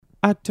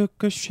I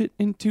took a shit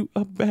into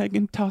a bag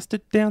and tossed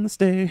it down the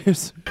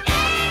stairs.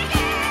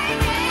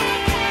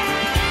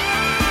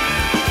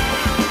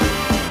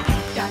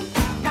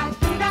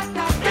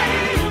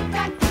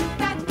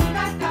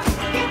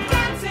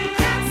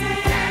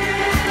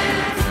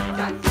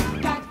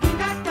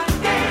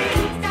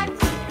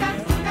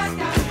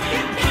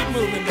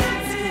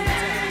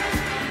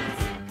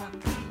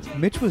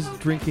 Mitch was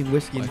drinking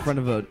whiskey in front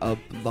of a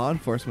law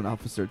enforcement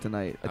officer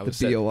tonight at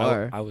the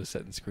BOR. I was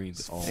setting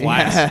screens all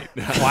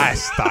Flash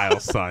style,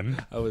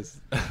 son. I was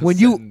when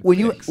you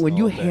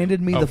setting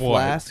handed me the Of what?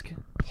 flask,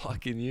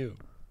 fucking you.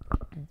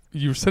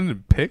 You were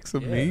sending pics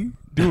of me?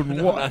 Doing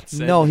No, what? not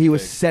setting no, he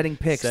was pics. setting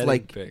pics Setting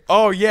like pics.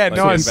 Oh, yeah,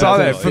 no, I Like saw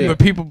that basketball, from yeah. the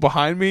people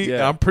behind me. Yeah.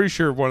 And I'm pretty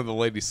sure one of the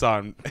ladies saw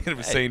him and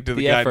was saying to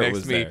the guy effort next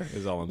was to me. there,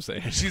 is all I'm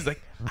saying. She's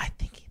like, I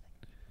think he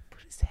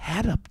put his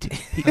hat up to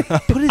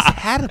put his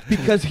hat up to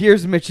because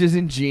here's Mitch's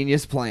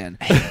ingenious plan.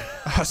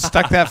 I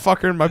stuck that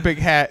fucker in my big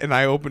hat and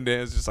I opened it.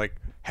 It was just like,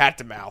 hat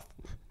to mouth.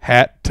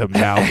 Hat to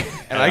mouth.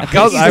 And I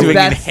Because was doing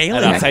that's-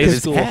 inhaling At a At high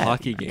his school hat.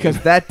 hockey game. Because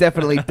that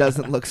definitely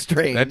doesn't look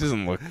strange. That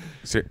doesn't look.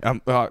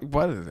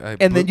 What?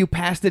 And then you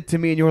passed it to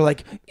me, and you were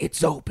like,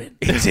 "It's open."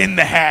 It's in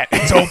the hat.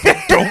 It's open.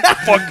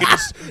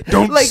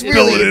 Don't Like, spill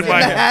really, it in it's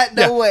my in the hat?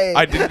 No way.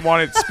 I didn't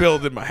want it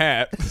spilled in my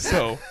hat,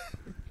 so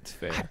It's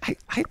fair.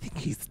 I think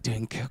he's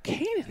doing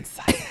cocaine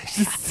inside.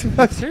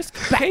 There's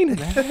cocaine in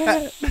that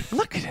hat.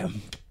 Look at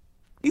him.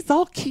 He's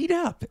all keyed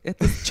up at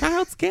this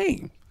child's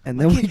game. And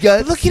then we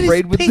got look at his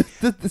sprayed with pink-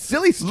 the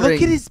silly string.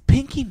 Look at his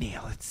pinky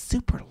nail. It's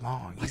super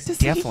long. He's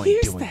definitely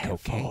doing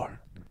cocaine.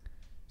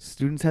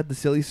 Students had the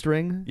silly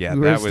string. Yeah, we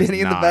were that was standing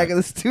in the not- back of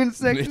the student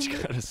section. Mitch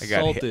got I got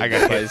assaulted hit. I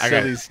got by hit. a I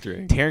got silly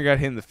string. Tanner got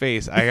hit in the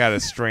face. I got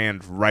a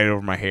strand right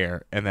over my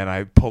hair, and then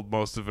I pulled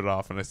most of it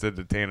off. And I said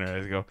to Tanner,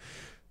 "I go,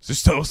 is there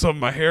still some of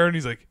my hair?" And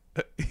he's like,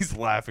 he's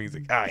laughing. He's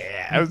like, "Oh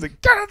yeah." I was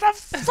like, "Get the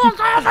fuck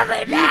off of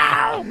me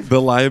now!" The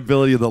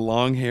liability of the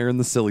long hair and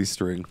the silly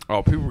string.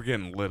 Oh, people were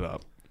getting lit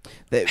up.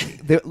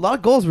 A lot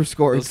of goals were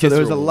scored, Those so kids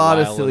there was a were lot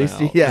of wilding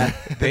silly. out. Yeah,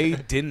 They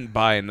didn't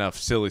buy enough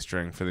silly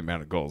string for the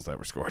amount of goals that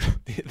were scored.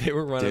 They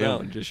were running Damn.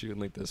 out and just shooting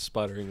like the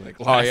sputtering like.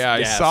 Oh last yeah,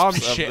 I saw him.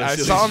 gasps of the I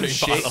silly saw him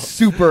string shake. bottle.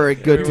 super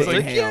good He to was like,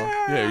 inhale.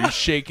 yeah, he was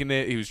shaking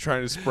it. He was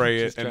trying to spray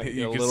it, Just and trying to you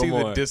get a could little see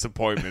the more.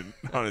 disappointment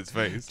on his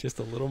face. Just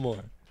a little more.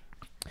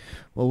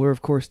 Well, we're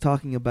of course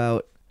talking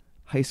about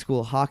high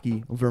school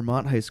hockey,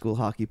 Vermont high school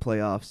hockey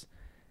playoffs.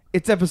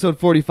 It's episode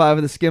 45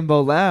 of the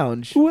Skimbo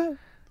Lounge.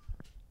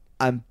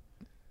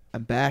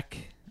 I'm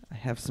back. I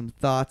have some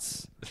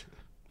thoughts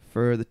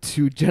for the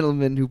two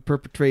gentlemen who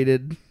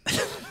perpetrated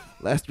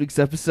last week's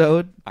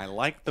episode. I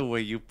like the way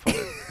you put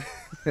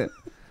it.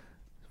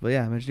 But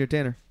yeah, I'm Engineer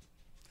Tanner.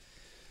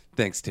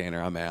 Thanks,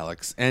 Tanner. I'm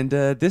Alex. And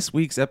this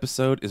week's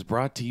episode is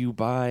brought to you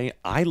by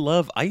I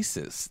Love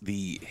ISIS,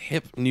 the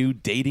hip new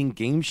dating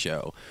game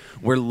show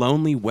where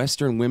lonely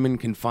Western women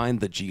can find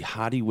the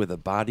jihadi with a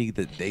body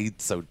that they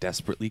so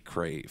desperately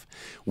crave.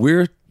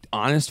 We're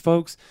honest,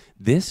 folks.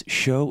 This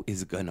show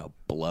is going to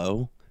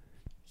blow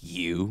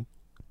you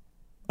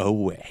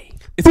away.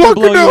 It's going to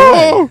blow you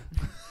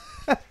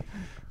away.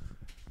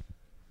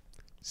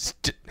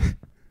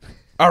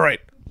 All right,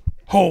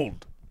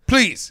 hold.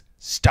 Please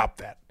stop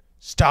that.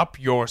 Stop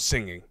your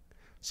singing.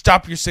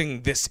 Stop your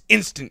singing this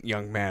instant,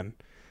 young man.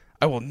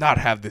 I will not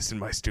have this in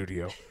my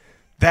studio.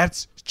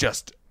 That's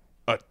just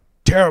a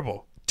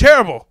terrible,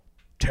 terrible,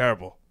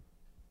 terrible,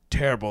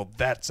 terrible.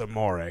 That's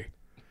amore.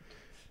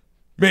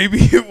 Maybe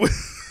it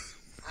was.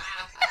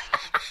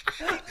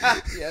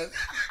 Yes.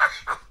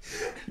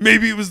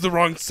 Maybe it was the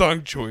wrong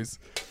song choice.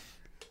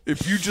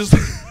 If you just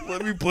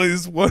let me play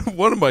this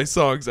one of my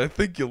songs, I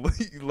think you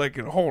like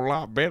it a whole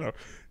lot better.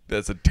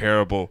 That's a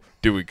terrible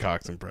Dewey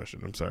Cox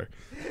impression. I'm sorry.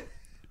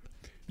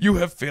 You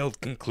have failed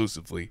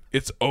conclusively.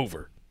 It's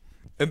over.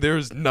 And there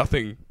is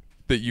nothing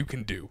that you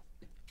can do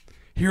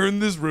here in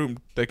this room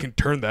that can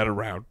turn that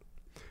around.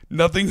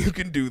 Nothing you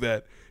can do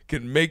that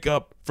can make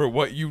up for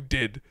what you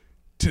did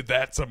to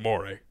That's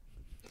Amore.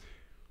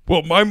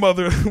 Well, my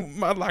mother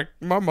liked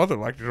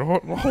it a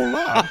whole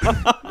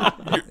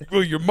lot.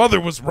 Your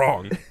mother was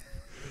wrong.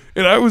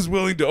 And I was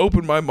willing to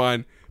open my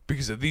mind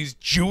because of these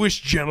Jewish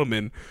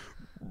gentlemen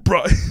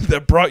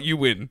that brought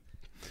you in.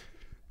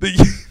 They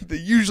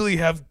usually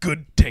have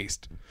good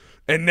taste.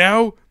 And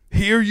now,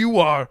 here you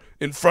are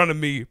in front of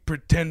me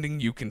pretending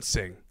you can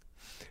sing.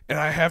 And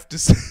I have to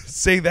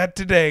say that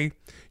today,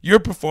 your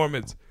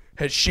performance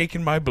has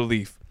shaken my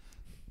belief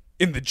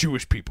in the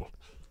Jewish people.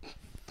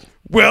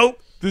 Well,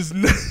 there's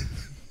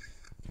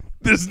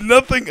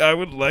nothing I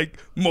would like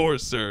more,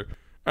 sir.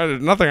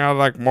 There's nothing I would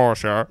like more,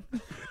 sir,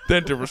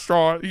 than to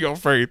restore your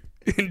faith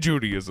in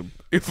Judaism.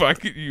 If I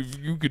could,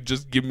 you could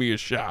just give me a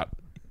shot.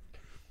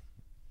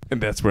 And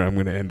that's where I'm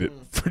going to end it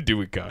for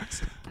Dewey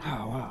Cox.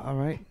 Oh, wow. All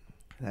right.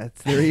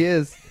 There he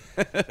is.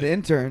 The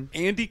intern.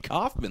 Andy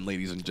Kaufman,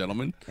 ladies and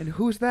gentlemen. And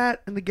who's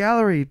that in the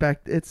gallery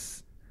back?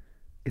 It's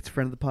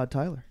friend of the pod,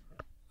 Tyler.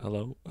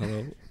 Hello.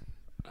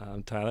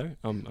 I'm Tyler.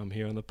 I'm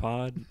here on the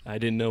pod. I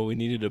didn't know we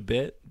needed a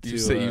bit. You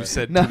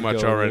said No. too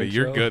much go already.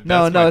 intro. You're good.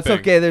 No, That's no, my it's thing.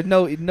 okay. There's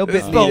no This bit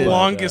is the needed.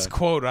 longest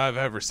quote I've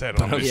ever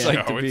said on But I'm this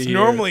psyched show. to be It's here.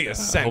 normally a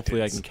sentence.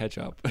 Hopefully, I can catch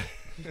up.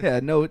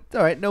 Yeah, no, it's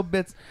all right, no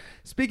bits.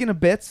 Speaking of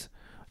bits,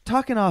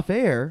 talking off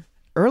air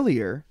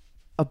earlier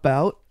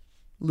about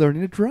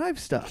learning to drive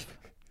stuff.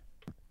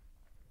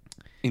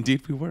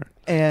 Indeed, we were.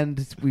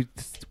 And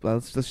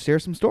let's share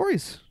some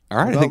stories. All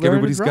right, I about think learning to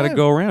everybody's got to drive.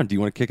 go around. Do you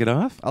want to kick it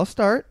off? I'll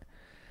start.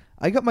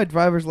 I got my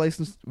driver's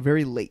license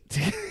very late.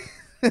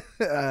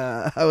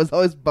 I was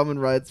always bumming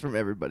rides from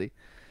everybody.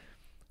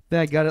 Then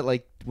I got it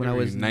like when I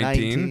Maybe was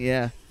 19? 19.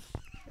 Yeah.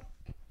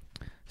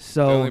 The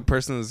So only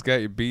person that's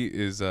got you beat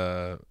is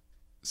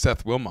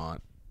Seth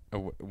Wilmot,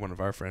 one of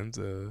our friends,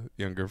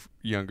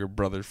 younger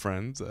brother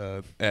friends,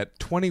 at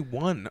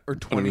 21 or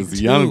 22.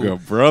 His younger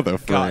brother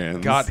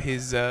friends. got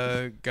his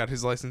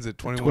license at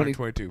 21 20 or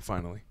 22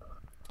 finally.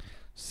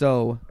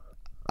 So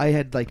I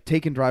had like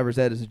taken driver's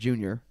ed as a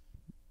junior.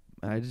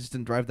 I just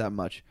didn't drive that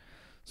much.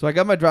 So I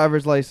got my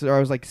driver's license, or I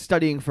was like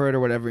studying for it or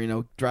whatever,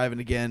 driving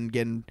again,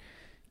 getting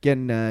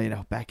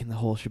back in the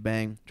whole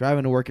shebang,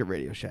 driving to work at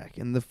Radio Shack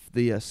in the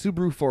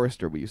Subaru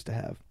Forester we used to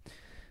have.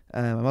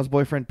 My mom's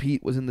boyfriend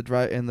Pete was in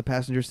the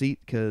passenger seat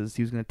because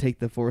he was going to take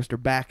the Forester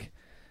back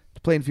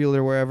to Plainfield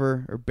or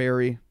wherever, or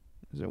Barry.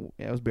 Yeah,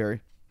 it was Barry.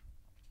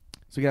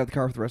 So we got out of the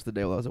car for the rest of the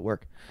day while I was at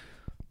work.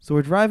 So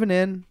we're driving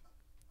in.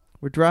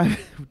 We're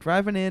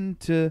driving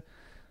into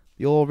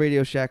the old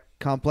Radio Shack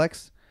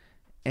complex,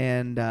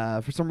 and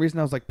for some reason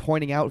I was like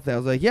pointing out that I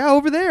was like, yeah,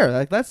 over there,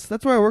 like that's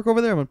where I work over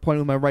there. I'm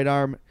pointing with my right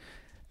arm,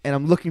 and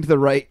I'm looking to the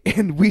right,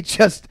 and we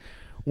just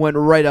went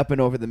right up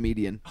and over the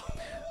median.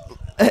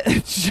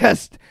 It's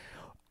just,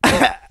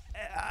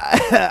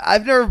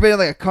 I've never been in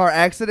like a car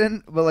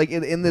accident, but like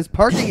in this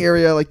parking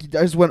area, like I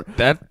just went.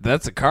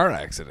 That's a car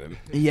accident.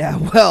 Yeah,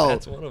 well,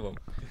 That's one of them.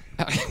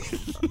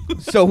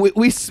 so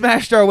we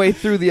smashed our way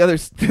through the other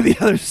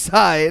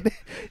side.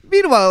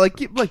 Meanwhile, like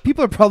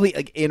people are probably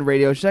like in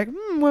Radio Shack.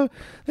 Well,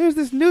 there's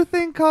this new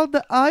thing called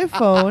the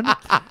iPhone.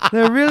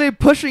 They're really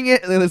pushing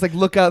it. And they just like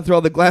look out through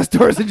all the glass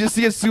doors and just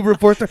see a Subaru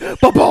Forester.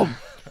 Boom, boom,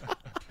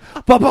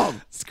 boom,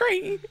 boom.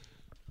 Scream.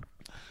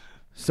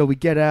 So we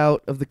get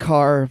out of the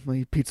car.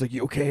 Pete's like,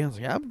 "You okay?" I was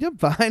like, "Yeah, I'm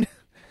fine."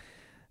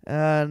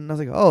 And I was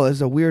like, "Oh,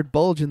 there's a weird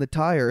bulge in the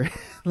tire."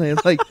 They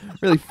like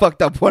really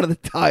fucked up one of the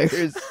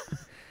tires.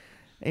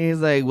 And he's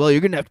like, "Well,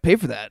 you're gonna have to pay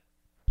for that."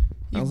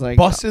 I was like,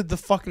 busted the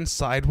fucking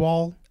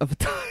sidewall. "Of the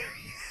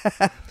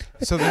tire."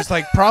 So there's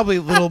like probably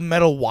little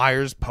metal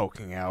wires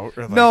poking out.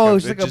 Or like No,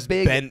 it's it like a just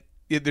big- bent.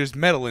 There's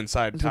metal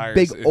inside It's a tires.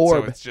 big and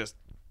orb. So it's just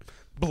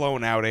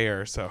blown out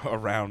air. So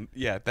around,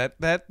 yeah,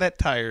 that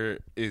tire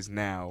is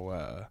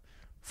now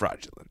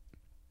fraudulent.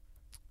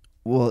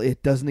 Well,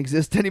 it doesn't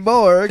exist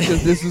anymore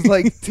because this was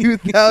like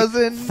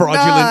 2009.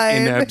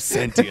 Fraudulent in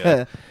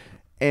absentia.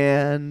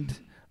 And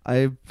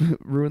I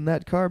ruined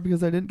that car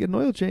because I didn't get an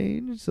oil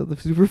change, so the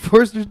Subaru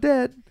Forester's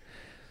dead.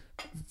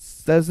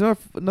 That's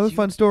another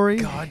fun story.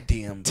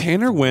 Goddamn.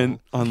 Tanner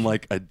went on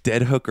like a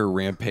dead hooker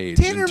rampage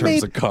Tanner in terms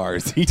made- of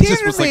cars. He Tanner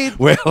just was made- like,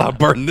 well, I'll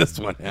burn this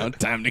one out.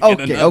 Time to get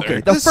Okay, another. okay.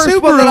 The The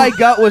first one Subaru- that I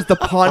got was the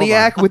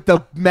Pontiac with the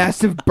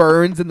massive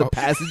burns in the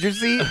passenger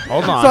seat.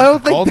 Hold on. So I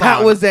don't think hold that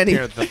on. was any.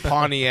 Here, the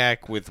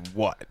Pontiac with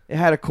what? It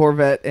had a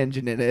Corvette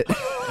engine in it.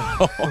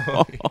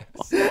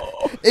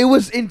 It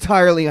was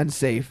entirely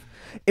unsafe.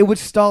 It would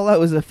stall out. It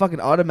was a fucking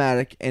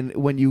automatic, and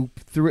when you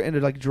threw it into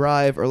like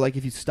drive, or like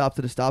if you stopped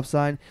at a stop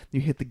sign,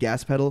 you hit the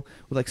gas pedal,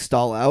 it would like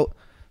stall out.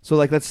 So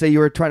like, let's say you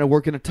were trying to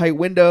work in a tight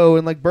window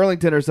in like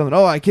Burlington or something.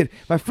 Oh, I can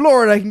my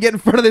floor, and I can get in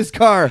front of this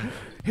car.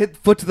 Hit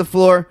foot to the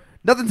floor.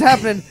 Nothing's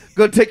happening.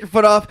 Go take your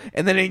foot off,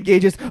 and then it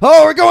engages.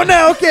 Oh, we're going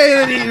now.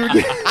 Okay. And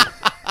then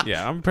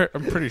Yeah, I'm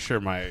pretty sure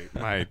my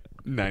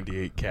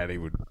 98 Caddy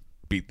would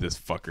beat this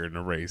fucker in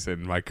a race,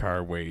 and my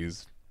car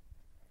weighs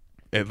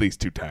at least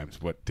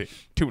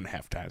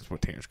 2.5 times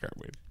what Tanner's car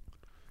weighed.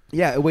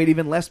 yeah, it weighed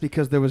even less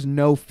because there was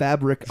no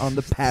fabric on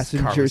the Car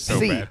passenger was so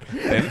seat.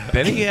 bad.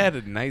 Then he had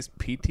a nice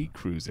PT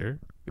Cruiser,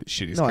 the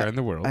shittiest car in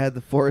the world. I had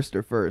the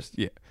Forester first.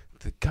 Yeah,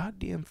 the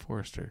goddamn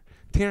Forester.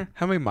 Tanner,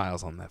 how many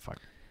miles on that fucker?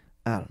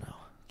 I don't know.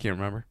 Can't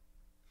remember.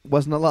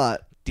 Wasn't a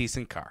lot.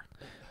 Decent car.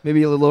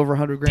 Maybe a little over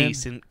 100 grand.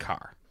 Decent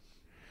car.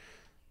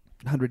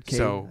 100K,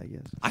 So- I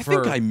guess. I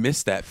For- think I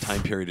missed that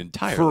time period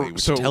entirely,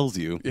 which tells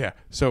you. Yeah.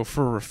 So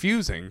for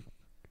refusing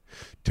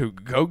to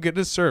go get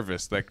a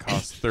service that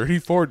costs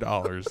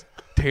 $34,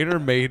 Tanner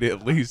made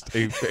at least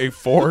a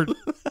four.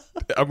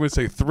 I'm going to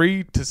say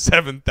 $3,000 to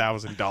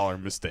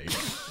 $7,000 mistake.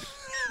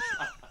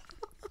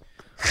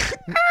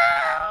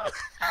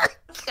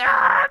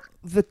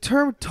 The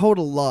term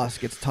total loss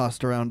gets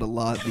tossed around a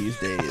lot these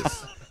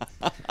days.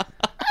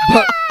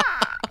 but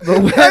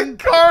when,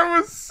 Car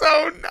was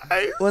so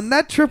nice. when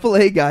that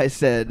AAA guy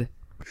said,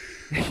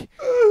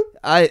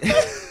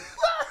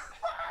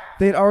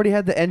 they'd already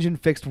had the engine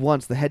fixed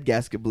once, the head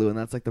gasket blew, and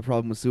that's like the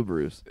problem with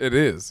Subarus. It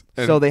is.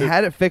 And So they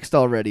had it fixed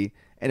already,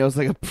 and it was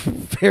like a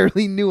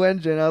fairly new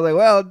engine. I was like,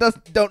 well,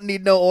 it don't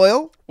need no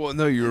oil. Well,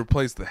 no, you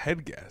replaced the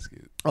head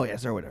gasket. Oh,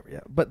 yes, or whatever, yeah.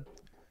 But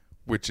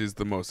which is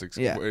the most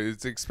Yeah.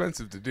 it's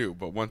expensive to do,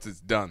 but once it's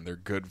done, they're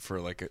good for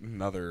like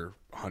another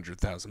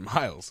 100,000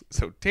 miles.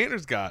 So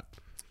Tanner's got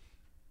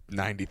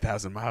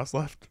 90,000 miles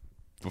left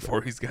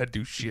before he's got to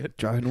do shit.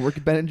 Driving to work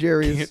at Ben and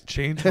Jerry's. Can't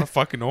change my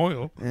fucking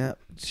oil. Yeah,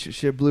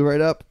 shit blew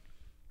right up.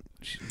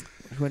 Shit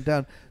went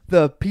down.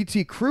 The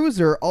PT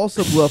Cruiser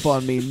also blew up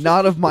on me,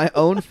 not of my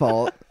own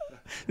fault.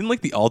 Didn't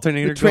like the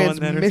alternator The go on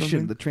that or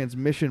something? the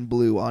transmission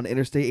blew on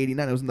Interstate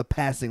 89. It was in the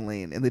passing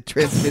lane, and the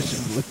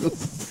transmission blew.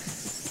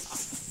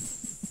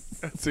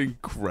 That's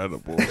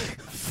incredible.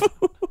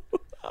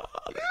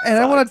 And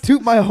I want to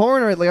toot my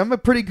horn. Right, like I'm a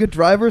pretty good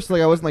driver, so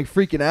like I wasn't like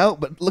freaking out.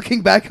 But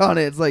looking back on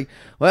it, it's like,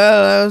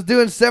 well, I was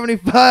doing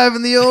 75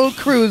 in the old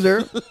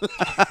Cruiser.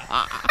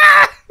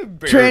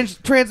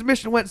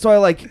 Transmission went, so I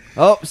like,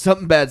 oh,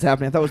 something bad's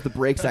happening. I thought it was the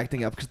brakes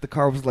acting up because the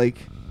car was like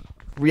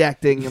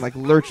reacting and like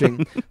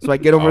lurching. So I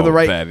get over the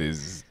right. That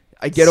is.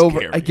 I get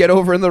scary.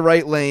 over in the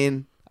right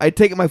lane. I had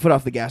taken my foot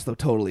off the gas though,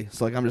 totally.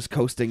 So like I'm just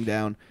coasting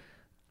down,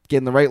 get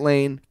in the right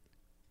lane,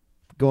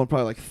 going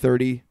probably like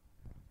 30.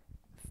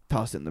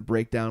 Toss it in the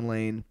breakdown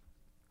lane.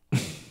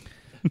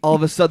 All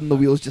of a sudden, the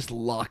wheels just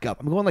lock up.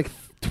 I'm going like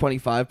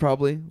 25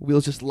 probably.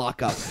 Wheels just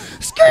lock up.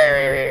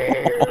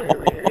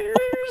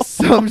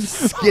 So I'm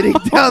skidding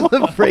down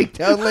the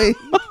breakdown lane.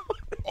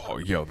 Oh,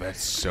 yo,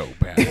 that's so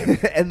bad.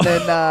 And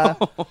then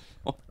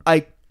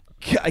I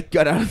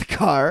got out of the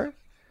car.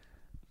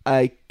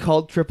 I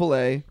called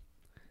AAA.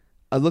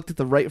 I looked at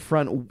the right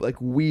front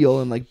like wheel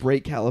and like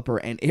brake caliper,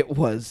 and it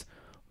was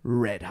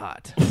red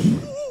hot.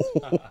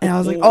 And I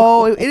was like,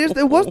 oh,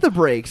 it was the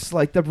brakes.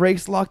 Like the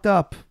brakes locked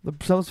up.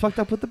 Someone's fucked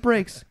up with the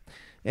brakes.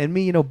 And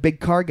me, big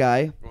car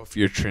guy. Well, if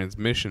your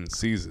transmission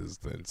seizes,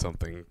 then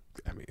something,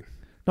 I mean.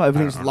 No,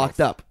 everything's I don't know locked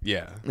up.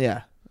 Yeah.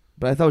 Yeah.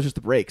 But I thought it was just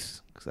the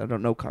brakes because I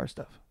don't know car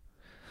stuff.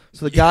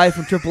 So the guy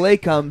from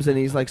AAA comes and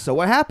he's like, so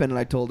what happened? And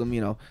I told him,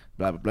 blah,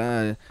 blah,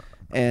 blah.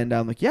 And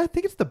I'm like, yeah, I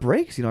think it's the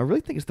brakes. I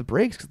really think it's the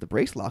brakes because the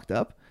brakes locked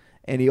up.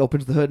 And he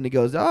opens the hood and he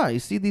goes, you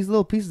see these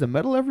little pieces of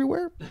metal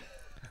everywhere?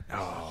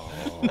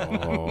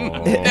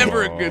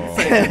 Never a good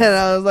thing. And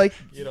I was like,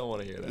 You don't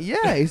want to hear that.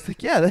 yeah. He's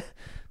like, yeah,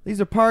 these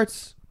are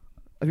parts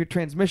of your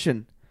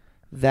transmission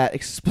that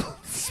exploded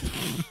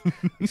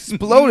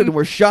and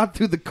were shot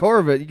through the core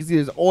of it. You can see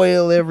there's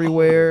oil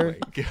everywhere.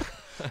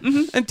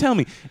 And tell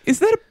me, is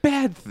that a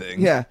bad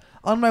thing? Yeah.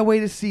 On my way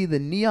to see the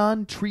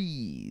neon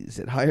trees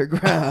at higher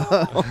ground.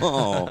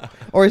 Oh.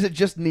 Or is it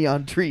just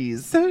neon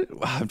trees? I'm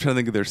trying to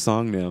think of their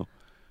song now.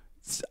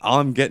 All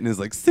I'm getting is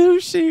like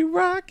Sushi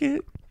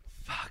Rocket.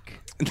 Fuck.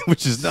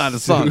 Which is not a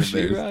song of Sushi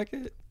theirs.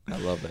 Rocket? I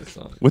love that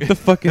song. What the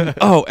fucking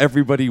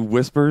Everybody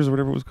Whispers or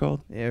whatever it was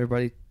called? Yeah,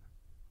 everybody.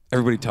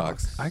 Everybody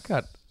Talks. I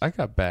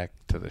got back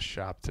to the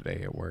shop today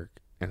at work,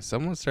 and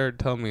someone started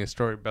telling me a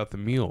story about the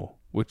mule,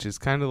 which is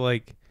kind of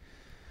like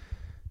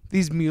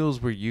these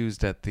mules were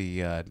used at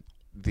the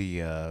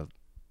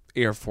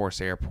Air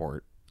Force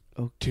airport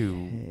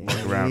to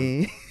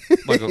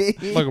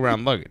lug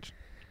around luggage,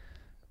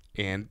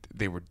 and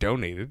they were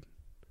donated,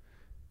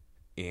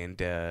 and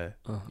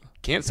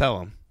can't sell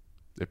them.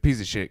 They're a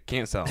piece of shit.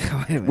 Can't sell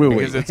them. Wait,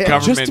 Because it's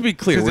government. Just to be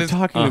clear, 'cause we're it's-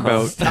 talking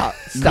about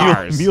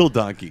Stars. mule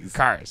donkeys.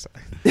 Cars.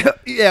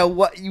 Yeah,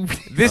 what you?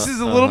 This is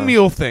a little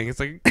mule thing. It's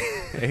like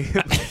a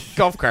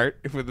golf cart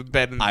with a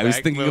bed in the I was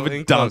back, thinking of little a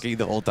enclosed. donkey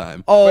the whole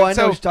time. Oh, But I know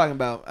so- what you're talking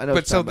about. I know.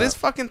 But so this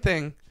fucking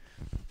thing,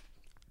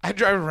 I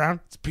drive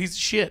around. It's a piece of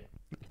shit.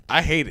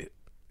 I hate it.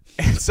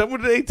 And someone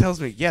today tells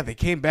me, yeah, they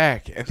came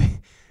back and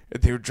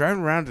they were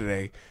driving around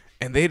today,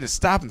 and they had to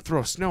stop and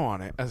throw snow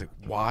on it. I was like,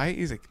 why?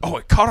 He's like, oh,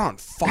 it caught on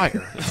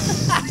fire.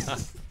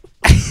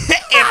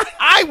 And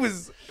I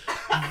was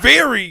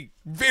very,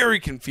 very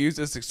confused.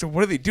 I was like, so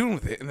what are they doing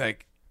with it? And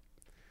like,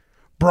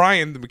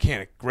 Brian, the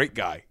mechanic, great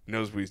guy,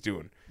 knows what he's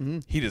doing. Mm-hmm.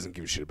 He doesn't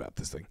give a shit about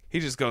this thing. He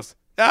just goes,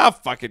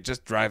 fuck it,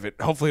 just drive it.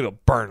 Hopefully it'll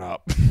burn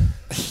up.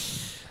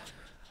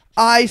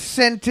 I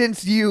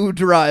sentence you,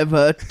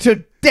 driver,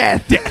 to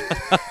death.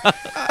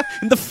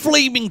 The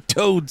flaming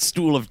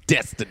toadstool of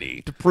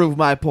destiny. To prove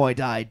my point,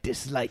 I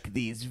dislike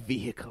these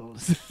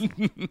vehicles.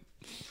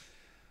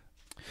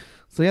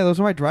 So yeah, those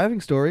are my driving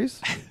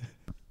stories.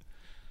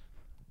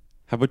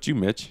 How about you,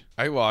 Mitch?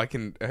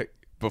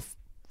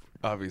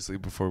 Obviously,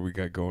 before we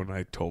got going,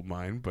 I told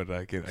mine, but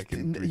I can.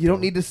 You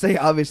don't need to say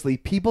obviously.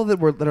 People that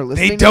are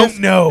listening. They to don't this,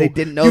 know. They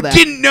didn't know you that.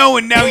 You didn't know,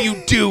 and now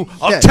you do.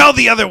 I'll Yeah. tell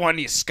the other one,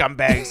 you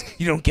scumbags.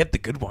 You don't get the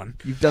good one.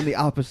 You've done the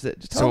opposite.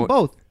 Just tell them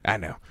both. I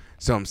know.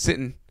 So I'm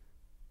sitting,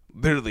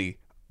 literally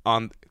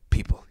on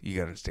people. You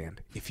gotta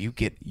understand. If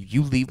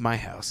you leave my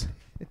house,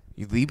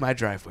 you leave my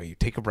driveway. You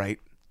take a right,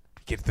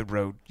 get to the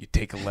road. You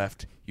take a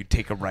left. You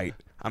take a right.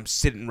 I'm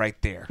sitting right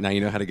there. Now you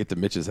know how to get to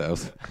Mitch's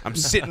house. I'm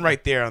sitting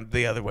right there on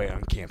the other way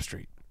on Camp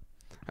Street.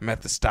 I'm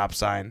at the stop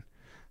sign.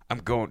 I'm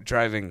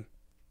driving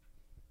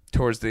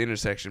towards the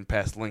intersection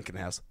past Lincoln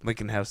House.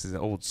 Lincoln House is an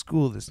old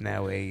school that's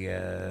now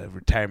a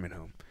retirement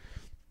home.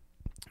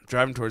 I'm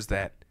driving towards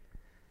that.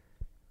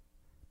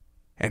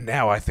 And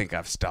now I think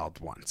I've stalled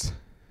once.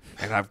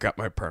 And I've got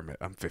my permit.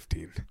 I'm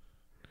 15.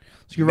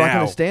 So you're rocking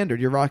Now- the Standard.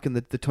 You're rocking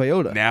the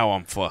Toyota. Now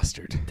I'm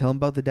flustered. Tell him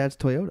about the dad's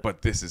Toyota.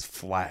 But this is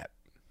flat.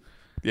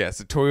 Yeah, it's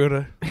a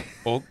Toyota.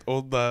 old.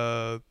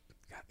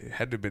 It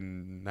had to have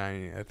been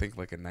 90, I think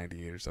like a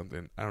 98 or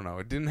something. I don't know.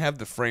 It didn't have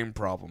the frame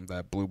problem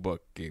that Blue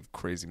Book gave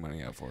crazy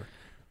money out for.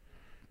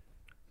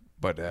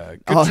 But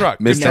good truck.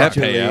 Good missed that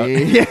truck.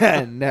 payout.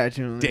 Yeah,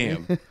 naturally.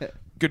 Damn.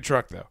 Good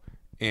truck though.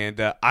 And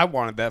I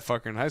wanted that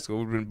fucker in high school.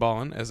 We'd been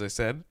balling, as I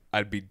said.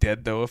 I'd be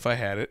dead though if I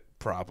had it,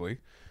 probably.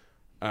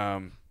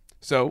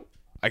 So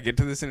I get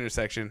to this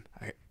intersection.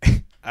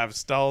 I've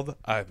stalled.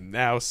 I've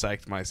now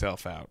psyched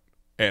myself out.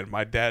 And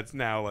my dad's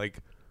now like,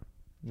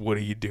 "What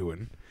are you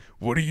doing?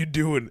 What are you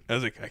doing?" I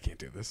was like, "I can't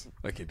do this.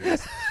 I can't do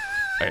this.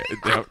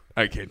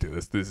 I can't do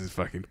this. This is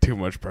fucking too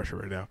much pressure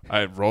right now."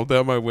 I roll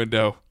down my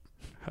window.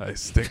 I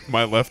stick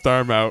my left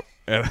arm out,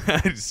 and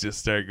I just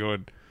start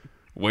going,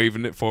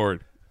 waving it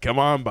forward. Come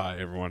on by,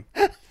 everyone.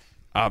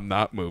 I'm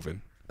not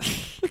moving.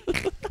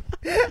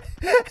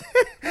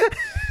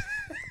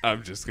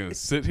 I'm just going to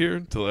sit here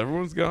until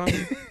everyone's gone.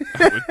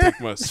 I would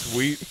take my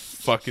sweet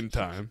fucking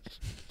time.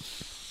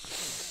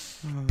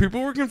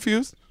 People were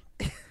confused.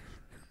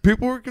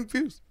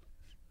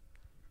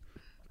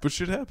 But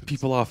shit happens.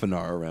 People often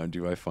are around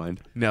you, I find.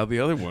 Now the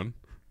other one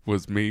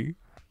was me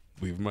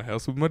leaving my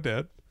house with my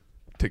dad,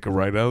 take a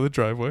right out of the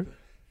driveway,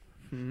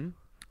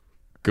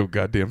 go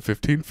goddamn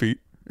 15 feet.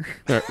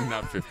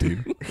 Not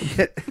 15.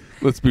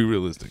 Let's be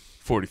realistic.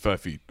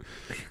 45 feet.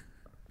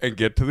 And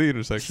get to the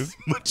intersection.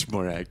 Much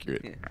more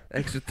accurate. Yeah,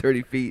 extra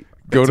 30 feet.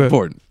 Go That's to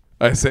important.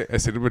 I say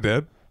to my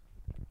dad,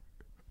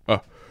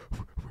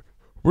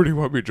 where do you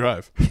want me to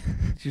drive?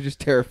 You're just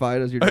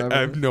terrified as you're I driving.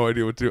 have no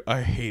idea what to do.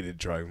 I hated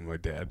driving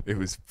with my dad. It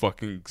was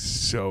fucking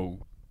so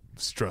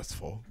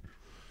stressful.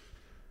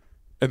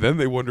 And then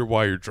they wonder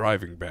why you're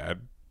driving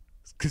bad.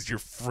 Because you're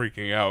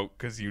freaking out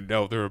because you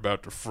know they're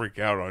about to freak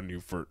out on you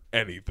for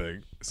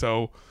anything.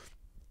 So,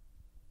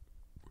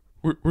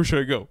 where should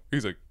I go?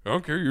 He's like, I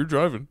don't care, you're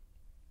driving.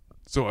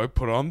 So I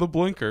put on the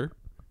blinker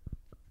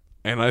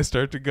and I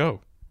start to go.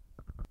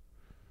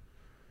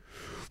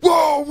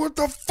 Whoa, what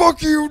the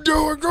fuck are you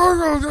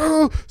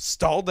doing?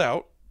 Stalled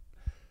out.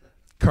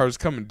 Car's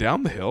coming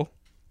down the hill.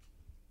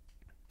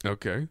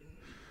 Okay.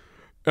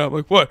 And I'm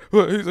like, what?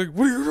 He's like,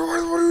 what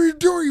are you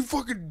doing? You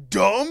fucking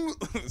dumb?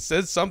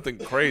 Says something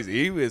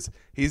crazy.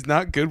 He's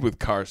not good with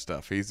car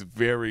stuff. He's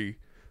very,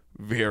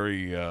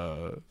 very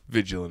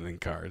vigilant in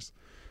cars.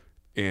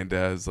 And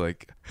I was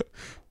like,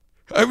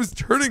 I was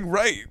turning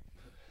right.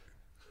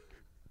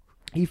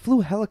 He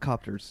flew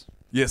helicopters.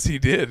 Yes, he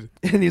did.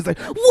 And he's like,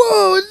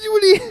 whoa,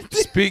 what are you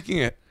Speaking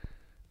at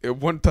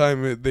one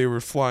time they were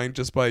flying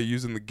just by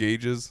using the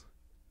gauges,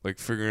 like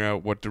figuring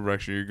out what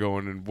direction you're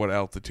going and what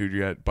altitude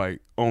you're at by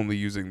only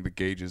using the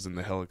gauges in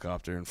the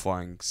helicopter and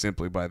flying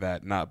simply by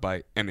that, not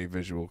by any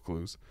visual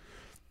clues.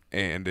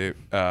 And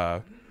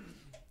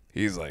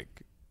he's like,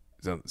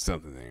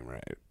 something ain't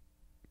right.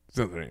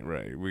 Something ain't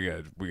right. We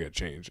got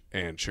change.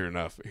 And sure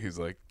enough, he's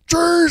like,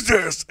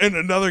 Jesus! And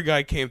another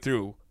guy came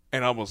through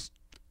and almost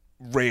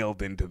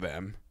railed into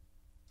them.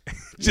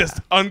 Just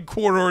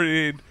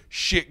uncoordinated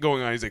shit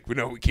going on. He's like,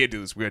 no, we can't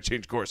do this. We gotta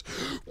change course.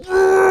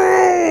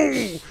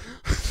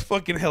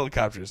 Fucking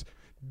helicopters.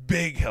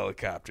 Big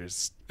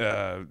helicopters.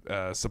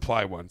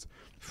 Supply ones.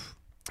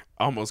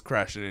 Almost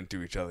crashing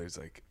into each other. He's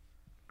like,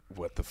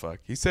 what the fuck?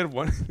 He said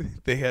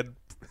they had...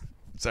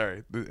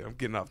 Sorry, I'm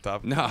getting off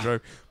topic. No.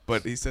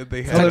 But he said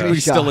they had... Technically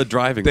still a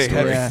driving They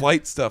story. had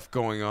flight stuff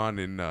going on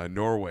in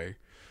Norway.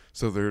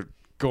 So they're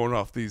going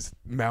off these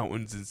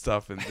mountains and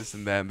stuff and this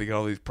and that, and they got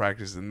all these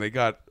practices, and they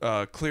got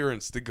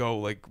clearance to go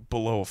like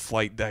below a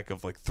flight deck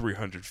of like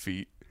 300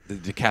 feet. The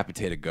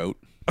decapitated goat.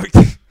 You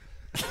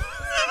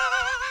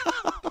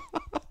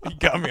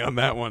got me on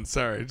that one.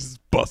 Sorry, I just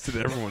busted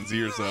everyone's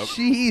ears up.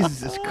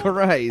 Jesus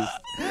Christ.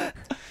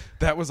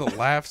 That was a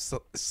laugh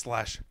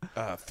slash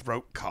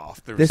throat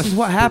cough. This is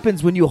what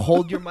happens when you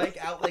hold your mic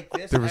out like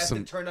this. There I was have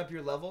some- to turn up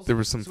your levels. there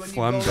was some so when you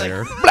phlegm go like,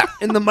 there. "Blah,"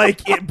 in the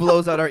mic, it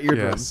blows out our Yeah,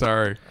 eardrums.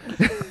 sorry.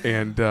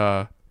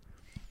 And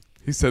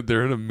he said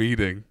they're in a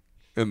meeting,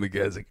 and the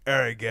guy's like, all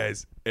right,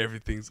 guys,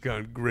 everything's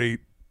gone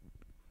great.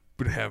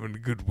 Been having a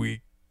good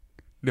week.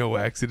 No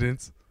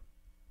accidents.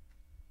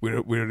 We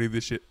don't need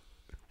this shit.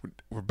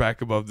 We're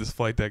back above this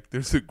flight deck.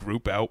 There's a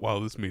group out while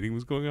this meeting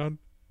was going on.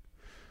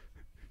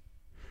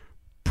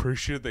 Pretty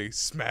sure they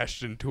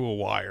smashed into a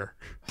wire.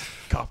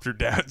 Copter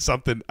down.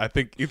 Something. I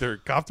think either a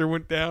copter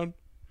went down.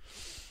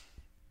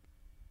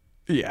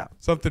 Yeah,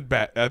 something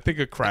bad. I think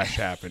a crash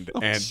happened,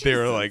 and they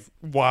were like,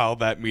 while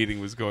that meeting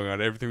was going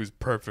on, everything was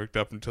perfect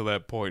up until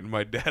that point. And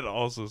my dad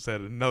also said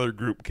another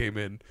group came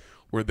in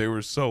where they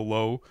were so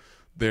low,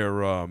 their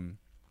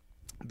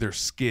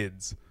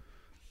skids,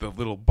 the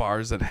little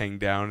bars that hang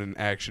down in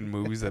action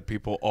movies that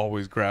people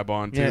always grab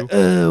onto.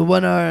 Yeah,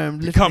 one arm.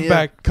 lift Come me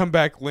up.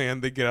 back,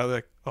 land. They get out. They're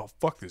like, oh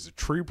fuck, there's a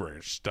tree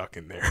branch stuck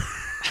in there.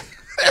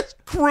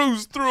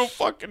 Cruise through a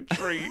fucking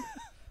tree,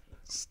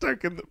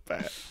 stuck in the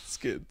back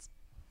skids.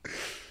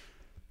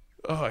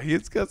 Oh,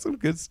 he's got some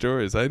good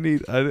stories. I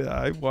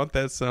want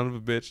that son of a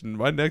bitch. And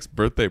my next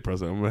birthday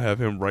present, I'm gonna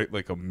have him write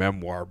like a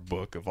memoir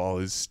book of all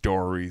his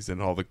stories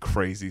and all the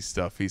crazy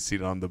stuff he's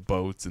seen on the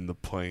boats and the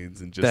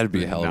planes and just That'd be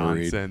the a hell of a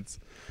read. nonsense.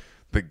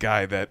 The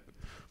guy that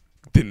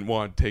didn't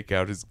want to take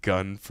out his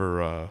gun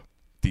for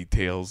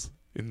details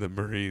in the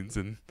Marines,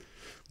 and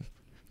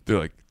they're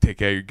like,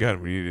 "Take out your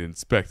gun. We need to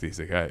inspect it." He's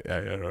like, "I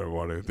don't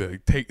want to." They're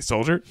like, "Take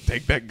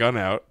that gun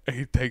out." And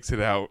he takes it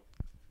out.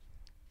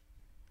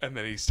 And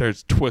then he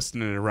starts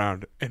twisting it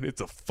around, and it's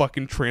a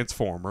fucking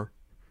transformer.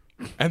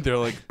 And they're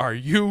like, "Are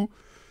you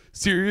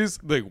serious?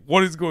 Like,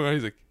 what is going on?"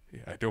 He's like,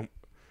 "Yeah,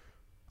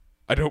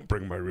 I don't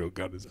bring my real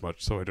gun as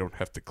much, so I don't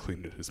have to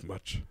clean it as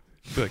much."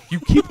 They're like, "You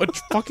keep a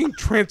fucking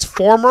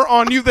transformer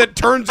on you that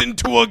turns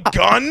into a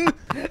gun?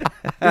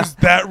 Is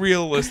that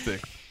realistic?"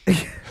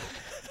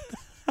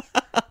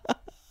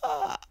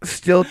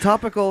 Still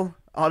topical,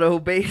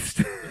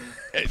 auto-based,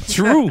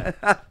 True.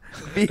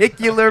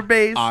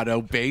 vehicular-based.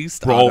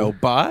 Auto-based, Roll.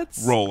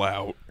 Autobots. Roll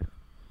out.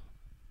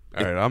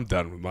 All right, I'm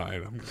done with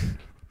mine.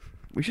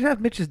 We should have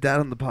Mitch's dad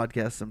on the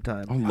podcast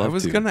sometime. I'd I love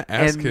was to. gonna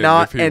ask and him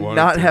not if he wanted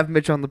not to. have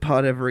Mitch on the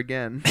pod ever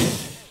again.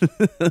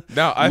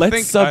 No, I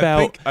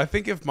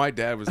think if my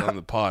dad was on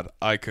the pod,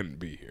 I couldn't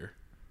be here.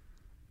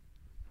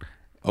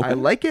 Okay. I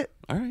like it.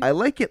 All right. I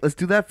like it. Let's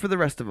do that for the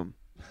rest of them.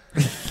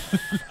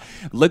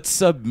 Let's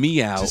sub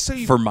me out Just so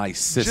you- for my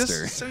sister.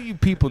 Just so you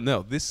people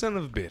know, this son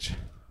of a bitch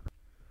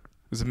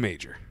was a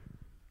major.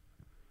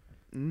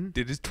 Mm.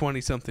 Did his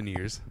 20-something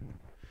years.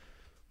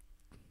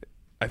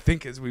 I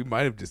think, as we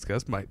might have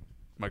discussed, my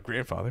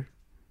grandfather,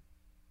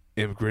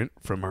 immigrant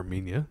from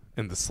Armenia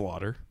and the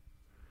slaughter.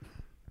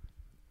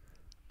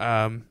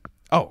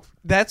 Oh,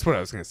 that's what I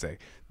was going to say.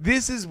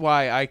 This is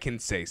why I can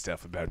say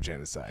stuff about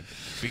genocide,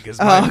 because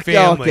my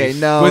family okay,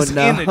 no, was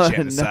no, in a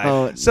genocide.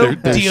 no. So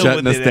They're deal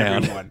shutting with us it,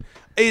 down. everyone.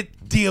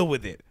 Deal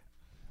with it.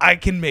 I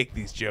can make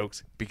these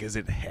jokes because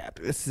it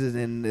happened. This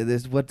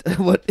is what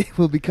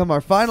will become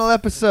our final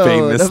episode.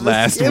 Famous of the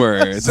last Skip-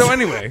 words. So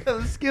anyway,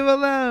 of the Skimbo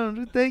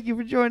Lounge. Thank you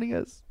for joining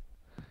us.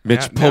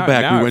 Mitch, now- pull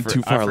back. now We I went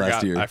too far I last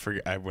forgot- year. I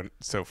forgot. I went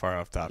so far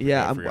off topic.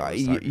 Yeah, I forgot what I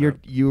was talking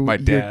you're about. My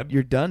dad.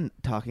 You're done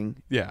talking.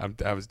 Yeah,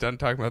 I was done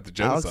talking about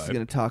the Alex genocide. is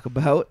going to talk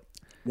about.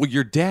 Well,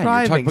 your dad. You're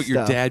Driving talking about your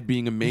stuff. dad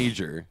being a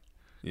major.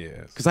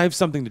 Yes. Because I have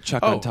something to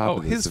chuck on top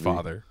of this. his if we-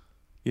 father,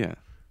 Yeah.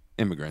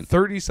 Immigrant.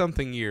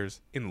 30-something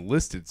years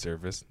enlisted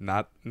service,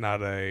 not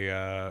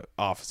a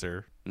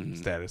officer Mhm.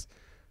 status.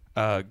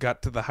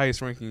 Got to the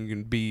highest ranking you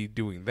can be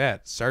doing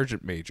that,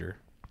 sergeant major,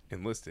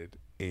 enlisted,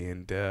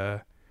 and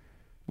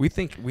we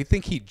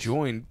think he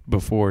joined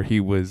before he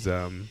was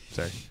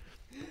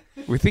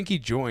We think he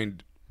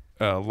joined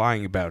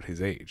lying about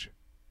his age.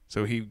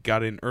 So he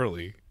got in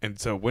early, and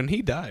so when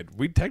he died,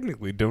 we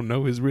technically don't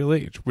know his real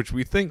age, which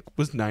we think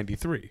was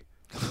 93.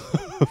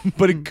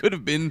 But it could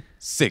have been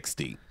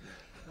 60.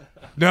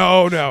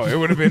 No, it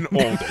would have been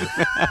older.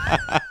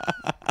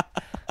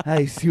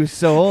 Nice. He was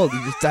so old. He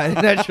just died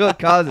of natural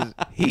causes.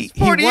 He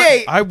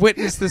 48. I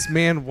witnessed this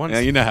man once. Yeah,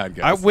 you know how it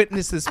goes. I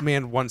witnessed this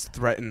man once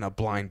threaten a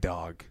blind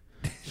dog.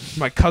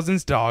 My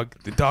cousin's dog.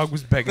 The dog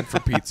was begging for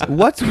pizza.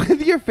 What's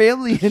with your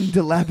family and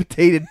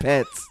dilapidated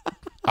pets?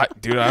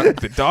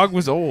 The dog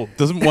was old.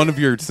 Doesn't one of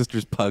your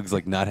sister's pugs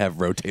like not have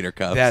rotator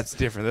cuffs? That's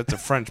different. That's a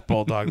French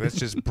bulldog. That's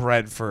just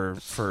bred for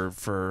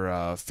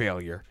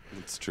failure.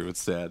 It's true.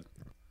 It's sad.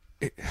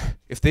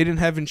 If they didn't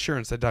have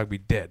insurance, that dog would be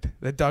dead.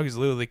 That dog has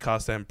literally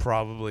cost them,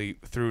 probably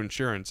through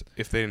insurance,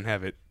 if they didn't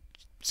have it,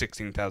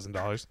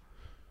 $16,000.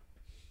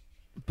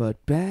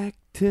 But back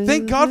to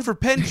Thank God for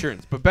pet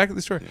insurance. But back to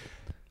the story.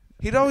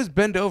 He'd always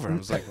bend over and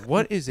was like,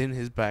 "What is in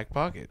his back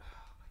pocket?"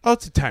 "Oh,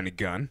 it's a tiny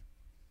gun."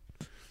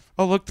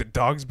 "Oh, look, the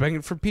dog's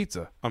begging for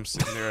pizza." I'm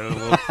sitting there at a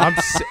little.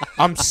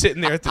 I'm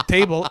sitting there at the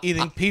table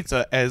eating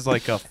pizza as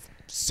like a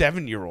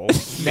 7-year-old,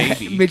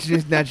 maybe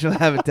Mitch's natural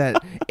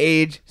habitat,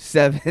 age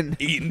 7.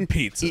 eating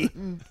pizza.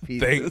 Eating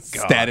pizza. Thank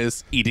God.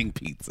 Status eating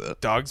pizza.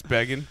 Dog's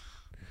begging.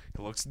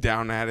 He looks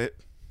down at it.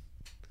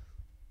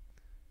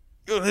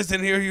 "You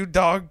listen here, you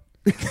dog.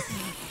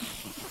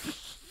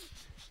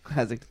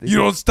 You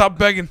don't stop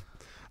begging.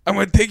 I'm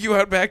going to take you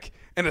out back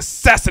and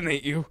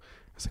assassinate you."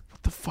 I was like,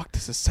 what the fuck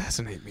does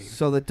assassinate mean?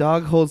 So the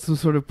dog holds some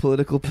sort of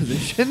political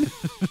position.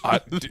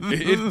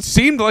 It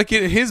seemed like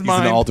it in his He's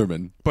mind, an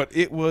alderman. but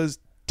it was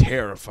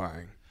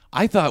terrifying.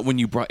 I thought when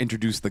you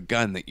introduced the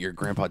gun that your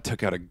grandpa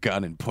took out a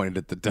gun and pointed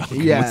at the dog.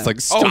 Yeah. And was like,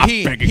 stop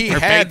begging for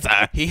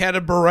pizza. He had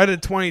a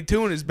Beretta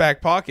 22 in his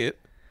back pocket.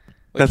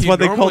 Like That's he why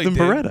they called normally him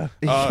did. Beretta.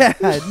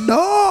 yeah,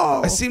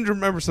 no. I seem to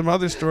remember some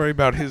other story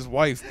about his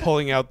wife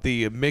pulling out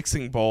the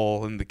mixing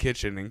bowl in the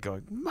kitchen and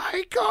going,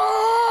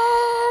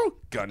 "Michael!"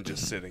 Gun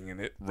just sitting in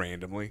it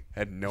randomly.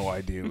 Had no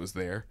idea it was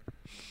there.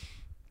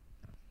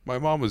 My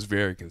mom was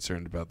very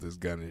concerned about this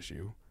gun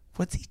issue.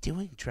 What's he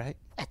doing, Trey?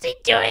 What's he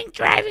doing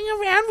driving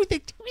around with a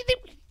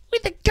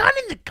gun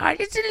in the car?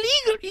 It's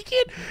illegal. He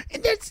can't.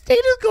 In that state,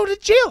 he'll go to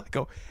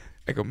jail.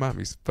 I go, Mom,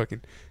 he's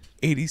fucking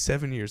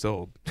 87 years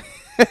old.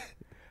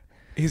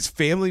 His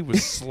family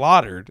was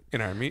slaughtered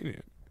in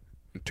Armenia,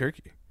 in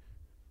Turkey.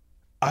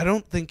 I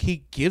don't think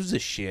he gives a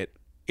shit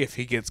if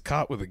he gets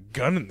caught with a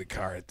gun in the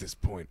car at this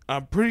point.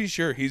 I'm pretty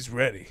sure he's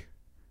ready.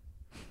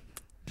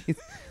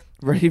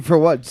 Ready for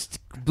what? Just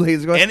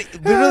blaze going.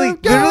 Literally,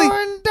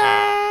 Going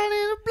down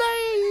in a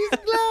blaze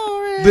of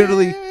glory.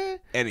 literally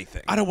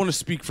anything. I don't want to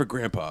speak for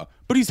Grandpa,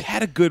 but he's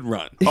had a good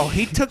run. Oh,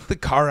 he took the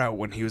car out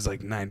when he was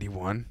like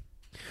 91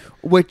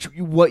 Which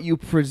what you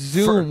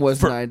presume For- was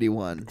for-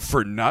 91.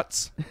 for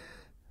nuts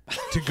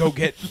to go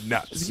get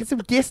nuts. Get some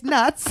guess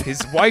nuts.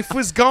 His wife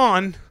was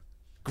gone.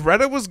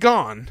 Greta was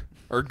gone.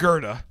 Or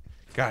Gerda.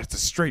 God, it's a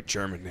straight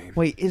German name.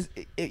 Wait,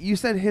 you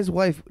said his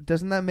wife?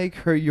 Doesn't that make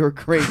her your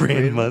great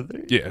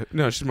grandmother? Yeah,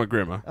 no, she's my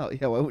grandma. Oh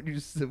yeah, why would you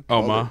just have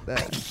called Oma. it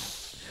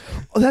that?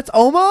 Oh, that's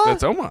Oma.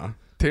 That's Oma.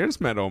 Terrence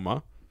met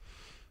Oma.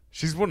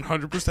 She's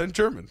 100%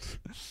 German.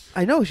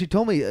 I know. She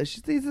told me. These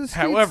are the streets,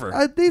 However,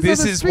 these are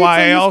this the is streets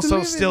why I used to also live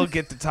in. still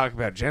get to talk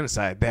about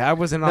genocide. I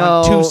wasn't No,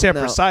 on two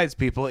separate no. sides,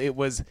 people. It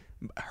was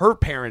her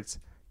parents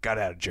got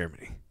out of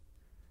Germany.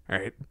 All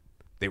right?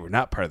 They were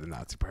not part of the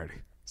Nazi Party.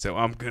 So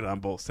I'm good on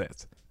both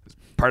sides. It's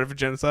part of a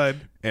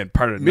genocide and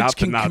part of Mitch not the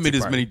can Nazi commit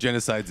as Party. many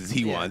genocides as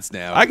he wants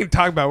now. I can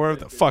talk about whatever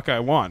the fuck I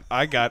want.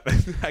 I got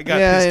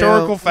Yeah,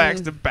 historical you know.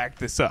 facts to back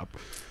this up.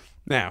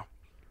 Now,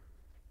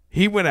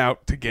 he went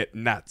out to get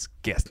nuts,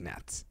 guess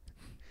nuts.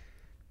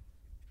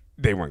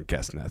 They weren't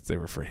guess nuts, they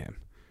were for him.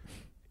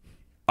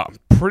 I'm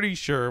pretty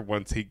sure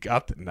once he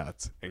got the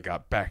nuts and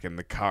got back in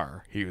the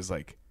car, he was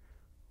like,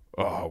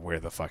 "Oh, where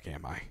the fuck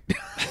am I?"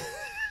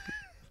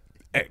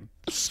 And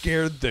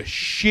scared the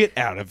shit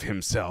out of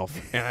himself,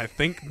 and I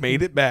think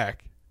made it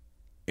back,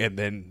 and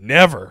then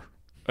never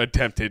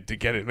attempted to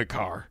get in a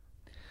car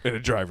in a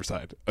driver's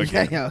side Yeah,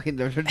 again. yeah. Okay,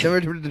 never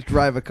to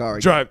drive a car.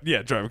 Drive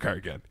a car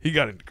again. He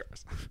got into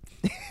cars.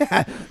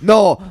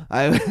 No,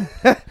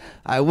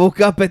 I woke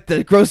up at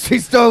the grocery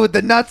store with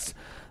the nuts.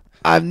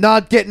 I'm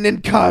not getting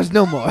in cars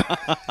no more.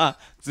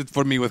 It's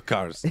for me with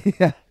cars.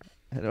 Yeah,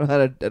 I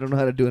don't know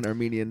how to do an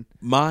Armenian.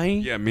 My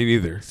Yeah, me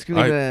neither. It's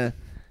gonna-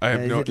 I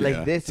have is no. it like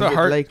yeah. this? It's a Is it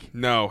hard. like-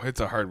 No, it's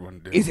a hard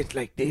one to do. Is it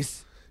like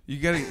this? You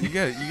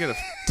gotta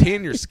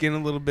tan your skin a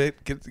little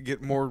bit.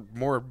 Get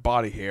more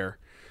body hair.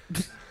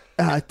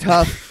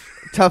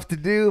 Tough to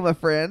do, my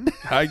friend.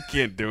 I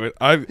can't do it.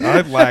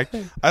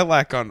 I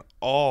lack on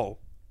all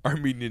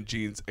Armenian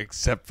genes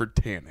except for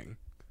tanning.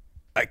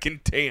 I can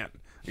tan.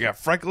 I got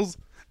freckles.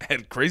 I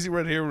had crazy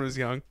red hair when I was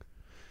young.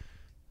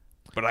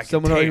 But I can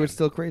Someone tan. already was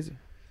still crazy.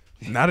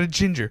 Not a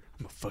ginger.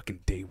 I'm a fucking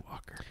day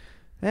walker.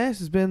 This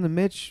has been the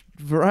Mitch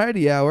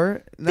Variety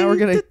Hour. Now we're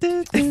gonna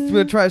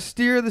try to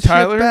steer the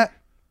Tyler? ship back.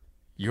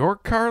 Your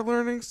car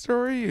learning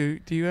story?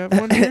 Do you have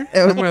one here?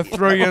 I'm gonna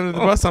throw you under the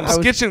bus. I'm I was-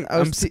 sketching. I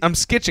was I'm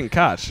sketching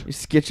Koch. You're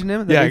sketching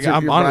him. Yeah, means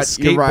I'm you're on a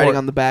You're riding skateboard.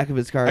 on the back of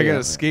his car. I got yeah. a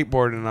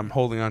skateboard and I'm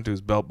holding onto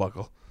his belt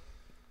buckle.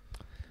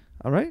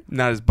 All right.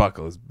 Not his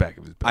buckle, his back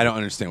of his belt. I don't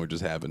understand what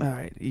just happened. All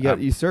right. You got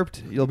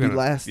usurped. You'll be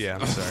last. Yeah,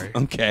 I'm sorry.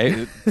 Okay,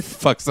 it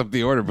fucks up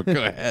the order, but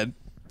go ahead.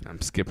 I'm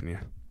skipping you.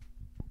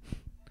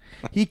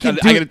 He I can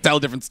got to do. tell a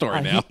different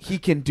story now. He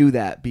can do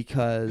that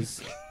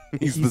because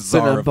He's the been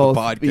czar on of both-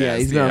 the podcast. yeah,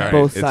 he's been on All right,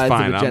 both it's sides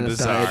fine. of a I'm the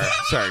genocide. czar.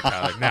 Sorry,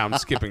 Tyler. Now I'm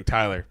skipping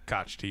Tyler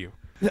Koch to you.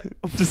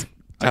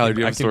 Tyler,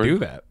 do you I have a can story? do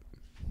that.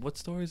 What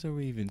stories are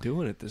we even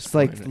doing at this It's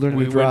point? like learning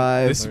to We-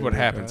 drive. This is what Learning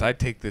to happens. drive. I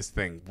take this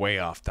thing way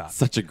off topic.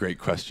 Such a great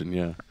question.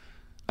 Yeah,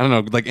 I don't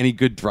know, like any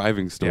good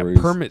driving Yeah, stories.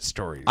 permit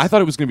stories. I thought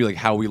it was gonna be like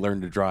how we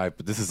learned to drive,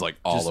 but this is like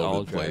all Just over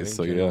all the place.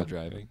 So general yeah,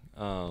 driving.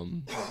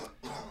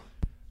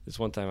 This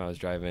one time I was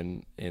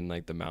driving in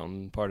like the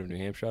mountain part of New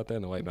Hampshire out there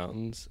in the White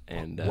Mountains,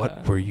 and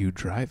what were you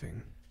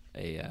driving?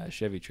 a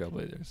Chevy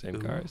Trailblazer,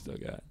 same car I still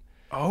got.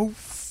 Oh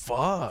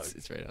fuck!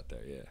 It's right out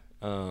there,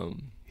 yeah.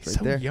 He's right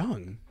so there.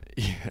 young.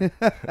 Yeah.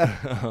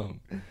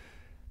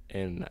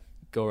 And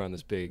go around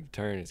this big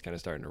turn. It's kind of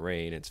starting to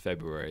rain. It's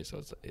February,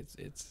 so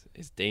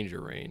it's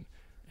danger rain,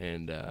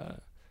 and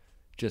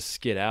just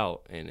skid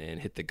out and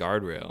hit the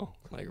guardrail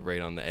like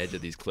right on the edge of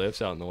these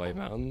cliffs out in the White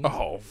Mountains.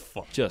 Oh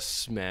fuck! Just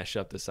smash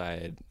up the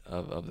side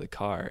of the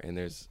car, and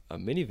there's a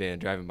minivan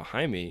driving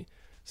behind me,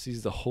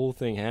 sees the whole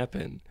thing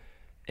happen,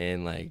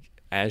 and like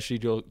as she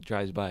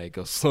drives by, it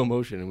goes slow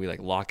motion, and we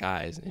like lock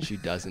eyes, and she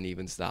doesn't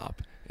even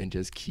stop and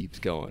just keeps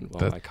going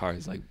while my car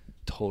is like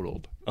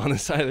totaled on the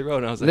side of the road.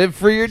 And I was like, Live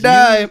free or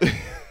die.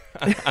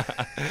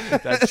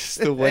 that's just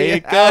the way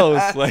it goes.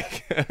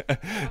 Like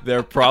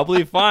they're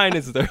probably fine.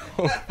 It's their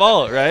own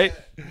fault, right?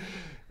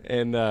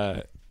 And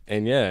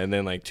yeah, and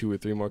then like 2 or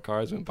 3 more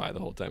cars went by the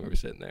whole time we were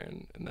sitting there,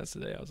 and that's the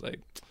day I was like,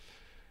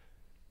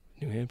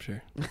 New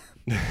Hampshire.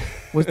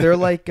 Was there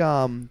like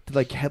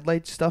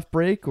headlight stuff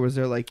break, or was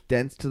there like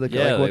dents to the car?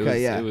 Yeah, Like, what it kind-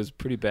 was, yeah. it was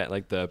pretty bad.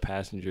 Like the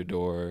passenger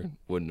door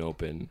wouldn't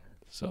open,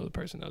 so the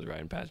person that was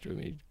riding passenger with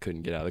me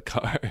couldn't get out of the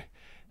car,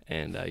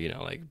 and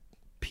like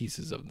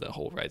pieces of the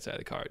whole right side of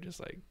the car just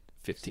like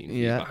 15 feet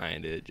Yeah.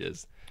 behind it,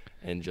 just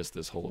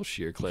this whole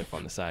sheer cliff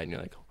on the side, and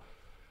you're like,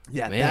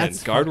 Yeah, man,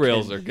 that's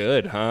guardrails fucking- are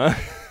good, huh?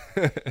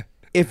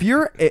 If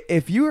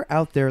you're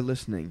out there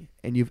listening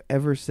and you've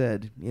ever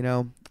said,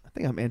 I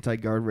think I'm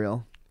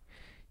anti-guardrail,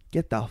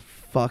 get the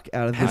fuck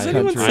out of this Has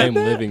anyone country. said I'm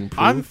that? living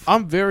proof.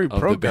 I'm very of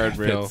pro the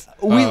guardrail.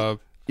 benefits.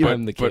 We-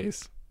 I'm the but-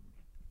 case.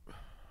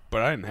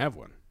 but I didn't have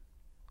one.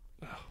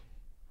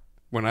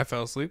 When I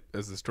fell asleep,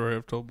 as the story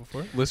I've told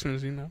before,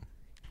 listeners, you know.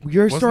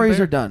 Your Wasn't stories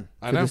there? are done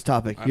I for know. this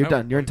topic. I You're know.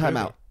 done. You're in I'm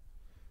good. timeout.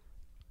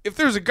 If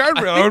there's a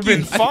guardrail, I would have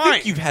been I fine.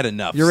 think you've had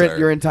enough, You're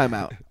sir. in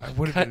timeout. I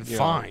would have Cut been you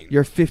fine.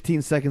 You're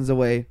 15 seconds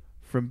away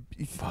from.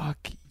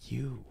 Fuck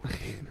you,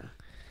 Tanner.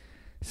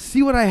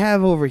 See what I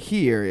have over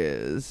here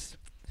is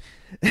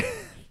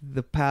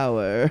the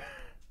power.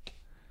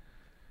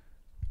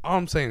 All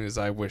I'm saying is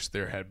I wish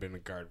there had been a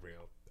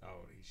guardrail.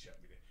 Oh, he shut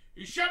me down.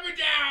 He shut me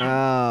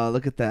down! Oh,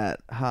 look at that.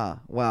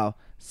 Wow.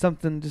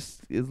 Something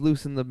just is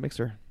loose in the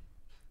mixer.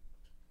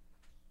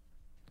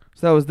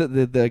 So that was the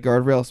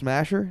guardrail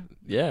smasher?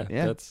 Yeah,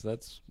 Yeah.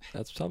 that's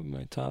probably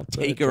my top.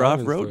 Take her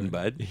driving off-roading, story.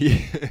 bud.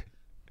 Yeah.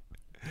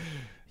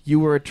 You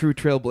were a true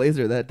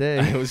trailblazer that day.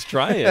 I was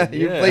trying.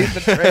 You yeah. blazed the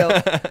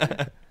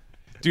trail.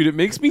 Dude, it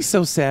makes me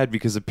so sad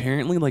because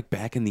apparently, like,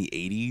 back in the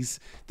 80s,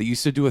 they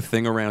used to do a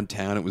thing around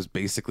town. It was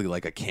basically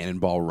like a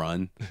cannonball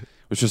run. It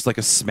was just like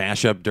a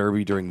smash-up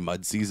derby during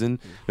mud season.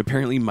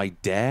 Apparently, my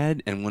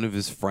dad and one of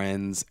his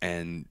friends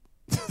and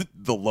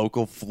the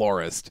local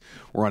florist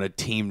were on a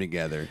team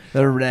together.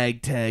 The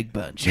ragtag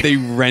bunch. They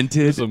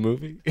rented... It's a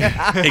movie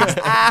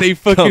they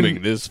fucking...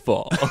 coming this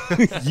fall.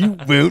 You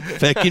won't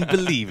fucking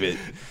believe it.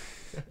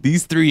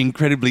 These three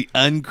incredibly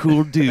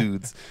uncool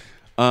dudes.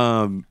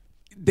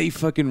 They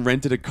fucking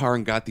rented a car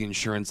and got the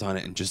insurance on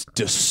it and just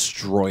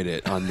destroyed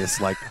it on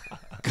this like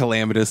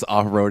calamitous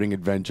off-roading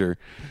adventure.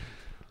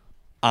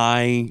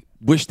 I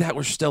wish that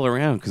were still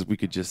around because we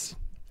could just...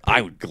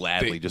 I would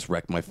gladly just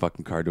wreck my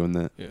fucking car doing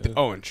that. Yeah.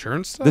 Oh,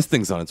 insurance stuff? This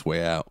thing's on its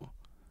way out.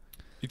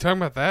 You talking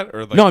about that?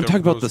 Or like No, I'm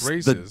talking about those the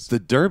races? the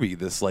derby,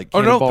 this like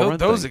Oh, no, cannonball run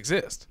those thing.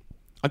 exist.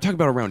 I'm talking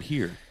about around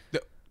here.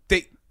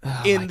 They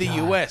Oh in my the God.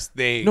 U.S.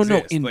 they No,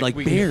 exist. in like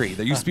we- Barrie.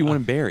 There used to be one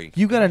in Barrie.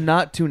 You gotta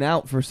not tune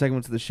out for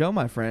segments of the show,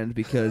 my friend,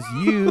 because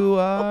you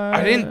are.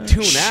 I didn't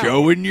tune out.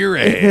 Showing your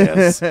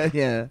ass.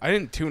 Yeah. I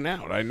didn't tune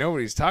out. I know what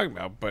he's talking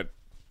about, but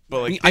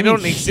like I they mean,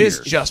 don't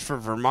exist here. just for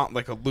Vermont,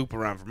 like a loop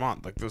around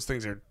Vermont. Like those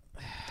things are.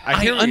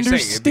 I hear what you're saying.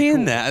 It'd be understand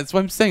cool. that. That's what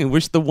I'm saying. I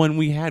wish the one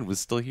we had was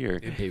still here.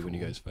 I hate when you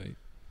guys fight.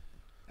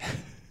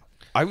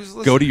 I was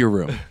listening. Go to your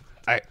room.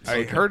 I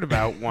heard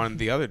about one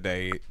the other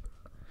day.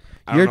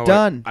 I don't You're know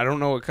done. I don't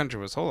know what country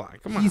it was. Hold on.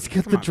 Come on. He's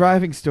got come the on.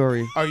 driving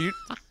story. Oh,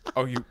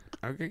 you.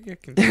 Okay, yeah.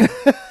 Continue.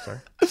 Sorry.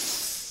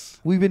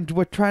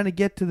 We're trying to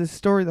get to this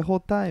story the whole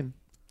time.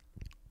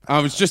 I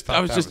was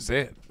That was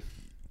it.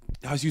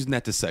 using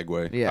that to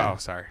segue. Yeah. Oh,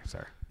 sorry.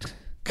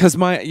 Cause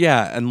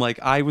and like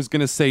I was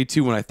gonna say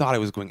too when I thought I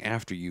was going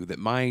after you that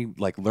my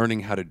like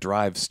learning how to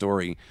drive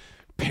story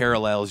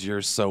parallels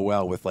yours so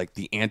well with like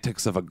the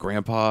antics of a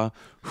grandpa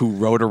who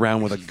rode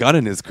around with a gun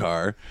in his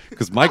car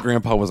because my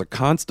grandpa was a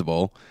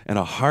constable and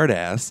a hard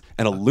ass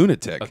and a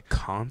lunatic. A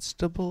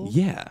constable?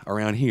 Yeah,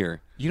 around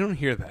here. You don't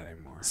hear that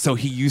anymore. So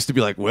he used to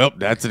be like, well,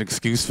 that's an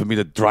excuse for me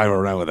to drive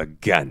around with a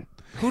gun.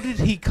 Who did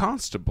he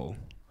constable?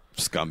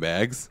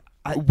 Scumbags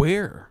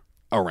Where?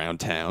 around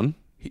town.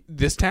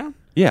 This town?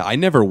 Yeah, I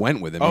never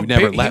went with him. Oh, He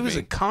never he let was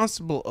me. a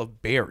constable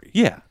of Barrie.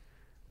 Yeah.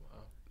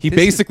 He This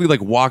basically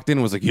like walked in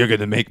and was like, "You're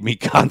gonna make me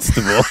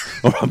constable,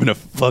 or I'm gonna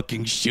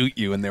fucking shoot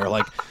you." And they were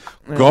like,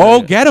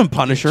 "Go get him,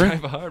 Punisher."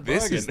 Drive a hard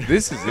This is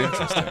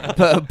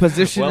interesting.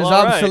 Position Well, is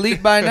all right.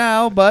 obsolete by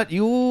now, but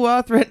you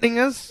are threatening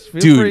us.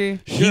 Feel Dude, free.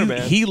 Sure,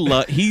 man. he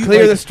Clear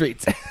like, the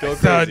streets. Go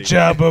The crazy.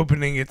 job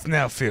opening, it's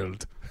now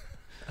filled.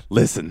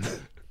 Listen,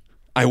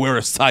 I wear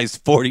a size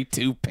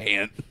 42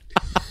 pant.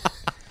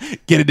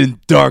 Get it in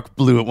dark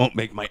blue. It won't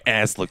make my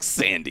ass look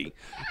sandy.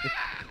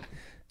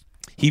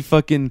 He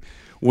fucking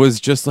was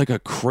just like a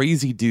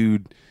crazy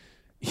dude.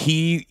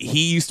 He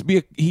used to be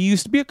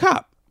a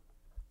cop,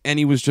 and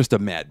he was just a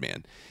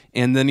madman.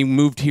 And then he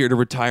moved here to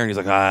retire, and he's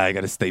like, I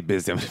got to stay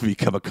busy. I'm going to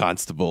become a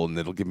constable, and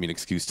it'll give me an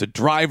excuse to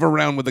drive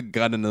around with a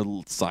gun and a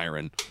little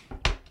siren.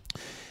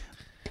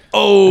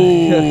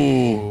 Oh,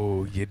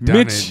 Oh, you done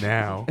Mitch. it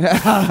now.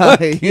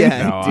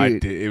 Yeah, No, I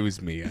dude. did. It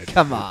was me. I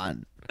Come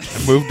on.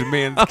 moved a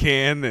man's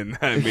can and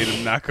I made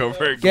him knock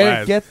over a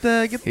Get glass.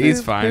 the He's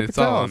the fine. paper It's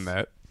all towels. on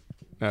that.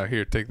 No,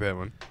 here, take that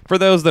one. for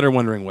those that are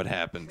wondering what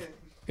happened,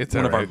 It's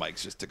one all of our right.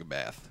 mics just took a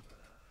bath.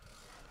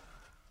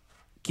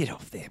 Get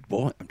off there,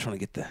 boy. I'm trying to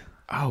get the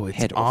Oh, it's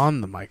head off.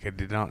 on the mic. I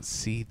did not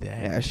see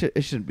that. Yeah,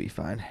 it should be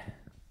fine.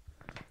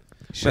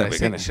 Should, Well, I we're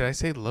say, gonna- should I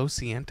say Lo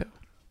Ciento?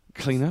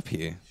 clean up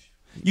here.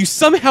 You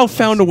somehow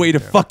found a way to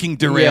fucking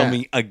derail Yeah.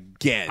 me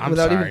again. I'm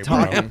Without sorry, even bro. I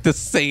don't talking. have to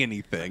say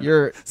anything.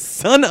 You're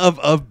son of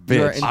a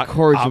You're bitch. in-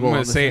 Incorrigible I'm on gonna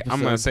this say. I'm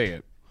gonna episode. say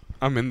it.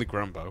 I'm in the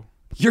grumbo.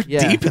 You're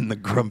Yeah. deep in the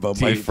grumbo,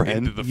 my Deep friend.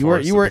 into the you were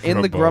forest you of were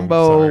in the Grumbo.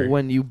 grumbo Sorry.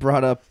 when you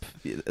brought up.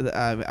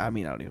 I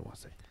mean, I don't even want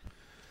to say.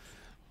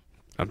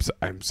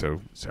 I'm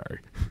so sorry.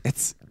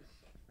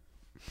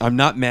 I'm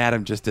not mad.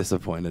 I'm just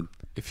disappointed.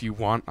 If you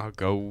want, I'll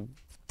go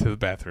to the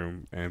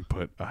bathroom and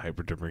put a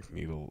hypodermic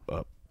needle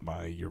up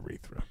my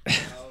urethra.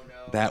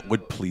 That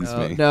would please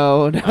me.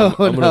 No, I'm gonna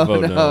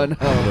vote no. no. I'm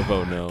gonna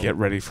vote no. Get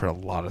ready for a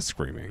lot of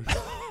screaming.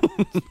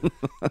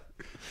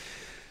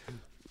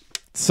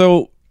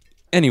 So,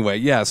 anyway,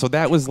 yeah. So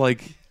that was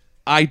like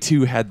I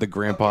too had the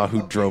grandpa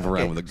who drove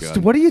around with a gun.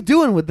 So what are you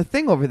doing with the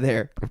thing over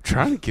there? I'm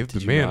trying to give the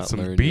you man not some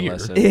learn your beer.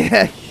 lesson?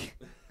 Yeah.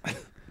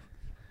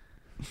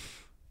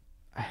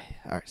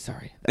 All right,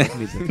 sorry. That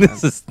was music.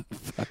 This is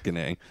fucking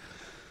A.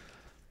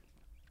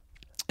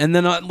 And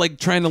then like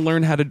trying to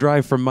learn how to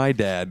drive from my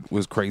dad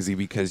was crazy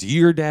because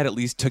your dad at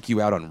least took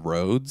you out on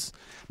roads.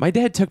 My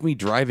dad took me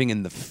driving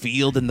in the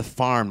field and the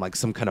farm like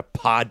some kind of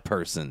pod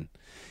person.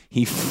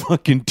 He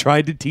fucking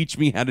tried to teach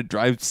me how to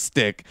drive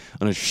stick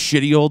on a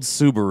shitty old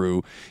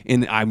Subaru,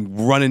 and I'm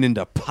running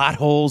into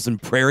potholes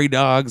and prairie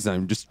dogs. And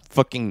I'm just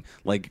fucking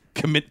like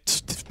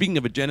Speaking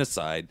of a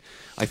genocide,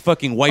 I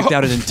fucking wiped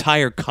out an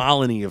entire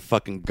colony of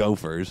fucking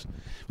gophers.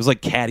 It was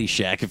like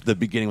Caddyshack. If the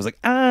beginning was like,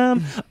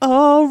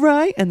 all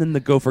right, and then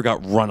the gopher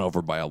got run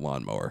over by a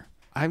lawnmower.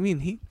 I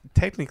mean,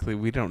 technically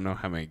we don't know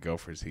how many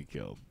gophers he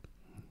killed.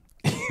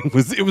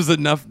 It was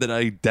enough that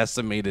I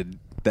decimated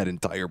that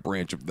entire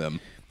branch of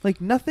them. Like,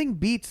 nothing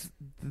beats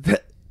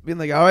that being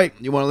like, all right,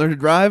 you want to learn to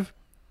drive?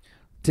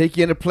 Take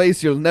you in a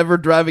place you'll never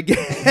drive again.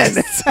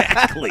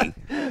 Exactly.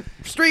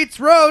 Streets,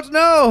 roads,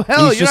 no.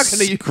 Hell, He's you're not just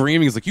going to.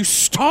 screaming. He's like, you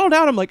stalled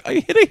out. I'm like, I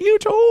hit a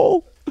huge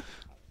hole.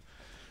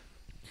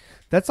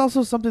 That's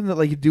also something that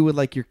like you do with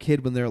like your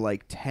kid when they're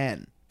like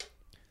 10.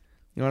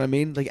 You know what I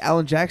mean? Like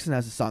Alan Jackson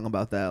has a song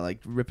about that, like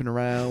ripping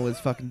around with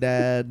his fucking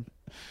dad.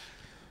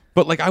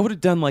 But like I would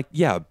have done like,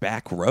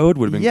 back road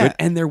would have been Yeah. good.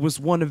 And there was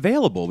one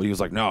available. But he was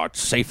like, no, it's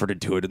safer to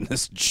do it in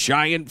this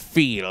giant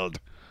field.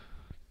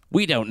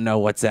 We don't know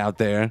what's out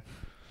there.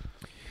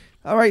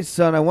 All right,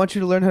 son, I want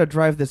you to learn how to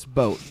drive this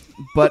boat.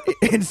 But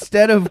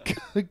instead of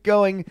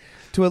going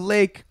to a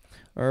lake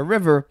or a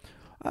river,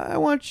 I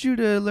want you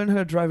to learn how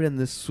to drive it in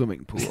this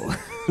swimming pool.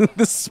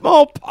 The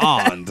small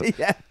pond.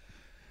 Yeah.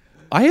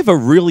 I have a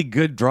really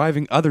good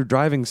other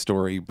driving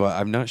story, but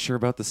I'm not sure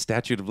about the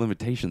statute of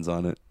limitations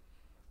on it.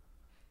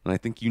 And I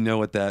think you know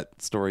what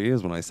that story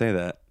is when I say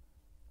that.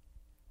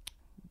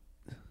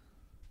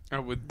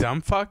 With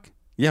dumb fuck?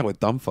 Yeah, with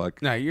dumb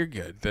fuck. No, you're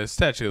good. The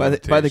statute of By the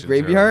limitations are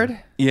graveyard?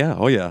 over. Yeah,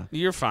 oh yeah.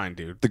 You're fine,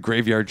 dude. The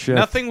graveyard shift.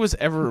 Nothing was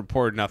ever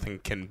reported. Nothing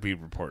can be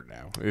reported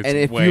now. It's And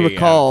if way you out of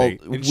recall,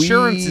 date.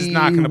 Insurance is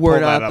not going to pull were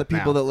that not up the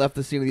people now. that left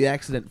the scene of the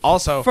accident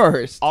Also,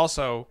 first.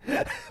 Also,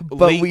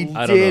 But we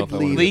I don't know did if I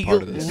want to leave. be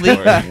part of this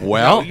Legal- story.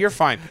 Well, no, you're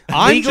fine.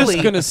 I'm Legally-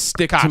 just going to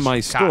stick to Kosh, my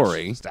Kosh,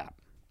 story. Stop.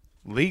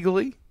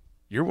 Legally,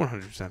 you're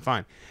 100%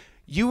 fine.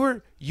 You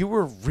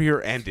were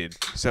rear-ended,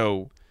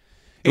 so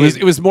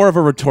It was more of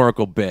a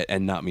rhetorical bit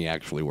and not me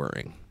actually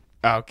worrying.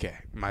 okay.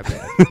 My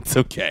bad. It's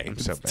okay. I'm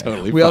so it's bad.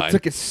 totally We fine. all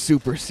took it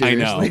super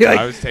seriously. know. Like,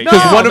 I was taking- "No,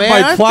 Because one of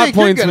man, my I plot think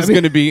you're points was be-"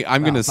 going to be,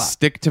 I'm going to fuck.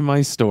 stick to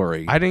my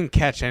story. I didn't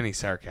catch any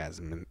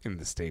sarcasm in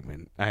the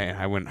statement.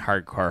 I went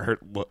hardcore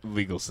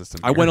legal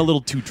system. I went a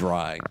little too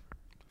dry.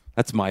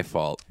 That's my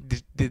fault.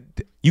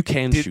 Did You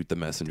can shoot the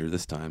messenger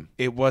this time.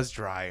 it was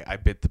dry. I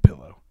bit the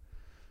pillow.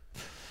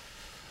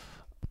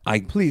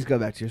 Please go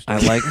back to your story.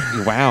 I like,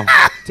 wow.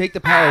 Take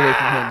the power away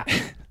from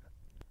him.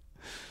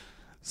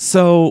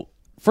 So,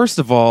 first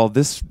of all,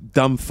 this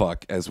dumb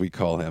fuck, as we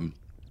call him.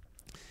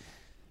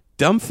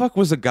 Dumb fuck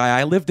was a guy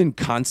I lived in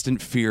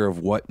constant fear of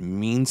what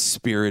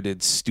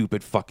mean-spirited,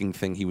 stupid fucking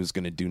thing he was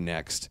going to do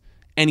next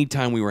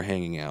anytime we were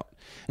hanging out.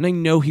 And I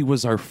know he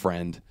was our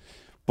friend,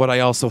 but I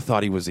also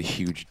thought he was a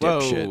huge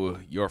dipshit. Whoa,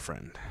 your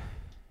friend.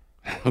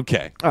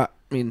 Okay. I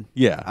mean,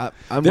 Yeah.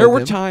 I'm there with were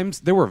him.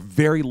 times, there were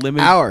very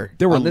limited. Hour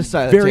there were on this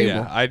side of the very,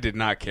 table. Yeah, I did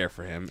not care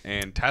for him,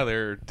 and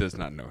Tyler does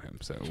not know him,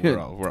 so we're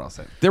all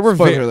set. There were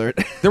Spoiler alert.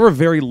 there were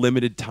very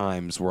limited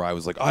times where I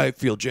was like, I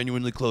feel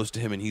genuinely close to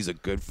him and he's a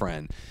good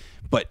friend.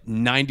 But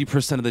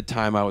 90% of the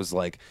time I was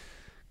like,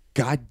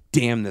 God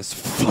damn this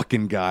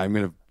fucking guy. I'm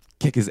going to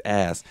kick his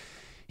ass.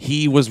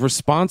 He was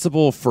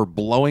responsible for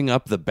blowing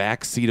up the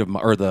back seat of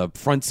the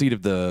front seat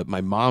of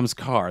my mom's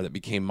car that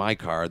became my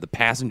car. The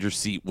passenger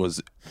seat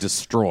was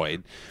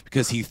destroyed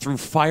because he threw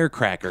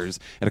firecrackers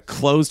at a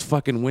closed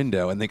fucking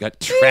window and they got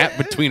trapped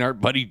between our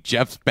buddy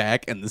Jeff's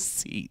back and the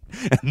seat.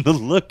 And the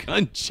look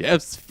on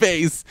Jeff's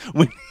face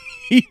when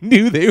he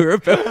knew they were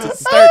about to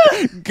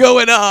start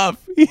going off,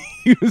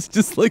 he was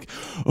just like,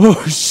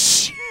 oh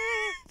shit.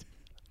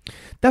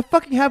 That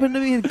fucking happened to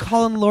me in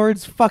Colin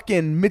Lord's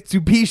fucking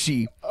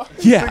Mitsubishi.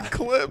 Yeah.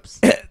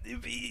 Clips.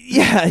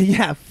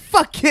 Yeah,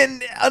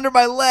 fucking under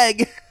my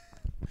leg.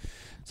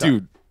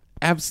 Dude,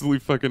 absolutely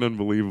fucking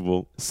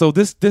unbelievable. So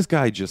this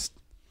guy just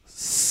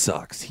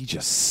sucks. He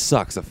just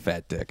sucks a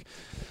fat dick.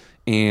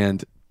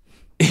 And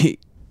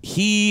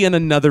he and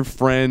another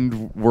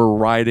friend were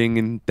riding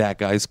in that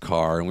guy's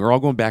car, and we were all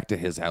going back to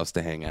his house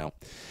to hang out.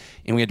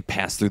 And we had to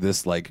pass through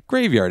this like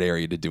graveyard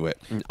area to do it.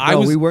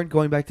 We weren't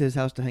going back to his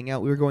house to hang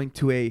out. We were going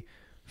to a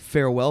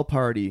farewell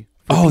party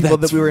for Oh, people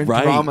that's that we were in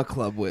right. drama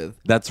club with.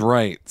 That's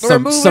right. We're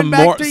moving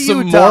back to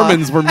some Utah.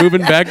 Mormons were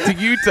moving back to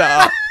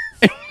Utah.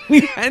 And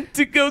we had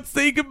to go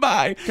say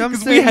goodbye Come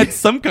because say- we had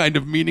some kind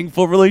of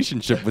meaningful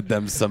relationship with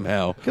them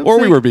somehow, Come or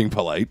we say- were being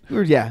polite. We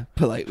were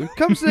polite.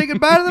 Come say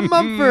goodbye to the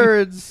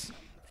Mumfords.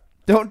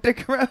 Don't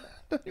dick around.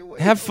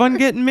 Have fun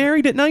getting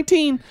married at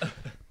 19.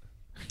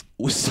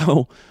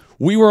 So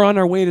we were on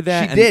our way to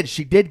that.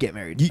 She did get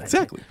married.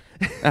 Exactly.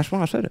 That's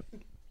why I said it.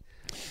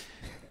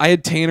 I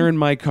had Tanner in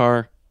my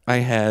car. I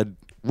had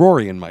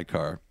Rory in my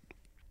car.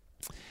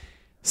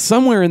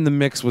 Somewhere in the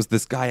mix was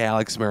this guy,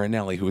 Alex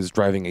Marinelli, who was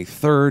driving a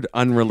third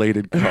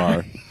unrelated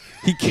car.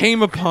 He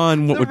came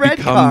upon what The would red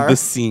become car. the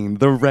scene,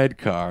 the red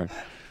car.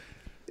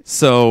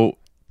 So,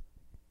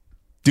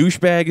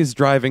 douchebag is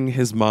driving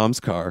his mom's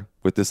car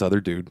with this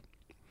other dude.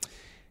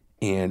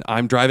 And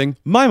I'm driving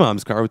my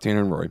mom's car with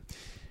Tanner and Rory.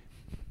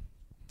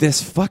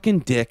 This fucking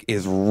dick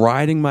is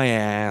riding my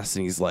ass,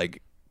 and he's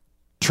like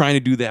trying to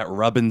do that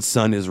rubbing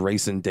sun is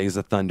racing Days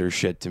of Thunder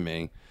shit to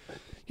me.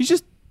 He's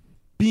just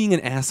being an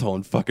asshole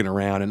and fucking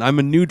around. And I'm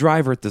a new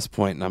driver at this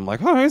point, and I'm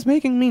like, oh, it's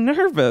making me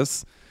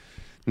nervous.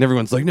 And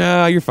everyone's like,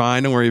 nah, you're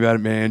fine. Don't worry about it,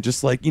 man.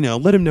 Just like,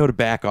 let him know to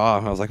back off.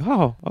 And I was like,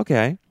 oh,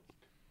 okay.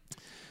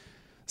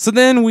 So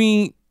then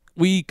we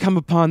come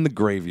upon the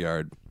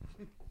graveyard,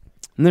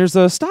 and there's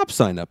a stop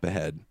sign up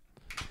ahead.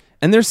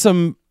 And there's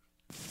some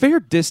fair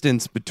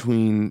distance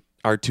between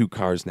our two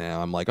cars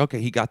now. I'm like, okay,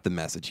 he got the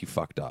message. He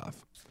fucked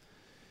off.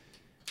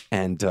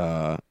 And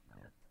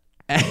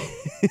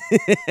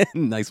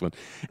nice one.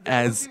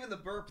 As Even the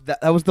burp.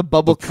 That was the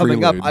bubble The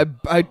coming up. prelude.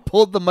 I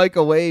pulled the mic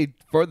away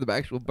for the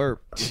actual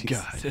burp.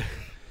 God.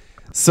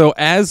 So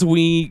as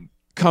we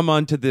come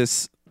onto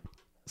this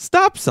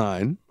stop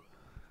sign,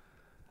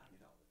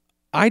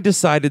 I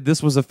decided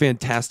this was a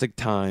fantastic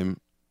time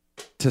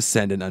to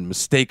send an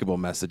unmistakable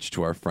message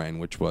to our friend,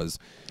 which was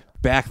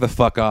back the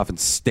fuck off and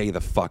stay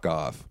the fuck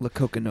off. La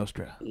Coca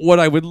Nostra. What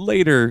I would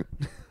later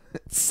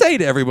say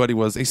to everybody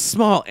was a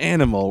small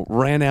animal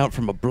ran out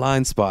from a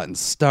blind spot and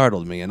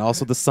startled me, and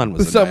also the sun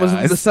was in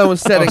my eyes. The sun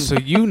was setting. Oh, so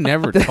you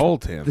never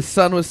told him. The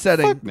sun was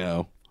setting. Fuck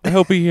no. I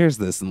hope he hears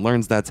this and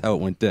learns that's how it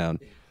went down.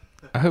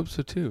 I hope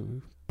so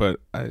too. But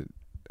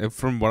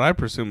from what I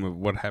presume of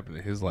what happened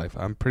in his life,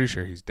 I'm pretty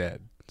sure he's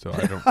dead. So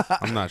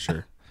I'm not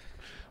sure.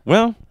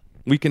 Well,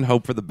 we can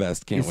hope for the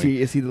best, can't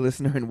we? Is he the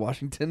listener in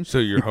Washington? So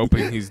you're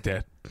hoping he's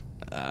dead?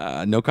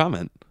 No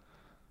comment.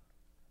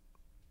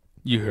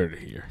 You heard it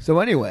here. So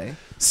anyway,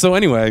 So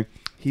anyway,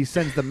 he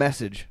sends the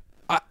message.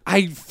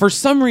 I for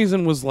some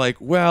reason was like,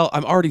 well,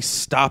 I'm already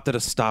stopped at a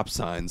stop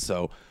sign,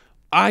 so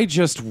I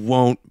just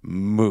won't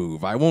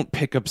move. I won't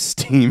pick up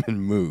steam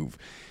and move.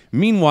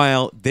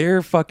 Meanwhile,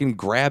 they're fucking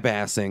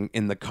grab-assing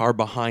in the car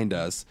behind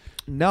us.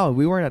 No,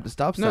 we weren't at the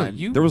stop No,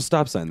 sign. There was a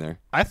stop sign there.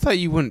 I thought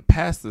you went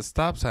past the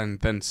stop sign,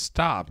 then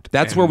stopped.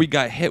 That's and- where we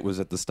got hit, was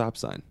at the stop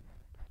sign.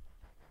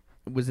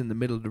 It was in the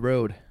middle of the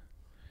road.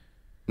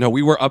 No,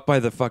 we were up by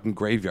the fucking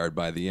graveyard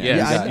by the end. Yes,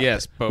 Yeah, I know.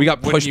 yes. But We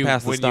got when pushed you-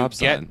 past the when you stop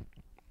get- sign.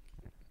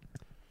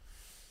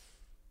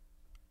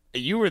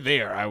 You were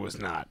there. I was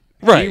not.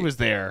 Right. He was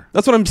there.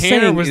 That's what I'm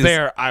Tanner saying was is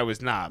there. I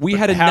was not. we But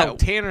had how enough-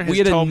 Tanner has we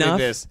had told enough-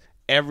 me this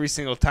every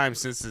single time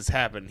since this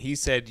happened. He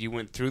said you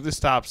went through the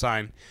stop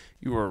sign.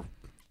 You were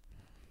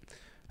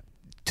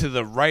to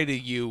the right of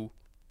you.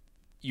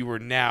 You were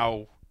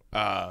now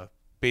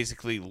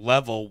basically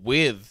level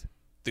with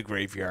the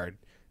graveyard.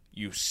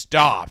 You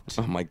stopped.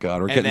 Oh my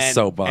god, we're And getting then-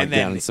 so bogged and down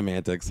then- in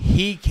semantics.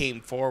 He came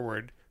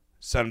forward,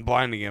 sun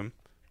blinding him.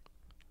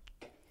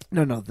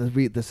 No,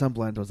 the sun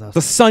blind was us.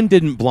 The sun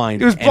didn't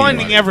blind. It was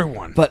blinding anybody.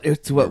 everyone. But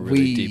it's We're what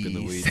really we deep in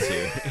the weeds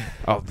here.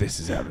 Oh, this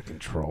is out of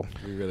control.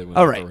 We really went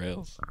All off right. the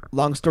rails.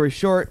 Long story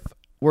short,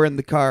 we're in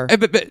the car.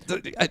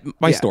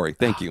 My Yeah. story.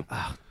 Thank you.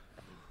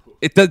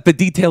 The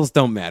details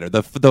don't matter.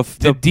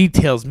 The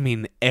details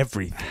mean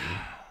everything.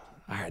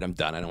 All right, I'm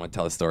done. I don't want to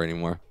tell the story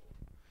anymore.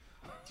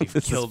 This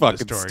is killed the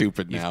fucking story.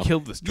 stupid You've now.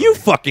 killed the story. You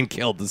fucking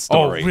killed the Oh,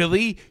 story.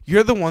 really?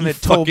 You're the one You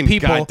that told fucking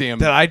people goddamn-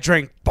 that I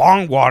drank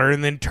bong water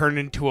and then turned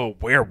into a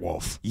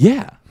werewolf.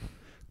 Yeah,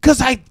 Because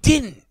I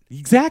didn't.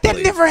 exactly.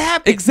 That never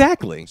happened.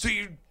 Exactly.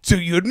 So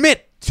you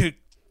admit to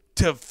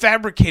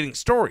fabricating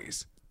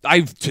stories.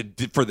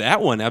 For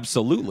that one,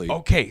 absolutely.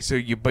 Okay,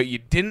 but you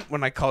didn't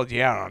when I called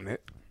you out on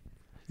it.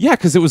 Yeah,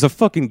 because it was a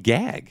fucking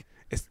gag.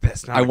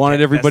 That's not. I a wanted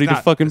gag. everybody That's to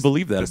not- fucking that's-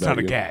 believe that That's about not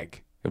a you.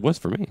 gag. It was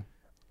for me.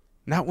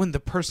 Not when the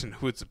person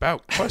who it's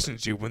about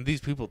questions you when these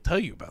people tell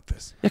you about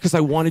this. Yeah, because I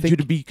wanted you think-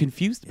 to be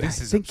confused. About This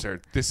it. is think-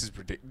 absurd. This is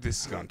ridiculous.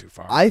 This has gone too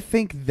far. I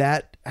think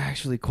that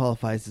actually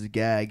qualifies as a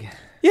gag.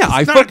 Yeah,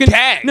 I not a fucking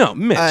gag. no,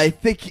 Mitch. I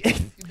think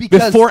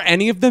because Before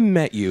any of them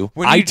met you,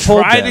 when I you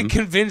told try them. to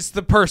convince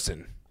the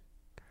person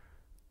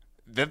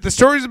that the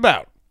story's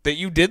about that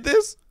you did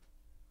this,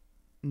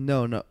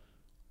 no,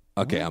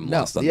 Okay, I'm no,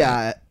 lost on that.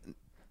 yeah,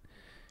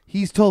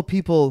 he's told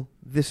people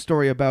this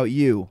story about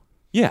you.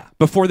 Yeah,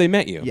 before they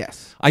met you.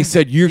 Yes. I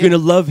said, you're going to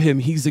love him.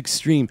 He's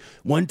extreme.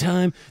 One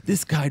time,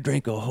 this guy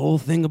drank a whole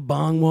thing of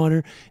bong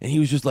water, and he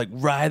was just like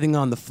writhing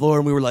on the floor,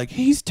 and we were like,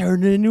 he's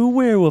turning into a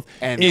werewolf.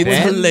 and it was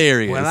then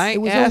hilarious. When I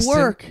It was asked a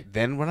work. him,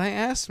 then when I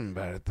asked him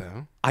about it,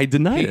 though, I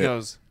denied he it.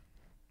 goes,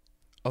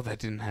 "Oh, that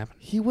didn't happen."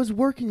 He was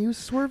working. He was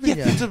swerving.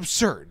 Yeah, that's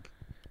absurd.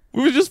 It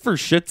was just for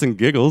shits and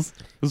giggles.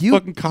 It was you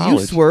fucking college.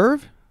 You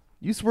swerve.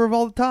 You swerve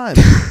all the time.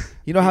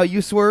 You know how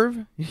you swerve?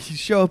 You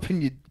show up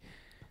and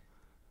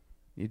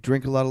you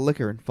drink a lot of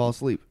liquor and fall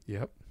asleep.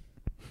 Yep,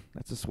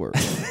 That's a swerve.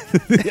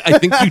 I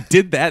think you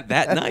did that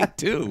night,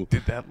 too.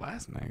 did that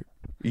last night.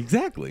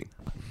 Exactly.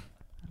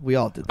 We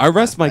all did that. I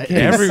rest my case.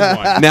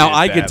 Everyone. Now did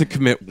I get that. to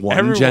commit one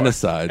Everyone.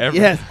 genocide.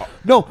 Yes.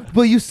 No,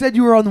 but you said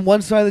you were on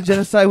one side of the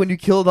genocide when you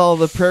killed all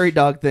the prairie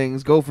dog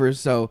things, gophers,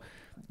 so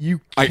you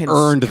I can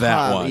earned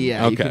that one.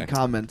 Yeah, you Okay. can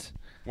comment.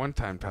 One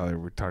time, Tyler,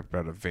 we talked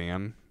about a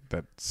van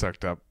that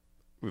sucked up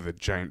with a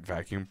giant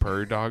vacuum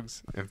prairie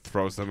dogs and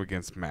throws them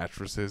against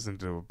mattresses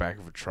into the back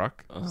of a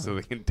truck so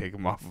they can take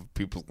them off of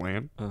people's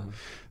land.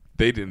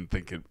 They didn't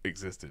think it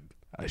existed.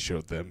 I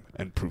showed them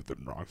and proved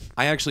them wrong.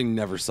 I actually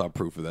never saw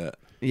proof of that.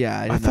 Yeah,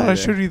 I, I didn't thought I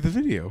either. showed you the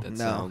video. That No,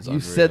 sounds you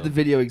unreal. said the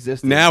video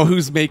existed. Now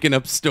who's making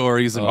up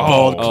stories and Oh,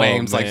 bold oh,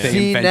 claims like man. they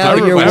See, invented? now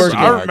the you're question working.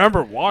 I mark?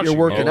 remember watching. You're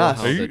working it. us.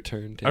 How Are the you-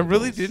 turntables. I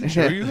really didn't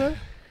show you that.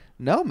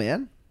 No,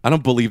 man. I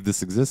don't believe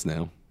this exists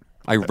now.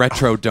 I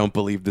retro don't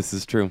believe this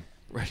is true.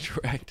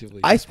 Retroactively.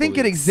 I think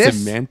it disbelieve.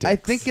 exists. Semantics. I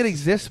think it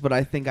exists, but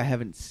I think I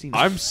haven't seen it.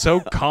 I'm so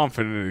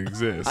confident it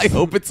exists. I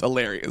hope it's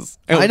hilarious.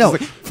 I know.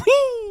 It's just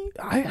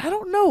like, I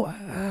don't know.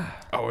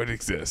 Oh, it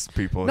exists,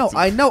 people. No, It's-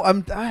 I know.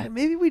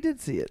 Maybe we did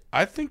see it.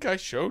 I think I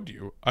showed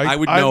you. I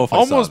would know if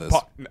I saw this.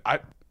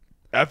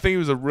 I think it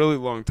was a really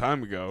long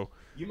time ago.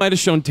 you might have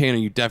shown Tanner.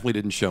 You definitely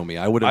didn't show me.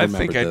 I would have I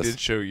remembered think I this. did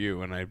show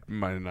you, and I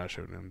might have not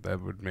showed him.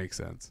 That would make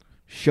sense.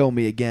 Show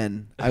me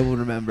again. I will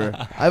remember.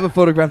 I have a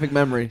photographic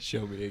memory.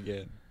 Show me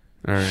again.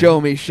 All right. Show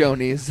me,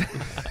 Shonies.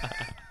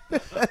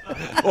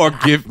 Or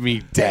give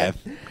me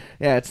death.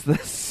 Yeah, it's the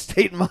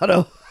state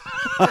motto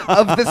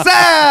of the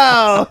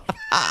South.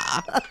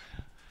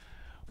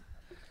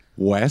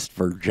 West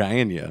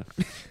Virginia.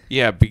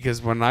 Yeah,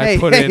 because when I Hey,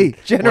 put hey, in,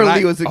 General when I-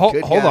 Lee was a hold,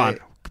 good hold guy. on,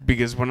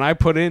 because when I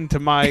put into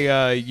my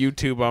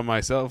YouTube on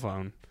my cell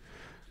phone,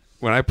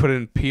 when I put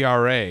in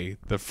PRA,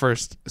 the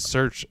first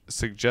search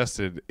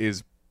suggested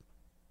is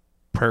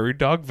prairie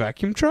dog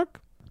vacuum truck.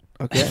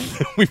 Okay.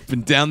 We've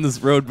been down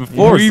this road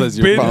before, says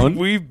your phone.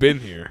 We've been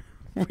here.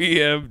 We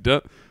have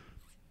done.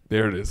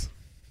 There it is.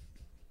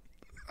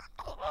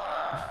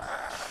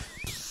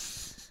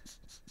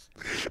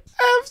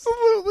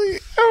 Absolutely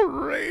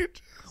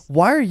outrageous.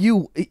 Why are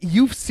you?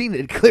 You've seen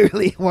it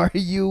clearly. Why are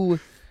you?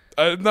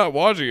 I'm not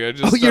watching. I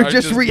just. Oh, you're I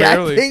just barely-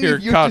 reacting? Here,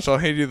 You're Koch, just- I'll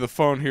hand you the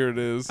phone. Here it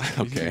is.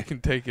 Okay. You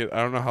can take it. I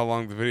don't know how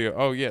long the video.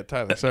 Oh yeah,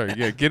 Tyler. Sorry.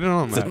 Yeah, get in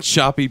on It's a that.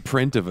 choppy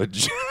print of a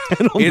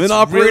gentleman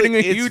operating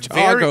a huge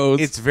hog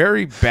hose. It's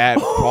very bad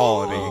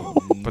quality,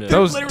 but no.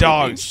 those Literally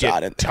dogs being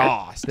shot get in there.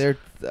 tossed. They're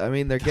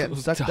getting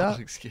Those sucked up.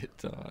 dogs get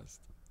tossed.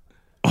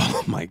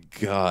 Oh my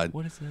god.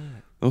 What is that?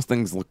 Those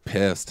things look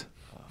pissed.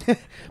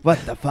 What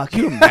the fuck? Can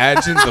you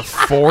imagine the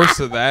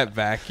force of that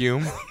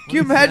vacuum? Can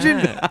you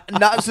imagine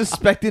not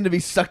suspecting to be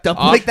sucked up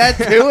like that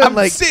too, and I'm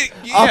like sick,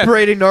 yeah.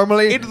 operating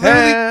normally? It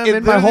literally,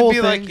 in my whole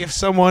be thing. like if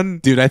someone.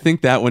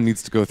 If that one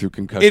needs to go through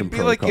concussion It'd be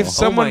protocol. like if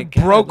someone my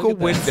God, broke a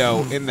look at that.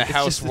 window in the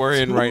house just a we're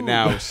in right tube.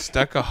 now,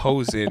 stuck a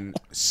hose in,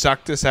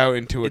 sucked us out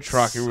into a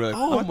truck, and we're like,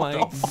 Oh what my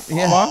the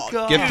Yeah.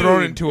 God. Get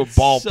thrown into a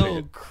ball so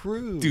pit.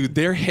 crude. Dude,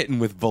 they're hitting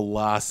with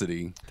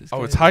velocity. This Oh,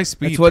 guy- it's high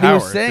speed. That's what power.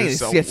 he was saying.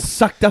 This- It gets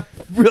sucked up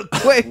real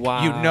quick.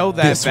 Wow. You know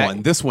that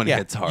This one yeah,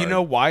 hits hard. You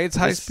know why it's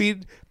high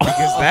speed? Because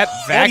that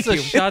That's vacuum. a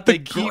shot the they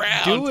keep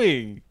ground.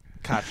 doing.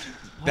 God,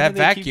 Why that do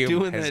they keep vacuum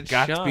doing has that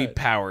got to be shot?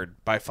 powered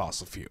by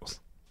fossil fuels.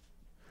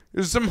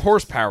 There's some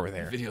horsepower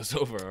there. Video's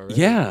over already.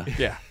 Yeah.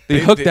 Yeah, They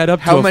hooked that up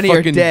How to a many are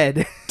fucking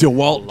dead?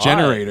 DeWalt lot.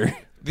 generator.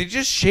 They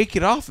just shake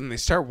it off and they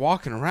start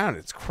walking around.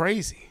 It's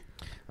crazy.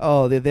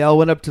 Oh, they all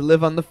went up to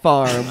live on the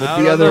farm with Out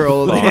the on other the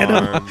old farm.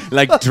 animal.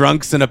 Like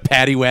drunks in a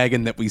paddy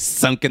wagon that we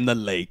sunk in the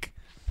lake.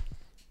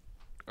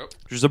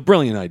 Which is a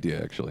brilliant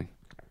idea, actually.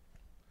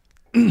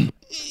 I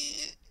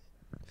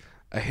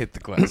hit the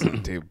glass on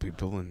the table,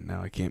 people, and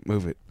now I can't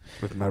move it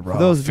with my raw For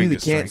those of you finger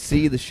that can't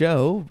strength. see the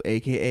show,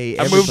 aka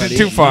I moved it everybody-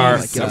 too far. Oh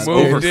my I God.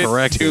 moved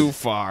Overcorrected. it too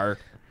far.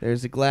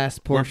 There's a glass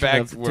We're portion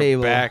back. of the We're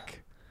table.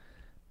 back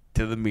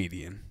to the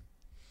median.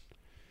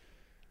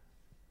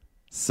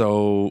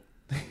 So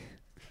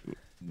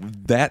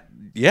that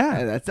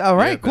Yeah, that's all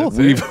right. Yeah, Cool.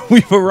 that's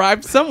we've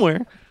arrived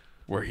somewhere.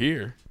 We're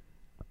here.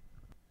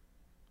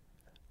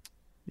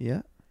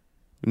 Yeah.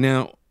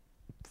 Now,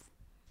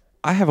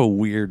 I have a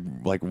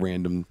weird, like,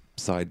 random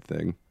side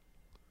thing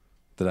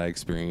that I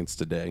experienced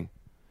today.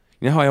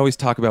 You know how I always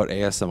talk about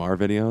ASMR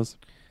videos?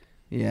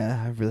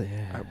 Yeah, I really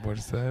What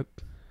is that?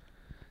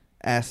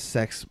 ass,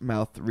 sex,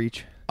 mouth,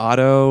 reach.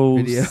 Auto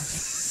Video.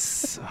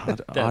 That's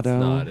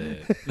not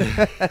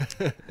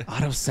it.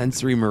 auto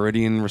sensory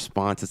meridian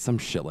response. It's some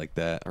shit like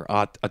that, or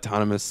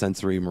autonomous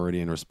sensory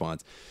meridian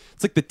response.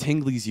 It's like the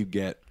tinglies you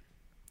get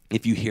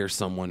if you hear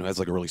someone who has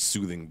like a really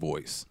soothing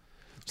voice.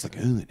 It's like,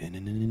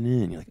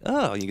 and you're like,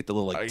 oh, you get the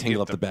little Oh, like you tingle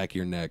get up the- the back of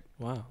your neck.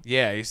 Wow.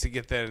 Yeah, I used to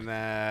get that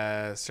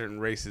in certain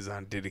races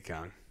on Diddy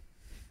Kong.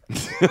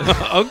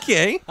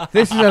 Okay,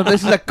 This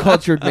is a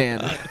cultured man.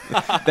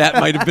 that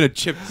might have been a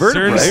chip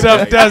vertebrae. Certain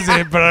stuff does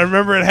it, but I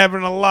remember it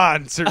happening a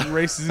lot in certain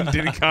races in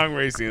Diddy Kong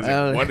racing. I was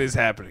like, what is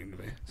happening to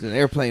me? It's an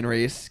airplane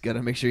race. Got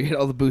to make sure you hit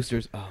all the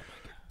boosters. Oh,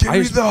 Give I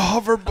me just- the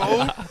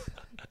hoverboat.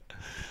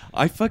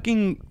 I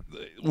fucking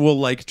will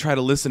like try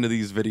to listen to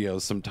these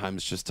videos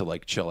sometimes just to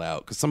like chill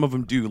out because some of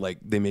them do like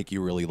they make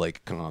you really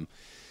like calm.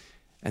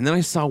 And then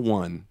I saw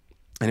one,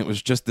 and it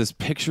was just this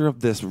picture of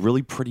this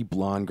really pretty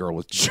blonde girl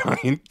with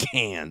giant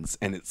cans,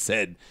 and it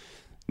said,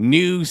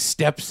 "New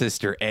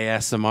stepsister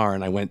ASMR,"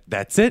 and I went,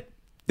 "That's it?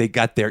 They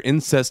got their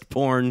incest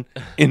porn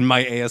in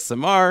my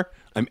ASMR.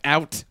 I'm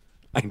out.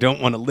 I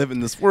don't want to live in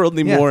this world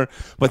anymore."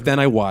 But then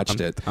I watched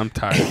it. I'm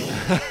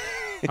tired.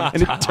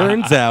 And it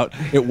turns out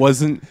it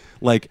wasn't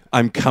like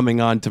I'm coming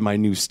on to my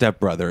new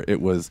stepbrother.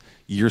 It was,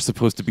 you're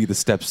supposed to be the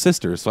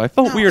stepsister. So I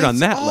felt weird on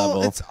that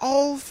level. It's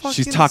all fucking.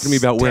 She's talking to me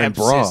about wearing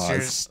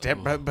stepsisters,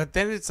 bras. but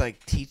then it's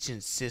like teaching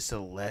sis a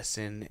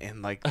lesson,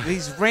 and like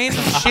these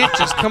random shit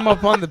just come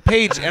up on the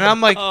page, and I'm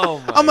like,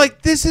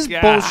 this is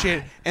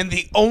bullshit. And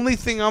the only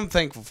thing I'm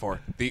thankful for,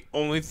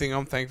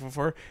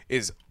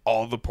 is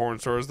all the porn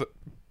stars that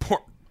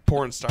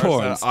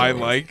I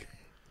like.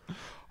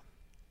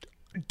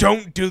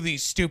 Don't do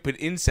these stupid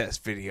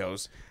incest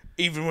videos,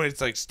 even when it's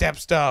like step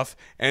stuff,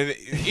 and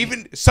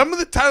even some of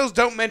the titles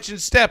don't mention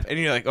step, and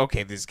you're like,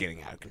 okay, this is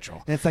getting out of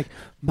control. And it's like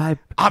I'm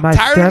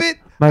tired of it.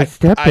 My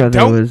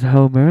stepbrother was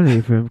home early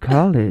from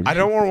college. I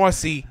don't want to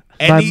see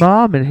My any.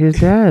 mom and his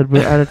dad were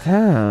out of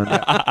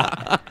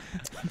town.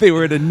 They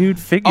were at a nude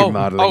figure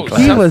modeling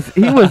class.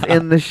 He was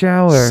in the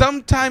shower.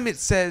 Sometimes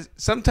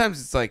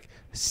it's like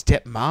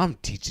stepmom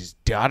teaches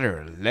daughter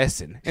a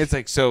lesson. It's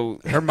like,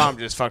 so her mom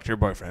just fucked her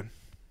boyfriend.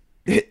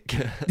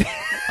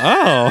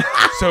 Oh.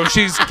 So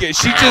she just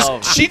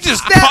Stepmom,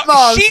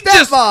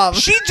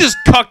 she just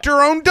cucked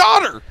her own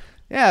daughter.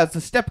 Yeah, it's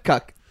a step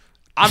cuck.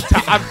 I'm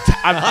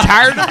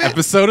tired of it.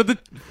 Episode of the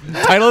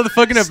title of the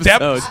fucking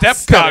episode. Step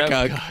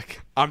cuck.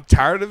 I'm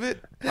tired of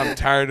it. I'm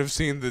tired of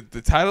seeing the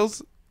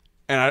titles,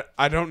 and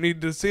I don't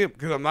need to see them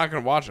because I'm not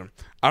going to watch them.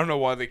 I don't know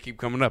why they keep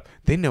coming up.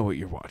 They know what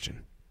you're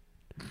watching.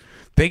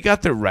 They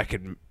got their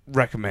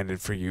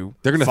recommended for you.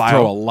 They're going to file.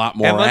 throw a lot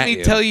more And let at me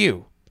you. tell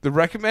you, the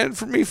recommended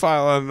for me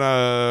file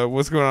on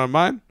what's going on in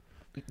mine,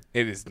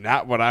 it is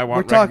not what I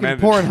want. We're talking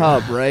recommended.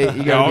 Pornhub, right?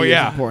 You gotta Oh be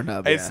yeah, using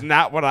Pornhub. it's yeah.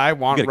 not what I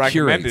want You gotta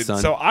curate, recommended.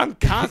 son. So I'm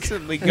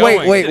constantly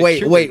going. Wait.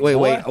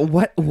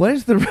 What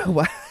is the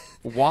what?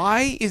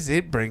 Why is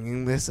it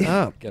bringing this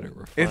up? Gotta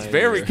refine It's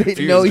very your- They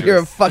confusing. know you're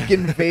a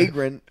fucking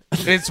vagrant.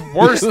 It's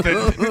worse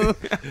than.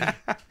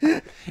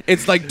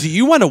 It's like, do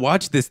you want to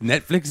watch this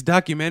Netflix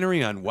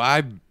documentary on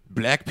why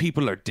black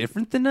people are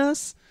different than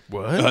us?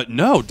 What?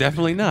 No,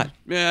 definitely not.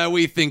 Yeah,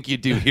 we think you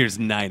do. Here's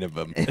 9 of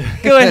them.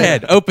 Go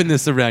ahead, open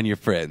this around your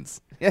friends.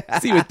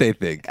 See what they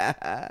think.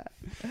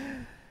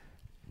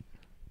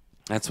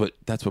 That's what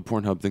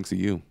Pornhub thinks of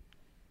you.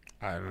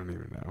 I don't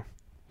even know.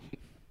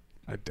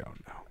 I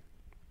don't know.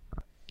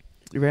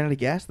 You ran out of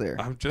gas there.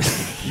 I'm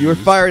just. You were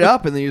fired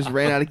up, and then you just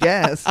ran out of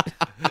gas.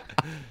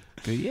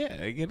 But yeah,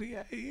 I gotta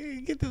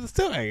get to the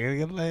store. I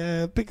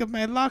gotta pick up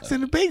my lox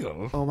and a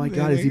bagel. Oh my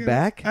God, is he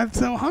back? I'm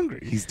so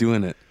hungry. He's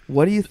doing it.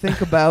 What do you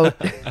think about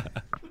the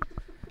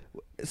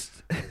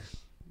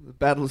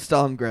Battle of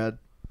Stalingrad?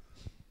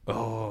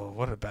 Oh,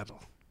 what a battle!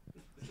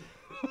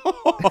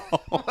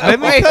 Let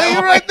me tell you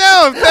right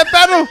now, if that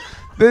battle,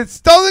 the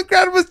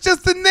Stalingrad was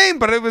just a name,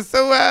 but it was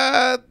so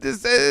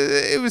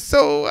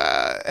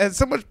had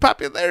so much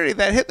popularity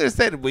that Hitler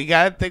said we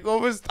gotta take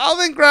over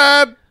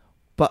Stalingrad.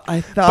 But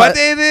I thought. But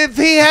if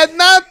he had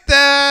not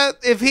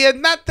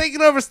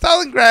taken over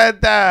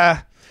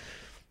Stalingrad,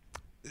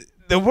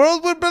 the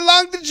world would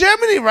belong to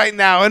Germany right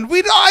now, and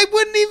I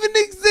wouldn't even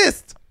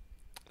exist.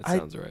 That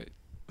sounds right.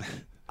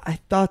 I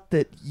thought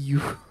that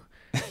you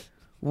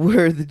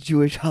were the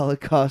Jewish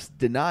Holocaust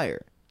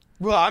denier.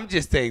 Well, I'm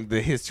just saying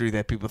the history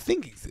that people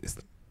think exists.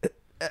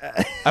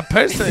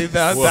 Personally,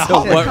 the So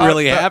Holocaust, what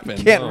really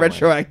happened? Can't Oh my-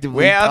 retroactively.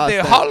 well, toss the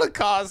that.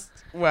 Holocaust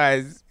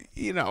was,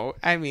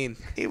 I mean,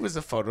 it was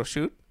a photo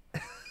shoot.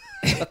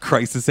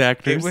 Crisis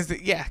actors. It was,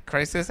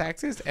 crisis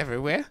actors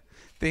everywhere.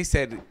 They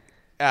said,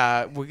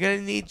 we're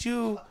gonna need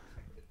you.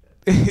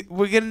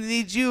 We're gonna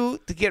need you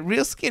to get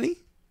real skinny,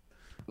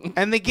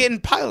 and they get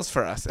in piles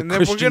for us, and then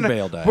Christian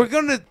Bale diet. we're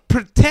gonna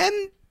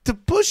pretend to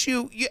push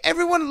you.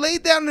 Everyone lay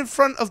down in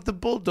front of the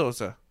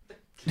bulldozer.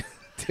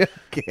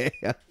 Okay.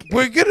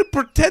 We're gonna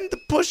pretend to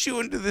push you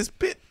into this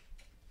pit.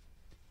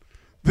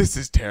 This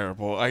is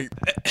terrible. I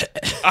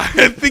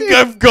think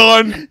I've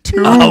gone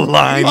too.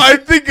 line. I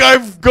think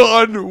I've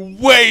gone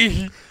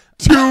way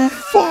too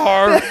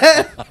far.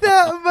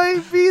 That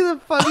might be the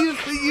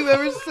funniest thing you've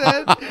ever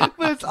said,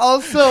 but it's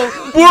also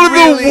One of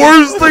the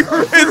worst things.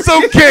 It's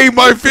okay.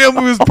 My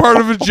family was part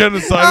of a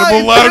genocide.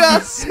 I'm allowed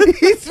to say.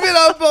 He's been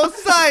on both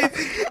sides.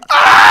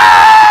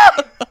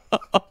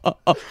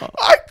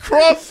 I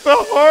crossed the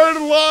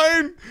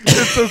hard line.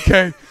 It's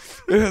okay.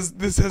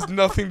 This has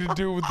nothing to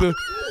do with the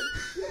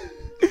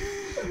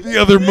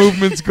other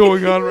movements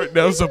going on right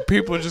now. So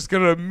people are just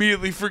gonna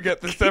immediately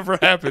forget this ever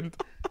happened.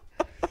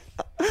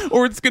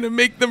 Or it's going to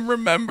make them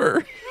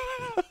remember.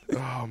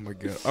 Oh my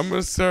god! I'm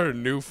gonna start a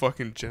new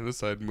fucking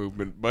genocide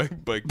movement by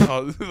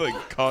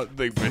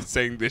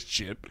saying this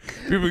shit.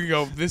 People can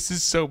go, "This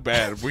is so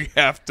bad. We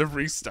have to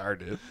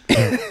restart it."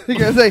 You're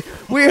gonna say,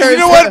 we heard. You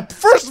know what?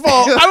 First of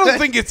all, I don't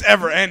think it's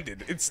ever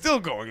ended. It's still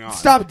going on.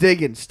 Stop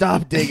digging.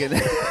 Stop digging.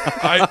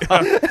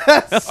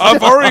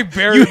 I've already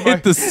buried. You my,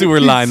 hit the sewer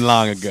line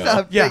long ago.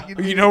 Stop Yeah,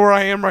 digging. you know where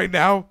I am right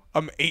now?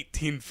 I'm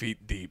 18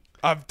 feet deep.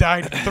 I've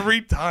died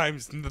 3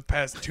 times in the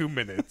past 2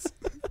 minutes.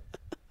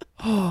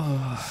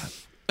 Oh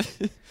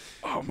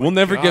my We'll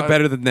never God. get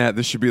better than that.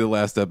 This should be the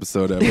last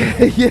episode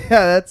ever.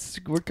 Yeah,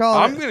 we're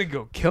calling. I'm it. gonna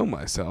go kill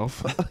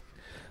myself.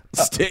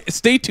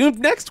 Stay tuned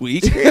next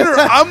week. Tanner,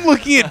 I'm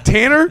looking at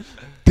Tanner.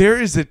 There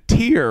is a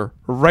tear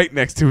right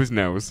next to his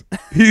nose.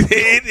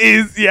 It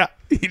is, yeah.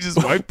 He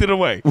just wiped it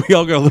away. We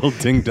all got a little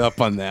dinged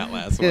up on that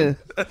last one.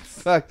 Yeah.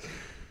 Fuck.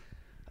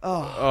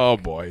 Oh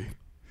boy,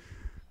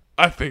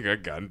 I think I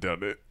gone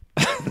done it.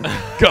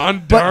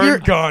 Gone you're-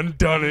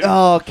 done it.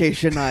 Oh, okay,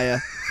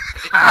 Shania.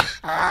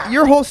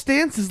 Your whole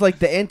stance is like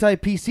the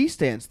anti-PC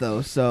stance,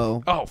 though.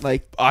 So, Oh,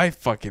 like, I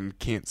fucking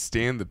can't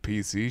stand the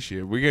PC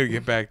shit. We gotta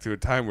get back to a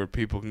time where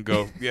people can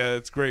go, yeah,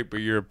 that's great, but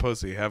you're a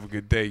pussy. Have a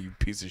good day, you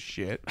piece of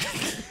shit.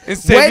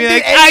 Instead when of being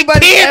did like, I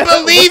anybody can't ever,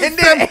 believe when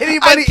them. did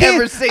anybody I can't-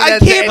 ever say I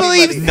that can't to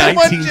believe anybody?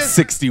 someone just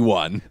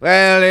 1961.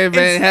 Well,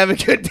 everybody have a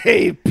good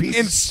day,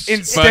 piece.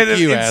 instead of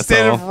you,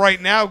 instead of asshole.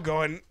 right now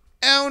going,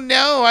 oh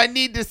no, I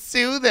need to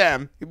sue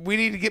them. We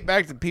need to get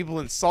back to people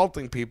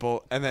insulting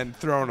people and then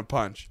throwing a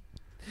punch.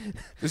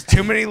 There's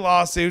too many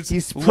lawsuits.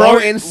 He's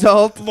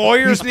pro-insult.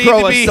 Lawyers He's need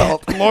to be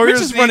pro-assault. We're lawyers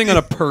just need running to- on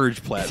a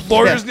purge platform.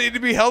 Lawyers need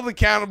to be held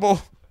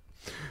accountable.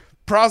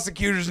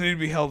 Prosecutors need to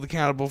be held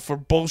accountable for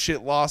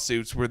bullshit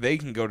lawsuits where they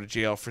can go to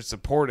jail for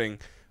supporting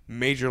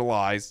major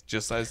lies,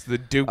 just as the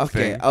Duke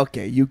Okay, thing.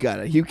 okay, you got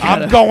it. You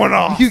got I'm it. going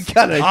off. You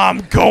gotta- I'm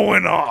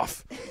going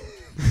off.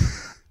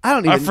 I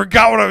don't I even.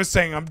 forgot what I was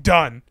saying. I'm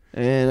done.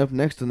 And up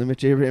next on the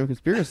Mitch Abraham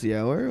Conspiracy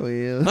Hour,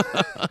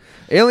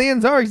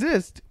 aliens are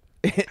exist.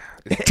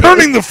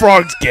 Turning the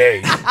frogs gay.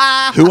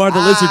 Who are the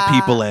lizard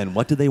people and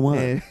what do they want?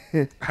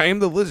 I am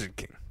the Lizard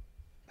King.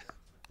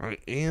 I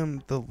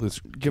am the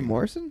Lizard Jim King.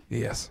 Morrison?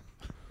 Yes.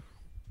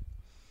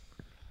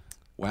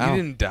 Wow. He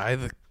didn't die.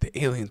 The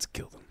aliens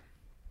killed him.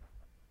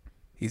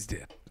 He's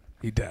dead.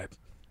 He died.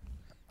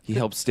 He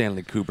helped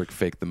Stanley Kubrick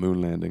fake the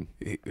moon landing.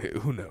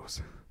 Who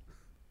knows?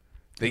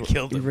 They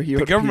killed him. he The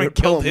wrote government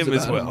killed poems him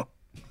as about well.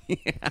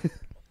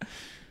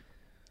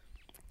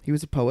 He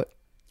was a poet.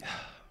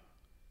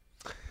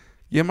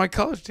 Yeah, my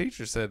college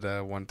teacher said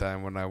one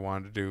time when I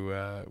wanted to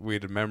do, we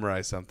had to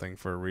memorize something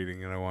for a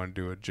reading, and I wanted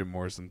to do a Jim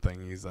Morrison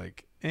thing. He's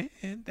like,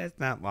 that's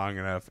not long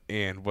enough.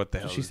 And what the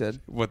hell? She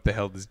said. What the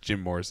hell does Jim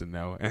Morrison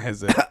know? And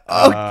has it?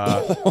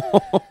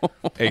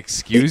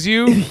 Excuse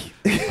you?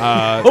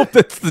 Oh,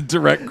 that's the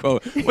direct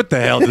quote. What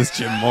the hell does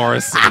Jim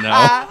Morrison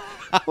know?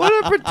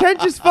 What a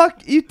pretentious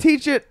fuck you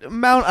teach at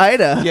Mount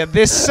Ida. Yeah,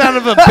 this son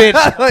of a bitch.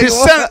 Like, This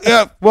what?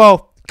 son.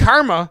 Well,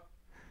 karma.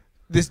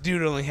 This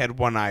dude only had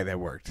one eye that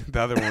worked.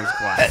 The other one was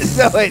glass.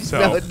 No, wait,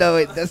 So- no,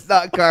 wait. That's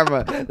not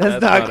karma. That's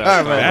not not how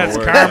karma. That's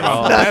works. karma.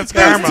 No. That's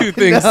Those karma. two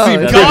things No, seem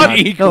it's pretty God,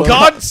 equal.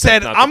 God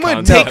said, Not the I'm going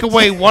to concept. take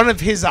away one of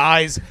his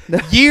eyes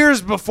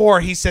years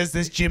before he says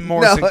this Jim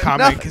Morrison No,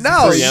 comment because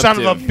no. he's a son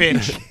of a Preemptive.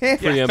 bitch. Yeah,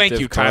 Preemptive thank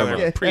you, Tyler.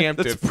 karma. Preemptive.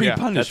 That's yeah.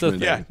 pre-punishment.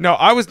 That's a Yeah. No,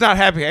 I was not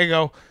happy. I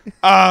go,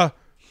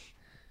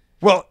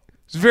 well,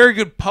 he's a very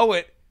good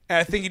poet, and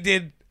I think he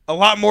did a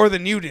lot more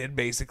than you did,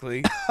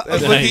 basically.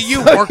 Look at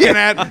you working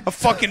at a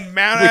fucking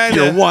Mount With Ida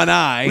your one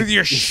eye. with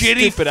your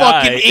shitty stupid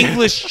fucking eye.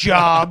 English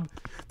job.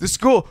 The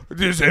school.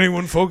 Does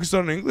anyone focus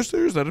on English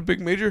there? Is that a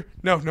big major?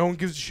 No one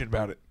gives a shit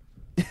about it.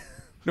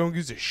 No one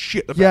gives a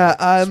shit about Yeah, it.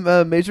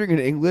 I'm majoring in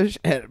English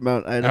at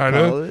Mount Ida I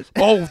know. College.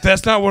 Oh,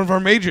 that's not one of our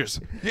majors.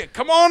 Yeah,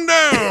 come on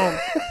down.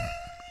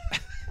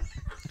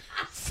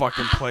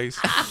 Fucking place.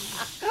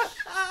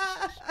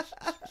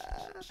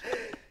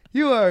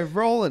 You are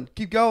rolling.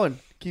 Keep going.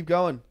 Keep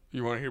going.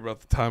 You want to hear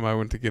about the time I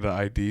went to get an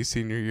ID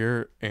senior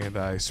year and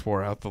I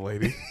swore out the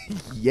lady?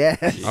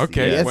 Yes.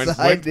 Okay, Yes,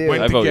 I do.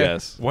 I vote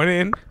yes. Went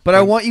in, But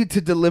I want you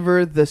to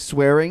deliver the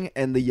swearing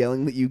and the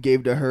yelling that you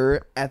gave to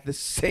her at the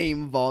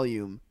same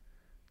volume.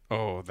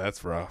 oh,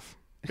 that's rough.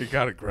 It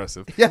got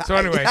aggressive. Yeah. So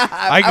anyway, yeah,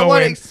 I go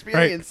want to in.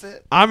 experience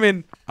it. I'm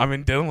in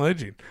dental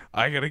hygiene.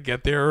 I gotta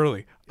get there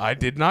early. I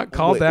did not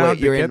call Wait, down wait,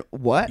 to you're get in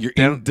what? You're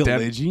den- in den-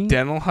 Deligi?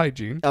 dental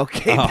hygiene.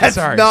 Okay, Oh, that's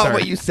sorry, not sorry.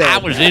 what you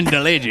said. in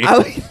Deligi.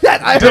 I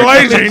heard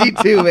Delagi.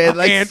 Delagi too, man.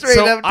 Like and straight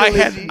so up I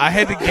Delagi.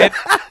 had to get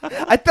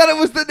I thought it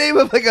was the name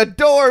of like a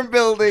dorm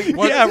building.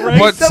 What- Yeah, right.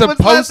 what's Someone's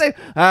supposed- last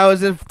name. I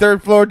was in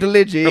third floor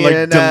Deligi. Or like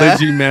and,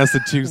 Deligi,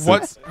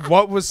 Massachusetts.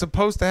 what was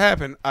supposed to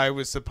happen. I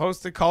was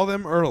supposed to call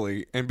them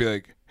early and be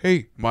like,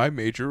 "Hey, my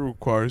major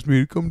requires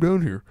me to come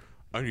down here.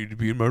 I need to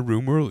be in my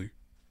room early."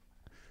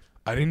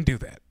 I didn't do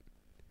that.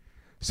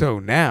 So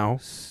now,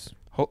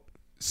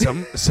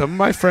 some of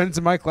my friends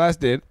in my class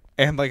did,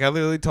 and like I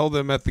literally told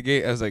them at the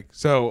gate, I was like,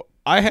 "So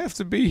I have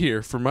to be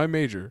here for my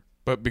major,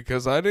 but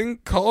because I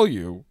didn't call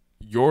you,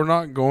 you're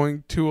not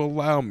going to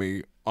allow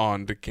me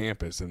onto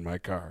campus in my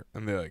car."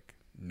 And they're like,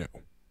 "No."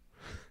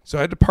 So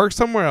I had to park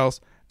somewhere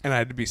else, and I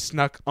had to be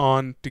snuck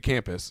on to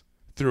campus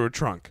through a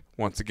trunk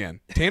once again.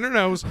 Tanner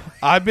knows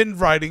I've been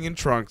riding in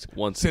trunks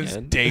since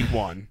day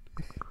one.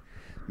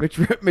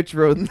 Mitch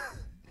rode.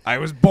 I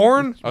was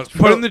born. I was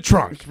put in the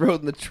trunk. Mitch rode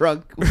in the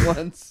trunk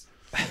once.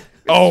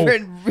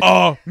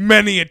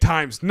 Many a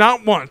times.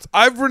 Not once.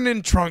 I've ridden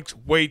in trunks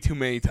way too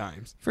many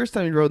times. First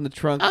time he rode in the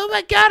trunk. Oh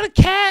my god, a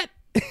cat!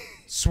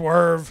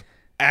 Swerve.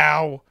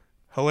 Ow.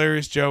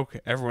 Hilarious joke.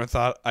 Everyone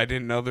thought I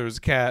didn't know there was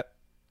a cat.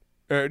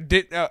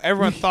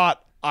 Everyone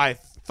thought I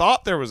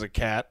thought there was a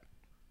cat.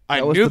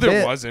 I knew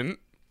there wasn't.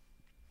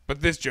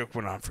 But this joke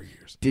went on for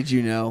years. Did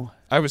you know?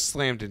 I was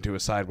slammed into a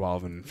sidewall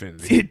of an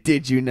infinity.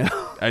 Did you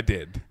know? I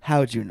did.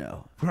 How'd you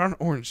know? We're on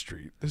Orange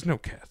Street. There's no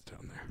cats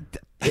down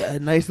there. Yeah,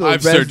 nice little.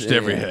 I've searched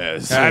every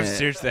house. I've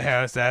searched the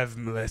house. I've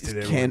molested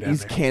everyone down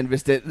He's there.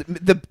 canvassed it.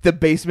 The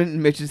basement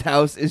in Mitch's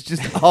house is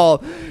just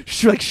all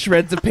like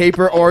shreds of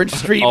paper, Orange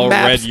Street All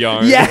maps. red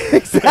yarn. Yeah,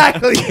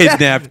 exactly.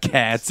 Kidnapped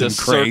cats The and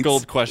crates.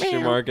 circled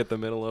question mark at the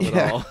middle of it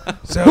Yeah. all.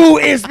 So, Who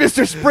is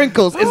Mr.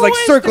 Sprinkles? Is like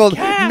circled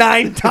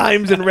 9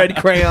 times in red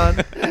crayon.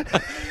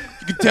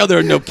 You can tell there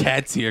are no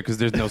cats here because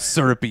there's no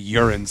syrupy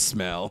urine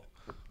smell.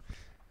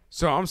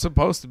 so I'm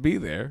supposed to be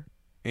there,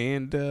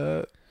 and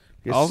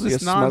all this You're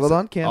smuggled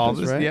on campus, all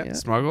this, right? Yeah,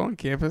 smuggled on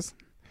campus.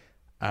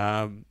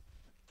 The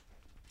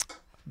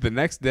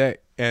next day,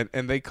 and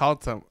they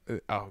called some.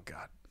 Oh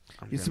God,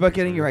 It's about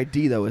getting your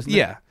ID though, isn't it?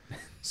 Yeah.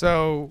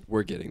 So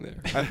We're getting there.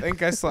 I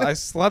think I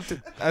slept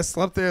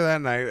there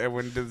that night. I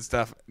went and did the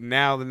stuff.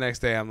 Now the next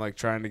day I'm like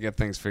trying to get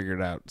things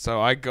figured out. So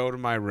I go to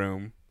my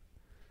room,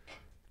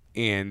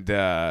 and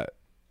the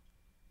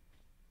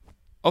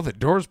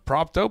door's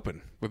propped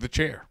open with a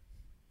chair.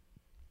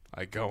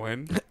 I go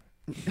in.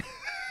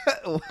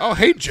 Oh,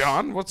 hey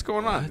John, what's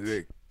going on?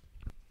 He's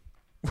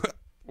like,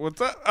 what's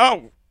that?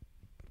 Oh,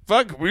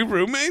 fuck, we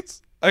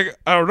roommates? I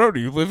don't know. Do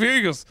you live here?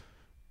 He goes,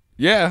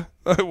 yeah.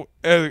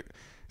 And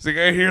he's like,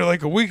 I got here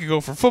like a week ago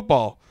for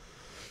football.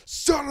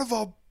 Son of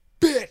a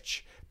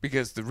bitch!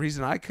 Because the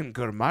reason I couldn't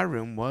go to my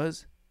room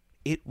was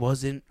it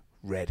wasn't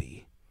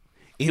ready.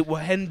 It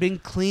hadn't been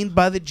cleaned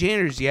by the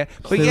janitors yet,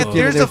 but They yet were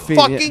there's giving a their feet,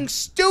 fucking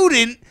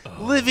student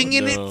living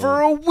in no. it for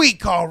a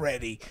week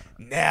already.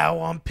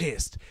 Now I'm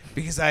pissed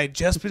because I had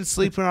just been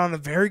sleeping on a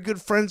very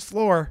good friend's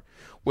floor,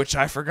 which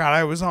I forgot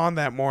I was on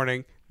that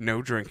morning,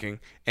 no drinking,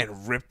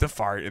 and ripped a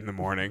fart in the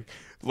morning,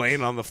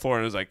 laying on the floor,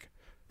 and I was like,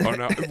 oh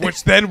no,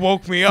 which then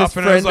woke me up,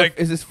 and I was like,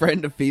 is this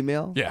friend a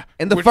female? yeah.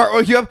 And the Which- fart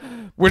woke you up.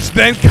 which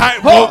then kind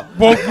of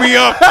woke me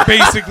up,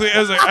 basically. I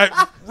was like,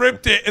 I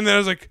ripped it, and then I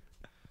was like,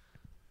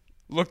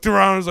 looked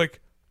around, I was like,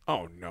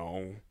 oh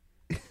no.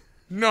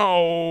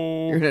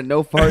 No. You're in a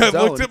no fart And I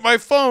zone. looked at my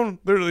phone,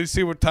 literally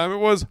see what time it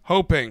was,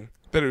 hoping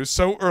that it was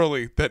so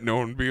early that no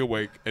one would be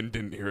awake and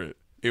didn't hear it.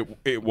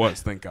 It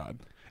was, thank God.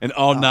 And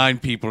all 9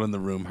 people in the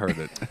room heard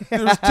it.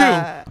 There was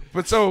 2.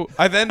 But so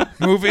I then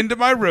move into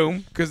my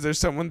room because there's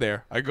someone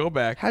there. I go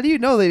back. How do you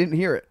know they didn't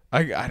hear it?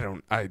 I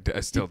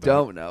still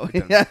Don't know. I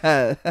don't.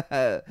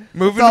 Yeah.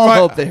 Move It's into all my,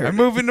 hope there. I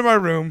move into my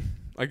room.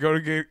 I go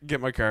to get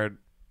my card.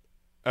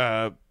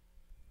 I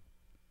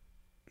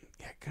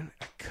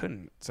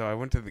couldn't. So I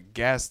went to the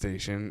gas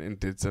station and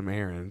did some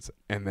errands,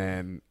 and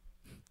then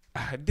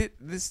I did.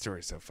 This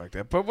story's so fucked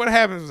up. But what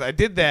happens was I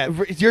did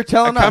that. You're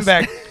telling I us. come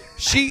back.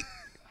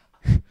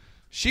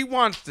 She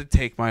wants to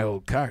take my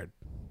old card.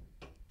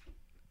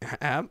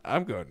 I'm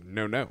going.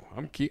 No.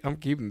 I'm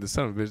keeping the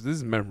son of a bitch. This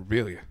is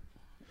memorabilia.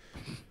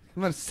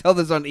 I'm gonna sell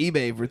this on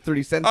eBay for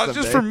 30 cents. Oh,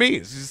 just for me.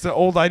 It's just an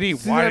old ID.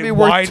 This is gonna be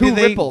worth 2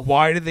 Ripple.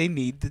 Why do they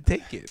need to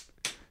take it?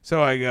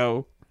 So I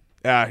go,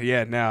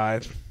 yeah, no,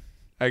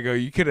 I go,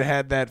 you could have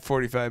had that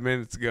 45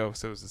 minutes ago.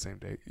 So it was the same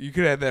day. You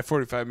could have had that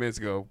 45 minutes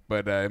ago,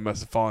 but it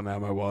must have fallen out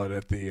of my wallet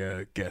at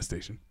the gas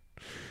station.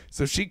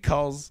 So she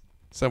calls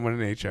someone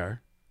in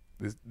HR.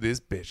 This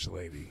bitch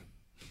lady.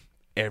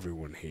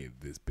 Everyone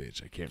hated this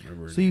bitch. I can't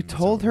remember. So you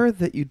told her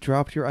that you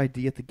dropped your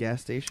ID at the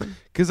gas station?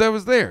 Because I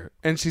was there.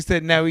 And she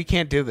said, no, we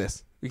can't do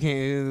this. We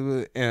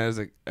can't. And I was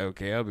like,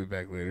 okay, I'll be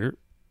back later.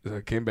 So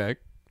I came back.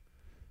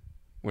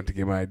 Went to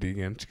get my ID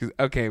again. She goes,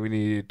 okay, we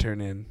need you to turn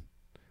in.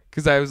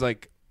 Because I was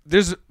like,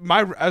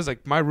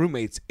 my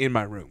roommate's in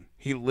my room.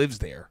 He lives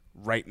there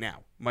right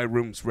now. My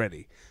room's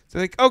ready. So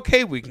they're like,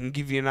 okay, we can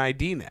give you an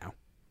ID now.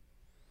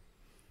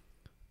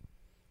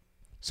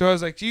 So I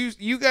was like,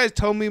 you guys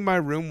told me my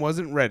room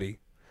wasn't ready,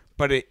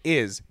 but it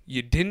is.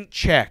 You didn't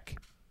check,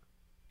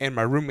 and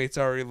my roommate's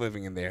already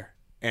living in there.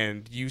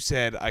 And you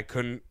said I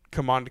couldn't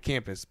come onto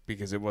campus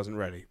because it wasn't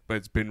ready, but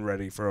it's been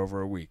ready for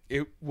over a week.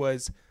 It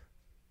was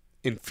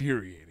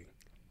infuriating.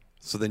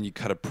 So then you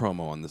cut a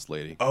promo on this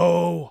lady.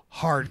 Oh,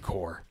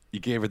 hardcore. You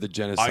gave her the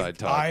genocide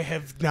talk. I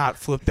have not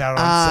flipped out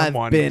on I've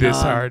someone been this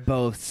on hard.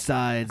 both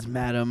sides,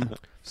 madam.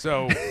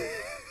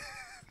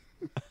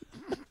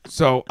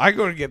 So I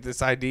go to get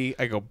this ID.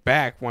 I go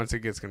back once it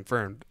gets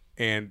confirmed.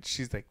 And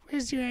she's like,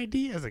 where's your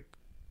ID? I was like,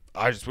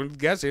 I just went to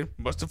the gas station.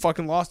 Must have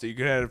fucking lost it. You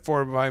could have had it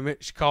 4 by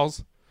minutes. She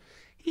calls.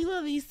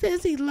 He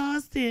says he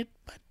lost it,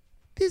 but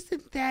this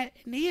and that,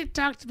 and he had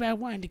talked about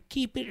wanting to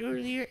keep it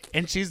earlier.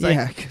 And she's like,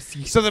 Yeah, 'cause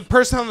you, so the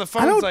person on the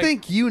phone, I don't like,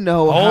 think you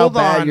know how "Hold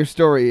bad on." your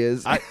story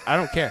is. I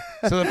don't care.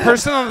 So the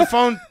person on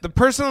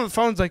the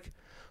phone's like,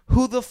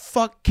 who the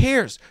fuck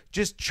cares?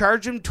 Just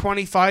charge him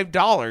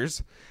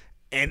 $25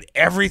 and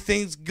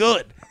everything's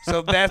good.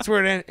 So that's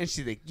where it ends. And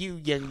she's like, you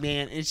young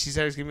man. And she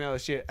starts giving me all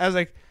this shit. I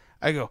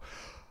go,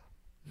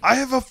 I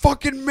have a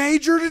fucking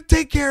major to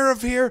take care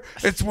of here.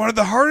 It's one of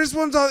the hardest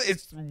ones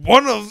it's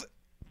one of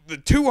the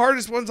two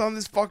hardest ones on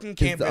this fucking is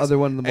campus. the other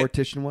one the And-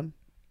 mortician one?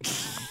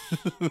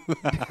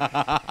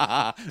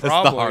 That's the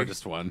Probably.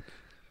 hardest one.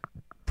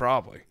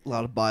 Probably. A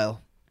lot of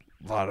bile.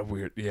 A lot of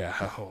weird. Yeah.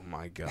 Oh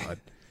my God.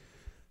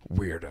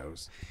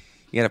 Weirdos.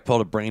 You got to pull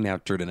the brain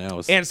out through the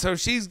nose. And so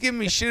she's giving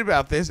me shit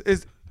about this.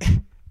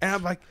 And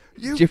I'm like,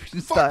 you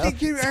Egyptian style. fucking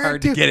give me It's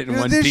hard to get it in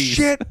one this piece.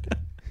 shit. I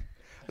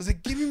was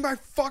like, give me my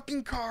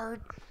fucking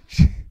card.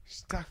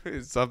 She's talking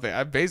about something.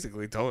 I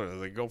basically told her, I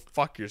was like, go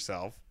fuck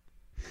yourself.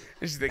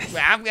 And she's like,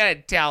 well, I'm going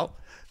to tell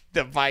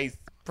the vice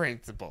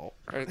principal.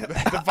 Or the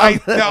vice,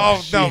 no,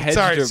 She no, hedged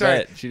sorry. her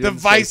bet. She The didn't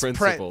say vice,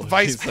 principal.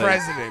 vice She's like,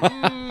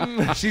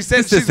 president. She said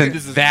This she's isn't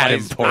gonna- that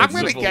vice important. I'm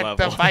going to principal get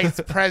the level. vice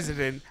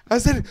president. I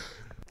said,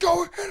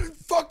 go ahead and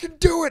fucking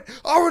do it.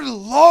 I would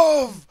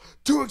love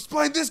to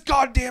explain this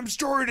goddamn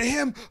story to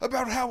him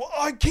about how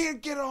I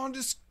can't get on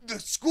to the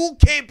school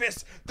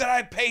campus that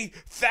I pay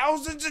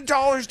thousands of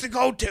dollars to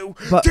go to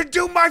But- to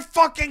do my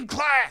fucking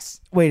class.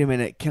 Wait a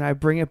minute. Can I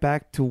bring it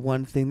back to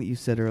one thing that you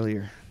said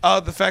earlier?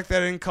 The fact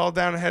that I didn't call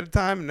down ahead of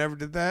time and never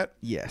did that.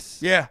 Yes.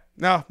 Yeah,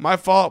 no, my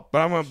fault. But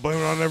I'm gonna blame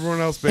it on everyone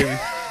else, baby.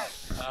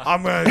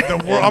 I'm gonna the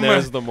world. And I'm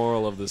there's gonna. the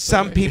moral of this.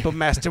 Some people,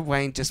 Master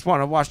Wayne, just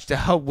want to watch the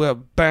whole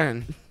world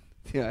burn.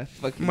 Yeah,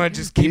 fucking. I'm gonna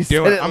just You keep said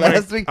doing it it. I'm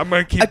last gonna, week. I'm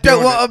gonna keep I don't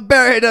doing want it. to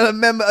bury a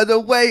member of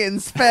the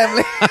Wayans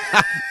family.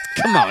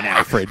 Come on,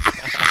 Alfred.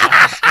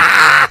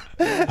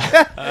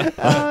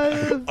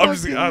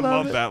 I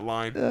love that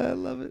line. I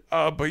love it.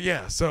 But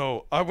yeah,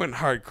 so I went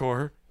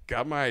hardcore,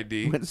 got my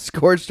ID. Went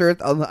scorched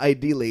earth on the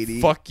ID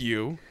lady. Fuck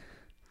you.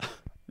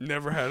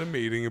 Never had a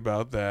meeting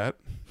about that.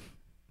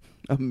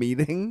 A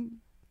meeting.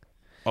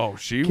 Oh,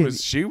 she Can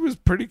was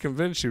pretty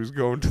convinced she was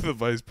going to the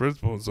vice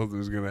principal and something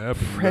was gonna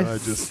happen. And I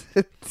just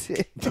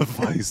The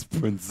vice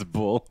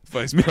principal.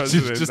 vice Mitch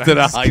president. is just I at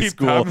a high keep-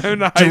 school, I'm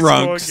in high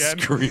drunk, school again.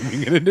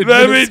 screaming at an Let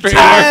me administrator.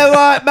 I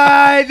want my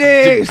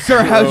ID.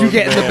 Sir, how'd you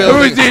get in the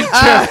building?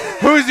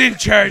 Who's in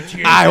charge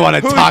here? I want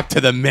to talk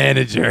to the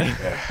manager.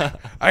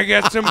 I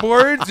got some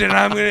words and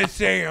I'm gonna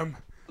say them.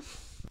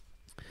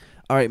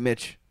 All right,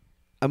 Mitch.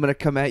 I'm gonna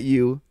come at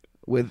you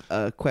with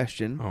a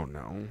question. Oh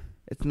no.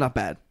 It's not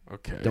bad.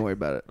 Okay. Don't worry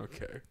about it.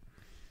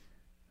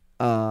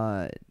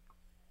 Okay.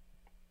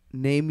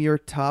 Name your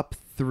top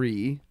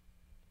 3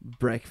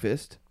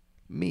 breakfast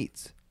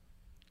meats.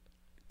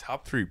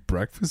 Top 3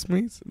 breakfast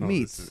meats? No, this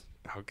Meats. is-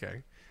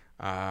 okay.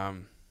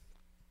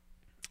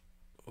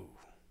 Ooh.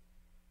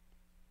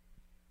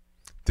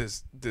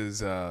 Does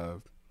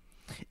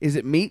Is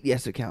it meat?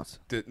 Yes, it counts.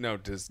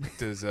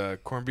 does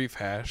corned beef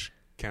hash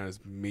count as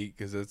meat?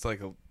 Because it's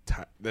like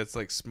that's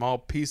like small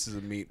pieces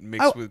of meat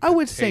mixed with. I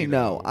would say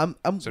no. potato.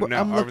 I'm So no,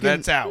 I'm looking.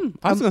 that's out.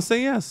 I was going to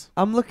say yes.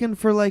 I'm looking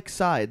for like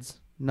sides,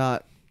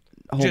 not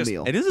a whole Just-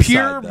 meal. It is a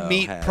Pure side, though,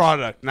 meat hash.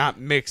 product, not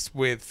mixed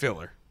with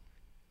filler.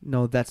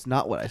 No, that's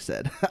not what I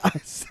said.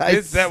 That's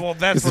what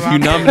Because if I'm you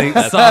nominate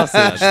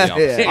sausage, Yeah.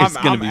 it's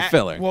going to be I'm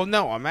filler. Well,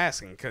 no, I'm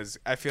asking because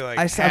I feel like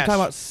I'm hash, talking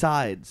about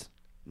sides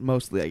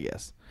mostly, I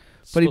guess.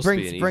 It's But he supposed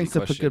to be an brings easy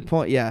up a question. good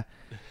point. Yeah.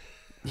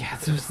 Yeah,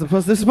 this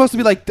is supposed to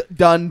be like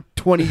done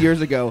 20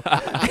 years ago.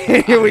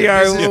 Here we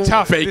are. This is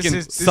tough. Bacon,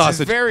 this is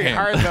sausage, very ham.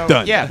 hard though.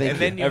 Done. Yeah, Thank and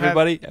then you. you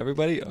Everybody.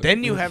 have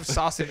then you have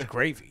sausage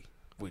gravy,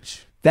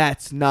 which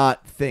That's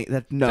not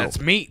no. that's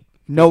meat.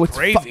 No, it's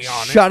gravy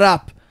on it. Shut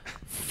up.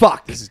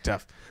 Fuck. This is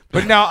tough.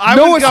 But now I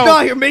No, would it's go,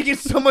 not. You're making it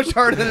so much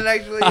harder than it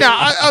actually is. No,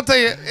 I'll tell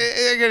you.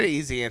 I got an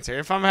easy answer.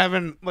 If I'm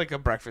having like a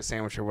breakfast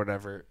sandwich or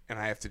whatever, and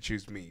I have to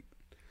choose meat,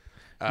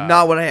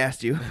 Not what I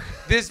asked you.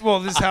 this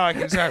is how I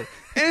can start.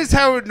 And it's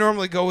how I would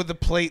normally go with the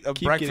plate of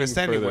Keep breakfast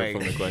getting further anyway.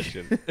 from the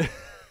question.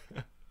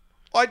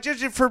 Well, I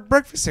judge it for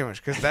breakfast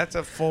sandwich because that's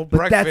a full But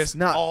that's breakfast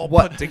not all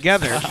what- put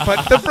together.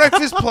 But the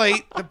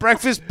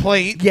breakfast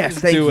plate. Yes,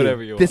 thank do you.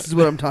 whatever you This want. is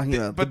what I'm talking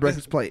about. The But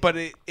breakfast plate. But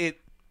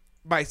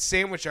my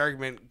sandwich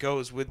argument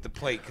goes with the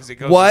plate because it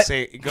goes What? the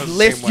same. It goes the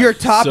List same way. your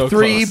top So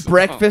 3 close.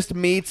 breakfast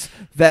meats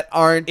that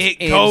aren't It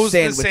in goes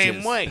sandwiches. the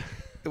same way.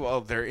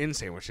 Well, they're in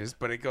sandwiches,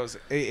 but it goes.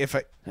 If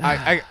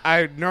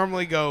I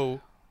normally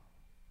go.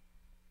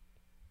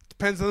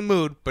 Depends on the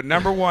mood, but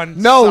number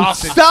one. No,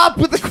 sausage. stop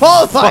with the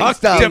qualifying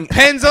stuff.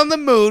 Depends on the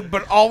mood,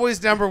 but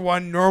always number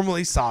one.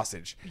 Normally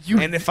sausage. You-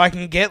 And if I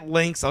can get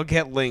links, I'll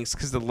get links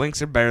because the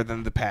links are better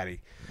than the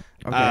patty.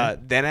 Okay.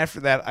 Then after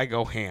that, I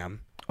go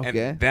ham. Okay.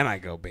 And then I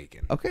go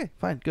bacon. Okay,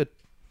 fine, good.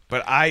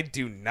 But I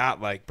do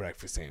not like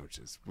breakfast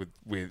sandwiches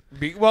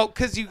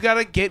because you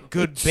gotta get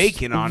good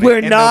bacon on We're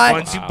it. And not the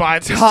ones you buy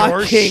at the store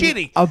are talking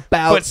shitty.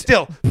 about But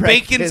still, bacon's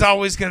breakfast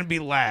always gonna be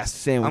last,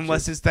 sandwiches.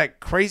 unless it's that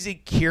crazy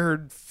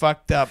cured,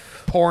 fucked up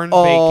porn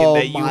Oh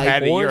bacon that you my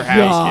had at your God,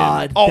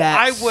 house. Oh, that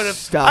I would have,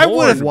 stuff I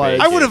would have, was-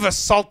 I would have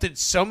assaulted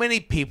so many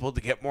people to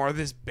get more of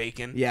this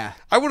bacon. Yeah.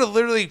 I would have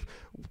literally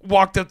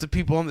walked up to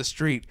people on the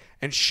street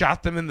and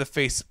shot them in the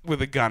face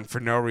with a gun for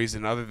no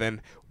reason other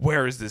than,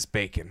 where is this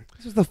bacon?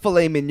 This was the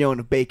filet mignon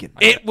of bacon.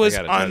 It was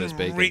gotta try this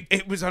bacon.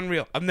 It was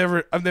unreal. I've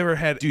never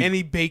had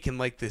any bacon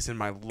like this in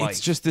my life. It's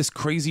just this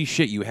crazy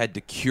shit. You had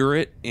to cure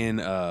it in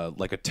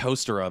like a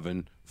toaster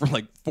oven for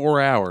like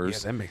 4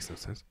 hours. yeah, that makes no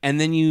sense. And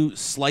then you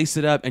slice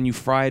it up and you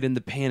fry it in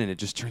the pan, and it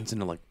just turns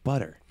into like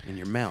butter in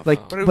your mouth.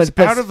 Like, But it was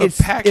out of a it's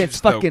package,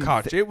 though, fucking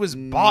Koch. It was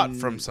bought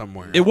from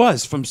somewhere. it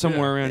was from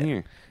somewhere around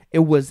here. It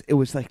was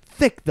like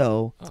thick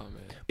though. Oh man.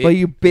 But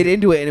you bit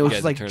into it and it was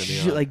guys just are like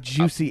turning me on. like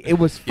juicy. It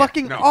was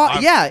fucking No,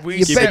 yeah. we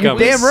You sat- bet you're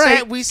coming. damn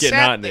right. We Getting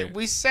hot sat in there. there.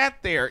 We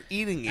sat there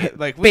eating it.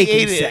 Like we Bacon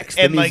ate Sex, it,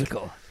 the and like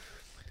musical.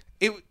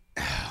 it.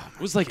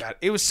 It was like God,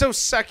 it was so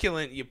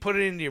succulent. You put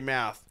it into your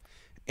mouth,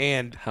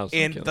 and How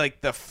and succulent? like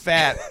the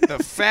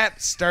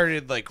fat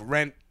started like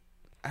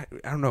I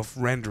don't know if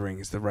rendering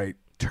is the right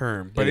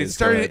term, but It it is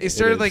started. correct. It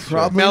started It is. like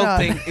Probably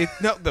melting.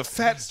 The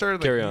fat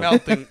started Carry like on.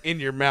 melting in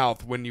your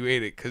mouth when you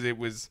ate it because it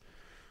was.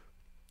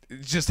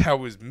 It's just how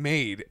it was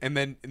made, and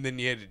then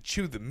you had to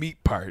chew the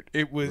meat part.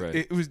 It was Right.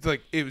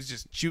 it was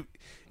just chew.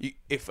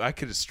 If I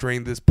could have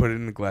strained this, put it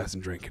in a glass,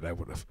 and drink it, I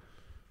would have.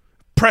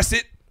 Press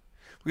it.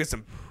 We got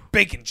some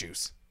bacon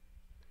juice.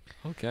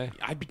 Okay.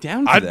 I'd be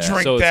down for I'd that.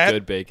 drink So it's that.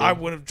 good bacon? I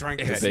would have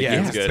drank that. bacon's Yeah,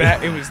 it was good.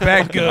 that. It was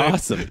that good.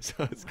 Awesome. So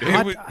it's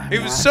good.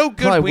 It was so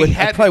good. Probably We I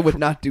had. probably would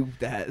not do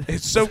that.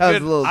 It's so Sounds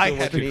good. a little I too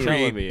had much to for me. create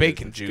Telling me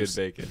bacon it's juice.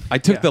 Good bacon. I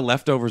took the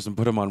leftovers and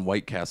put them on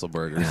White Castle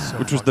burgers,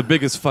 which was the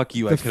biggest fuck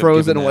you I The could have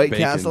frozen given that White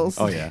bacon. Castles?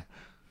 Oh yeah.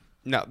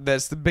 No,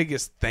 that's the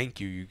biggest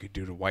thank you could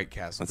do to White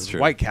Castle. That's 'cause true.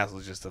 White Castle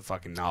is just a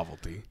fucking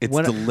novelty. It's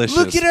When- delicious.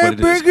 Look at our but it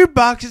is- burger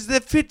boxes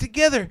that fit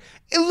together.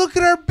 And look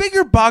at our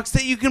bigger box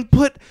that you can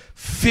put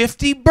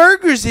 50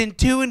 burgers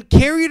into and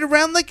carry it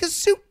around like a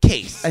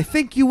suitcase. I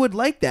think you would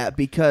like that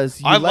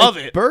because you I like love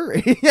it. burger.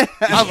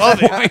 I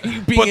love it. Why are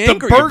you being but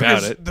angry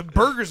about it? the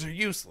burgers are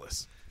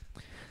useless.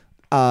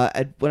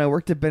 When I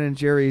worked at Ben and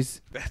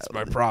Jerry's, That's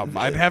my problem.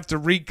 I'd have to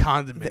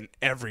re-condiment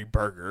every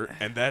burger,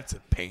 and that's a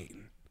pain.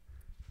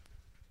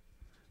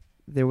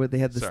 they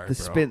had Sorry,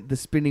 the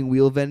spinning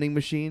wheel vending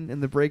machine in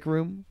the break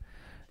room.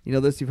 You know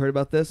this? You've heard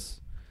about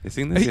this? You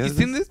seen this? You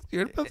seen this? You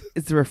heard about this?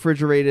 It's a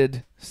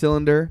refrigerated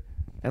cylinder,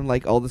 and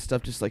like all the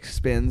stuff just like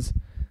spins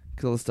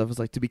because all the stuff is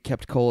like to be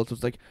kept cold. So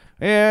it's like,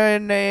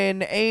 and in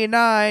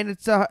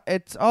A9,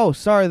 it's oh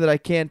sorry that I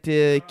can't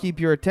keep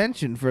your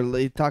attention for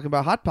talking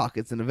about hot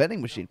pockets in a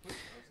vending machine.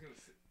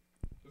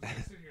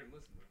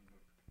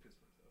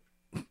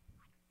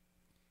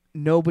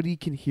 Nobody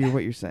can hear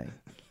what you're saying.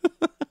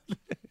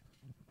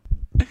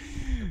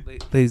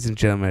 Ladies and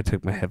gentlemen, I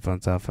took my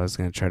headphones off. I was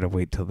going to try to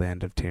wait till the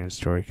end of Taryn's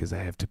story because I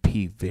have to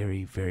pee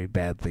very, very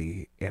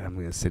badly. And I'm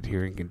going to sit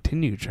here and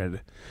continue to try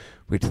to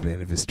wait till the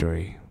end of his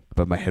story.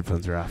 But my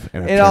headphones are off.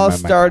 And I've It turned all my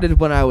mic started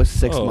when I was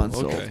 6 Oh, months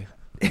okay.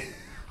 old.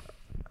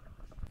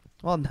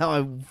 Well, now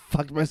I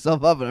fucked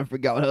myself up and I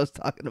forgot what I was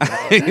talking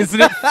about.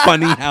 Isn't it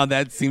funny how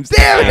that seems to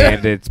Damn off. it!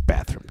 And it's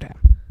bathroom time.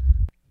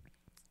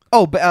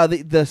 Oh,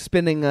 but the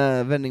spinning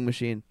vending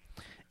machine,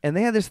 and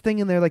they had this thing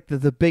in there like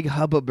the big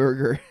Hubba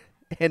Burger,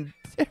 and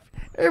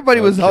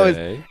everybody was always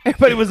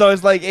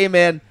like, "Hey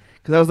man,"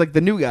 because I was like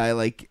the new guy.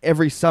 Like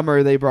every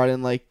summer they brought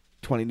in like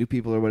 20 new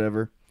people or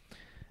whatever,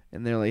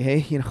 and they're like, "Hey,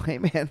 hey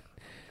man,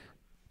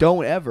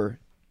 don't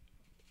ever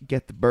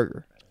get the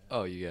burger."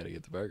 Oh, you got to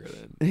get the burger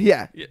then.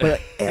 Yeah, but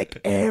like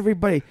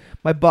everybody,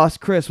 my boss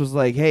Chris was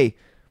like, "Hey,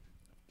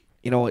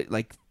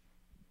 like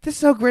this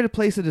is how great a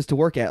place it is to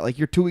work at. Like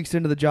you're 2 weeks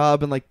into the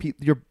job, and like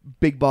your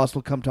big boss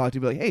will come talk to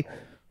you, and be like, hey,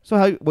 so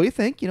what do you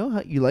think?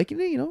 How you liking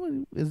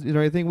it? Is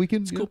there anything we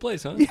can? It's a cool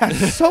place, huh? Yeah,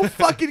 so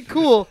fucking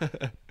cool.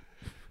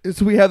 And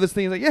so we have this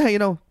thing like,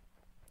 yeah,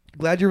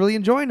 glad you're really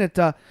enjoying it.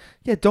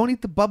 Yeah, don't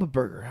eat the Bubba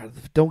Burger.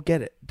 Don't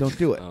get it. Don't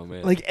do it. Oh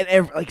man.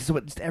 Like so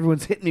just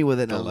everyone's hitting me with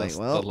it. And I the was Lost,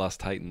 like, well, the Lost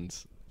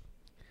Titans.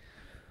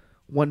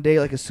 one day,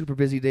 like a super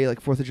busy day,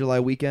 like 4th of July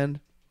weekend.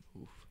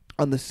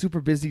 On the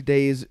super busy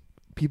days,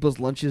 people's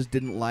lunches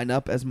didn't line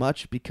up as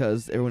much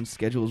because everyone's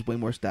schedule was way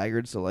more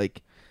staggered. So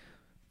like,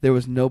 there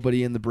was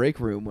nobody in the break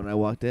room when I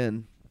walked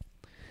in,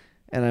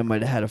 and I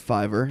might have had a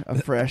 $5,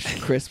 a fresh,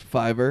 crisp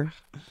 $5,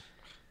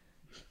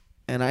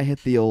 and I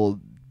hit the old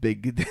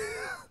big,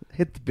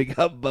 hit the big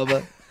hub,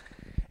 Bubba.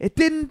 It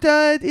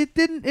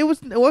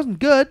wasn't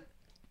good.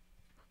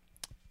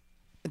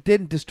 It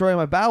didn't destroy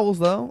my bowels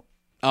though.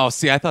 Oh,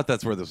 see, I thought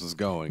that's where this was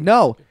going.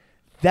 No,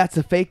 that's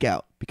a fake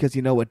out because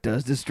you know what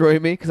does destroy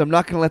me? Because I'm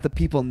not going to let the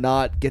people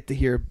not get to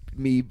hear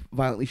me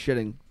violently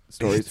shitting It's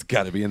stories.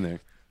 got to be in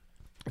there.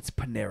 It's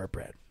Panera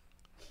Bread.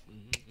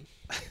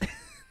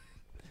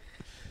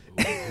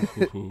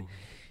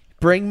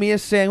 Bring me a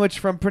sandwich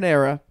from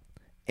Panera,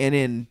 and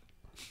in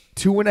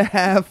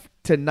 2.5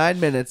 to 9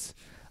 minutes,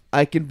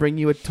 I can bring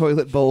you a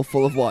toilet bowl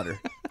full of water.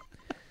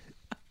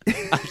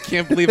 I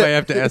can't believe I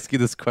have to ask you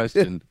this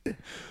question.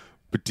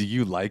 But do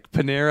you like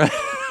Panera?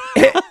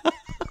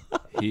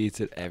 He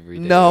eats it every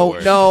day. No, at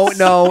work. no,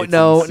 no, It's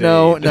no,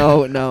 no, insane.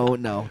 no, no,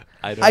 no.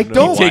 I don't I know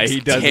don't- why Takes he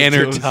does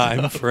Tanner it to time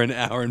himself. for an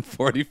hour and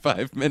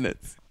 45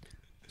 minutes.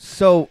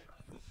 So,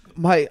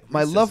 my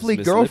This is lovely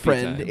Miss Lippy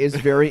girlfriend time. is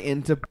very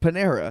into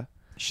Panera.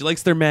 She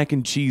likes their mac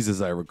and cheese,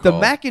 as I recall. The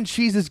mac and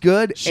cheese is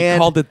good, She and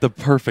called it the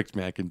perfect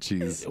mac and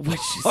cheese. which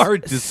is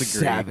Hard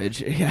disagree.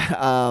 savage.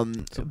 Yeah.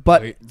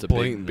 But It's a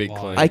Blatant big lie.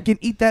 claim. I can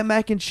eat that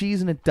mac and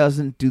cheese, and it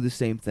doesn't do the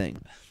same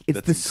thing.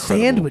 It's That's the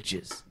incredible.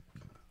 sandwiches.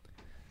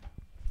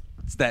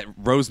 It's that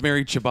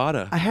rosemary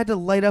ciabatta. I had to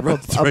light up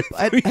That's a right.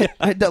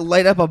 I had to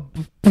light up a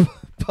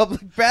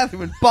public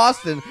bathroom in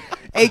Boston,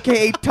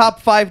 aka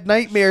top 5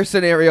 nightmare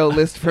scenario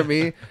list for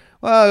me.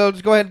 Well, I'll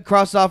just go ahead and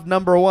cross off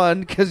number 1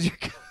 because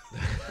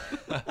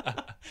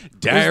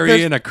Diarrhea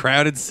there's- in a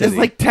crowded city. it's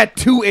like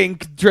tattoo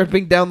ink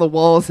dripping down the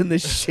walls in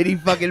this shitty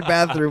fucking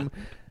bathroom.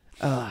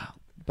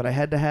 But I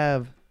had to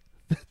have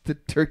the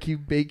turkey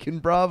bacon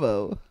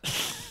Bravo.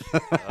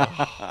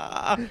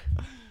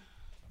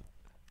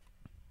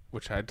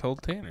 Which I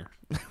told Tanner.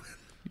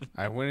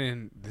 I went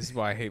in. This is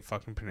why I hate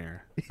fucking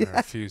Panera. I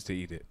refuse to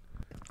eat it.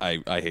 I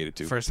hate it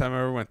too. First time I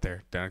ever went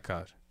there, down at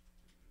college.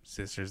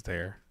 Sister's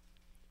there.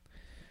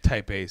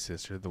 Type A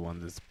sister, the one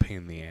that's a pain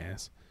in the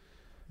ass.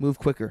 Move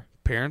quicker.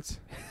 Parents.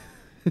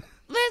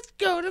 Let's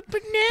go to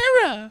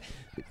Panera.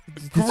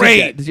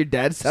 Great. Does your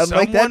dad sound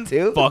Someone like that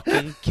too?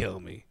 fucking kill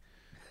me.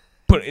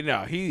 But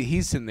no,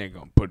 he's sitting there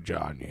going, "Put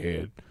jaw in your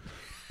head."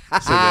 I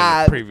said that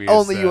in the previous,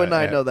 Only you and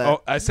I know that.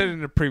 Oh, I said it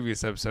in a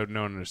previous episode.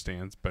 No one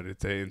understands, but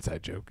it's an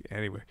inside joke.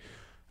 Anyway,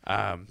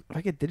 If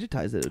I could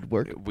digitize it, it'd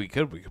work. we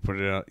could put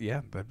it out.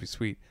 Yeah, that'd be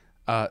sweet.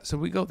 So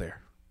we go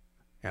there,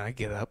 and I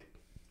get up,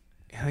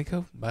 and I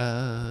go,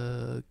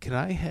 "Can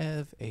I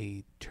have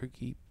a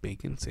turkey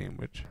bacon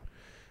sandwich?"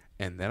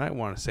 And then I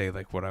want to say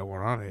like what I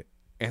want on it,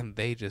 and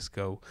they just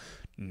go,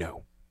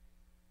 "No."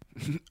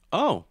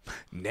 Oh,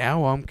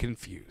 Now I'm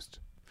confused.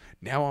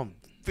 Now I'm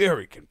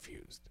very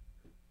confused.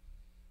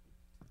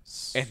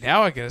 And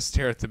now I gotta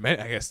stare at the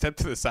menu. I gotta step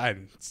to the side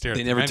and stare.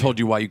 they at the never menu. told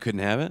you why you couldn't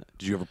have it?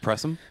 Did you ever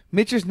press them?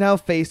 Mitch is now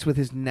faced with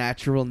his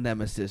natural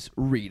nemesis,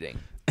 reading.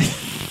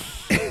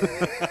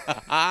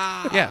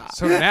 Yeah.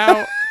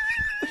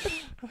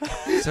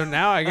 So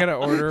now I gotta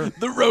order.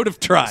 The road of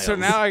trials. So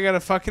now I gotta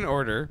fucking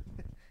order.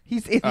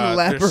 He's in the They're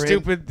labyrinth.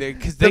 stupid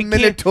because The they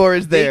Minotaur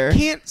is there. They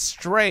can't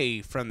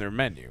stray from their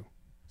menu.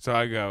 So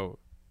I go,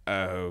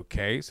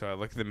 okay. So I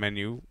look at the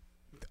menu.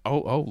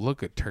 Oh,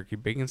 look, a turkey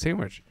bacon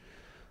sandwich.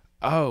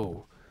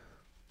 Oh,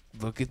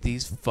 look at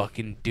these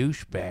fucking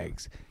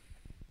douchebags.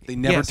 They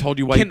never Yes. told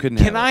you why you couldn't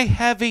have Can I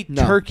have a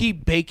No. turkey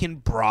bacon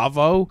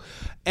Bravo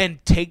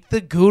and take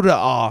the Gouda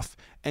off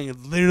and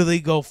literally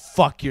go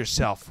fuck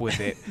yourself with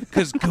it?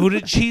 Because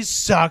Gouda cheese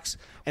sucks.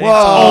 And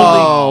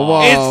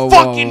it's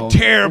fucking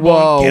terrible.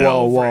 Whoa, Get whoa,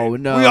 over whoa,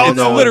 it. no, We all It's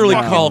know no, literally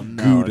fucking- called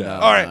Gouda.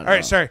 All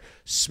right, sorry.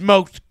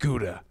 Smoked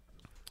Gouda.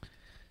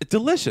 It's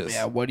delicious.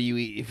 Yeah, what do you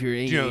eat if you're Do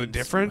eating? you know the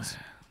difference?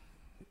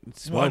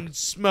 Smoked. One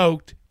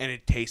smoked and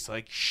it tastes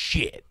like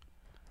shit.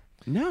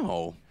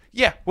 No.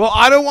 Yeah, well,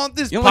 I don't want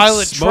this You don't like pile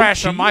of smoked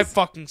trash on my cheese?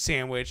 fucking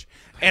sandwich,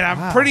 and I'm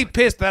Wow. pretty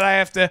pissed that I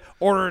have to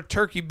order a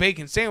turkey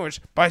bacon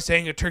sandwich by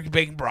saying a turkey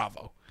bacon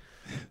Bravo.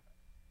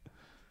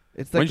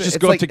 It's Why like don't you just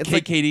it's go like, up to it's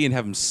like, KKD and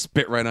have them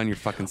spit right on your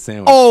fucking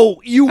sandwich?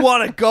 oh, you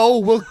want to go?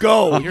 We'll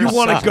go. You're You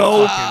want to such a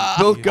go?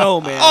 fucking- We'll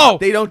go, man. Oh,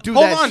 they don't do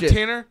hold that on, shit.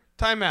 Tanner.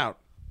 Time out.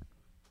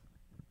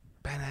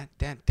 You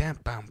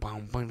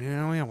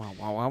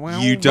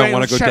don't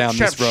wanna go down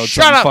this road.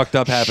 Shut Something up. fucked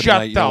up happened Shut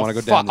tonight. You don't the wanna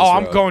go down fu- this Oh,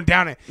 I'm road. going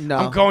down it. No.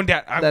 I'm going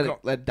down. I'm Let go- it,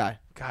 let it die.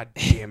 God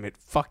damn it.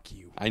 Fuck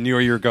you. I knew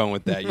where you were going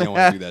with that. You don't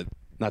want to do that.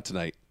 Not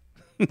tonight.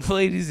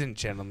 Ladies and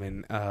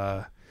gentlemen,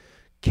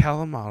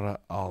 Kalamata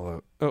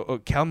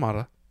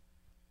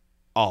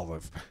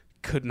Olive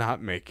could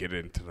not make it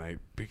in tonight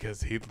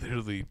because he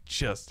literally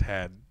just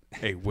had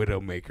a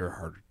Widowmaker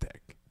heart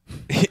attack.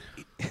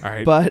 All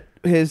right. But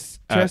his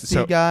trusty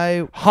so-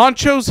 guy.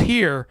 Honcho's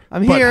here.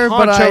 I'm here,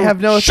 but I Honcho-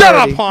 have no Shut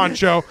up, authority.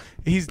 Honcho.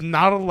 He's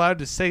not allowed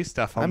to say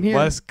stuff I'm here.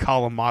 unless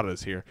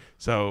Kalamata's here.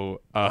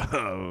 So,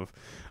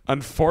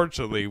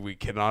 unfortunately, we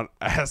cannot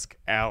ask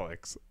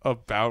Alex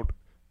about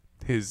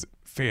his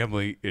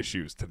family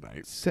issues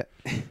tonight.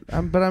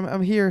 But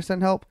I'm here.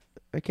 Send help.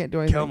 I can't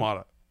do anything.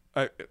 Kalamata.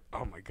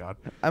 Oh my God.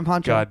 I'm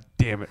Honcho. God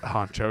damn it,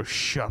 Honcho.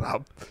 Shut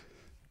up.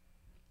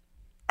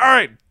 All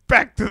right,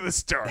 back to the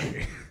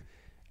story.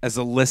 As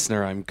a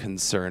listener, I'm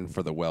concerned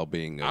for the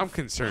well-being of I'm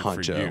concerned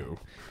Honcho.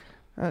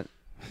 for you.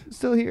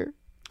 Still here.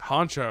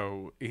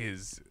 Honcho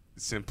is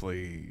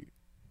simply,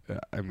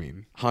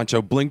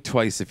 Honcho, blink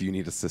twice if you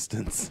need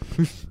assistance.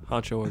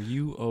 Honcho, are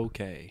you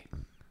okay?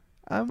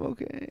 I'm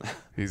okay.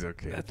 he's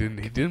okay.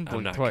 He didn't I'm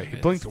blink not twice. He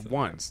convinced. blinked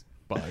once,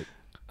 but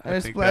I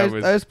just, think I, that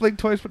was- I just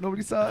blinked twice, but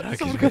nobody saw it. Not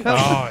Someone convinced. could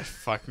have- oh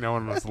fuck, no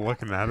one was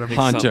looking at him.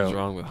 Honcho. Something's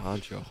wrong with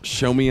Honcho.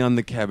 Show me on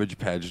the Cabbage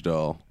Patch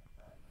doll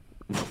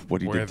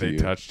what he Where did to they you.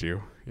 touched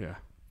you. Yeah.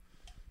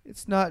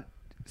 It's not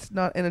It's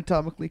not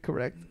anatomically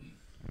correct.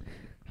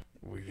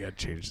 We gotta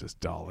change this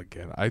doll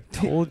again. I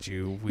told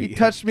you we. He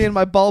touched me in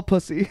my ball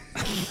pussy.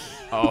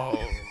 Oh,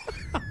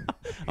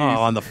 Oh,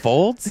 on the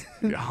folds?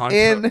 Honcho.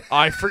 In-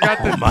 I forgot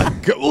Oh that my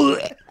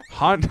god.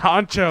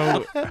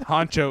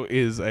 Honcho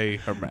is a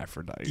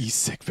hermaphrodite. You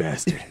sick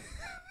bastard.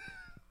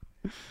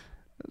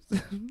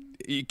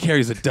 He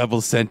carries a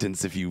double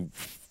sentence if you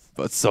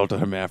assault a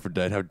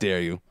hermaphrodite. How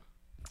dare you?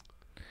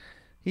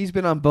 He's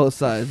been on both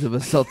sides of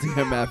assaulting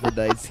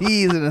hermaphrodites.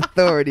 He's an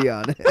authority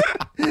on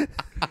it.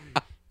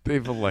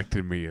 They've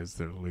elected me as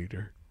their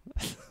leader.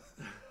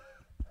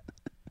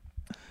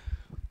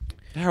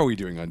 How are we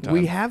doing on time?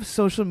 We have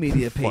social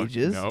media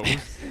pages. No,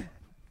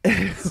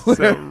 we're,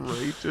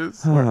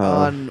 outrageous.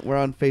 we're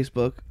on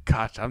Facebook.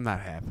 Gosh, I'm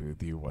not happy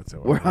with you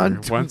whatsoever. We're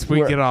on Once we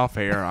we're- get off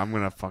air, I'm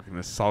gonna fucking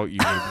assault you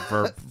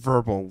with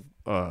verbal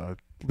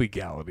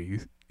legality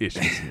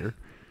issues here.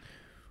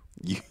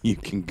 You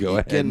can go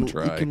ahead Can, and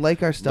try. you can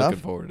like our stuff. Looking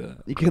forward to that.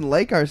 You can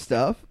like our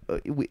stuff.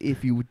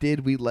 If you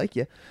did, we'd like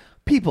you.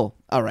 People,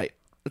 all right,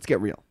 let's get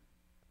real.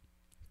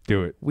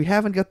 Do it. We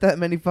haven't got that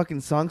many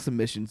fucking song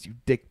submissions, you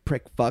dick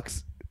prick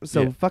fucks.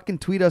 So Yeah. fucking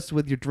tweet us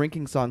with your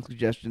drinking song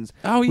suggestions.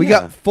 Oh, We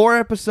yeah. got 4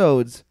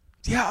 episodes.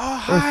 Yeah. Oh,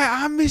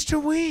 hi. I'm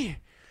Mr. Ween.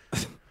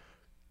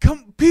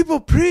 Come, people,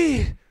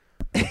 please.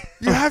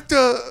 You have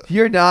to.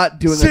 You're not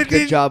doing a Sit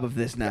good in- job of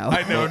this now.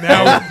 I know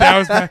now. That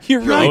was not. You're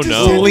really Oh,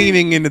 just no.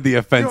 leaning into the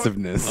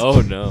offensiveness.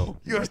 Oh no.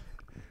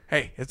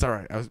 Hey, it's all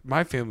right.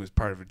 My family was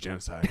part of a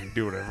genocide. I can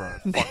do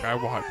whatever the fuck I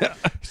want.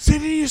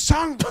 Send in your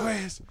song,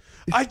 please.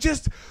 I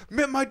just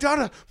met my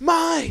daughter,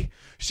 Mai.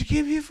 She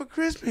came here for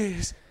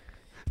Christmas.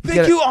 Thank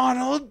gotta- you,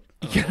 Arnold.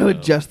 You gotta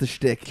adjust the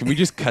shtick. Can we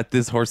just cut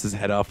this horse's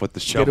head off with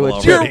the to shovel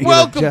adjust- You're already? You're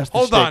welcome. adjust the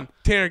Hold stick. on,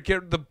 Tanner.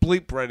 Get the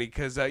bleep ready,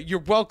 because you're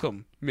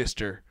welcome,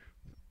 Mister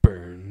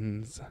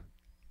Burns.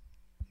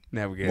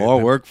 Now we got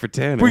More work for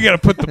Tanner. We got to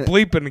put the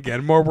bleep in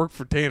again. More work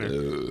for Tanner.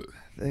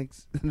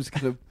 Thanks. I'm just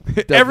gonna. dub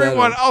that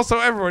Everyone, in. also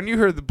everyone, you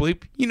heard the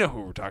bleep. You know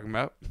who we're talking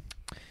about.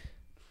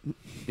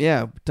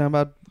 Yeah, talking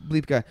about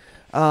Bleep Guy.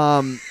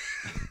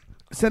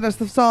 Send us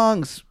the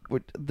songs.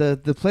 The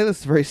playlist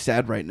is very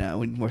sad right now.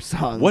 We need more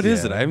songs. What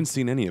is Yeah. it? I haven't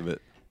seen any of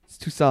it. It's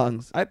 2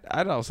 songs.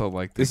 I'd also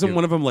like to Isn't give-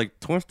 one of them like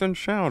Twist and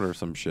Shout or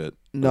some shit?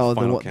 No,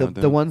 Final the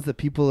Countdown? ones that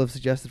people have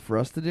suggested for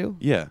us to do.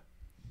 Yeah.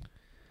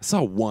 I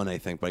saw one, I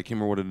think, but I can't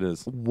remember what it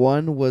is.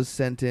 One was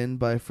sent in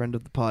by a friend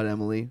of the pod,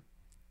 Emily,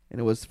 and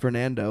it was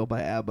Fernando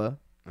by ABBA.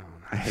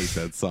 I hate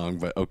that song,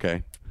 but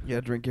okay. Yeah,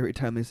 drink every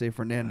time they say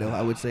Fernando.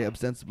 I would say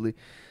ostensibly.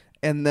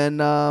 And then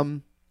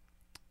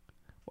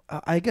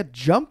I got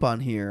Jump on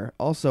here.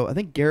 Also, I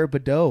think Garrett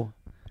Badeau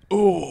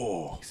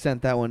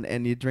sent that one,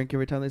 and you drink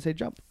every time they say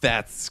Jump.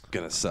 That's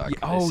gonna suck.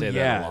 Oh say that a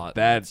yeah, lot in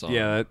that song.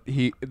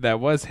 that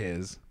was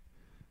his.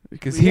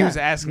 Because Yeah, he was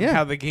asking yeah.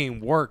 how the game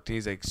worked.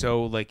 He's like,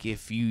 so like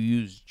if you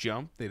use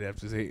jump, they'd have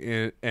to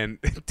say, and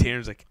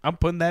Tanner's like, I'm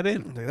putting that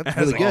in. Like, that's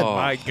I was really like, good. Oh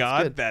my That's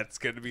god, good. that's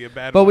gonna be a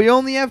bad. But one. we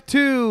only have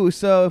 2,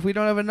 so if we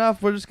don't have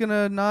enough, we're just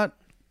gonna not.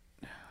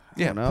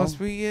 yeah. don't know. Plus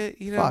we,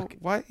 you know, Fuck.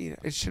 why? You know,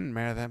 it shouldn't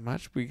matter that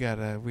much. We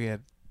had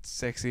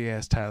sexy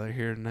ass Tyler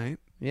here tonight.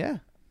 Yeah.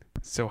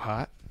 So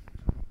hot.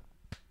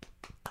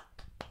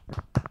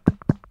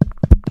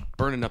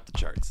 Burning up the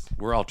charts.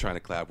 We're all trying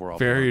to clap. We're all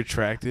Very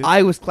attractive.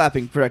 I was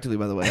clapping correctly,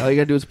 by the way. All you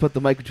gotta do is put the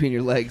mic between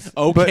your legs.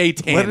 okay, What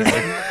Tanner. is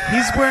it?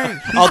 He's wearing.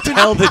 I'll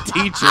tell the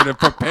teacher to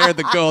prepare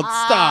the gold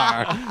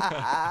star.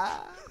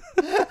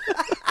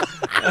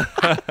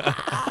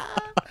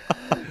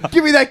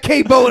 Give me that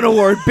Kate Bowen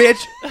award,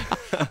 bitch.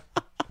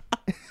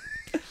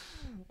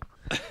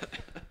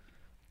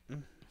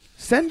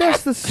 Send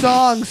us the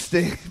song,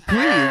 Sting,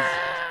 please.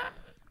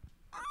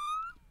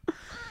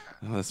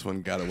 Oh, this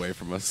one got away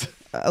from us.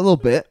 A little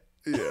bit.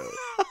 Yeah.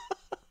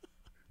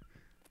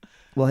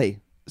 Well, hey,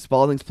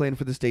 Spalding's playing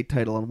for the state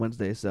title on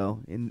Wednesday, so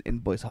in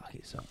boys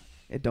hockey, so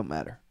it don't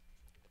matter.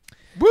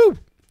 Woo!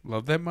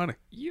 Love that money.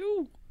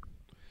 You.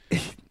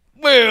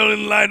 Well,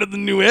 in light of the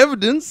new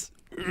evidence,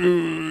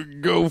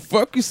 go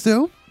fuck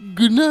yourself.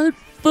 Good night.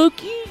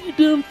 Fuck you, you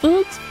dumb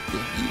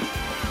fucks.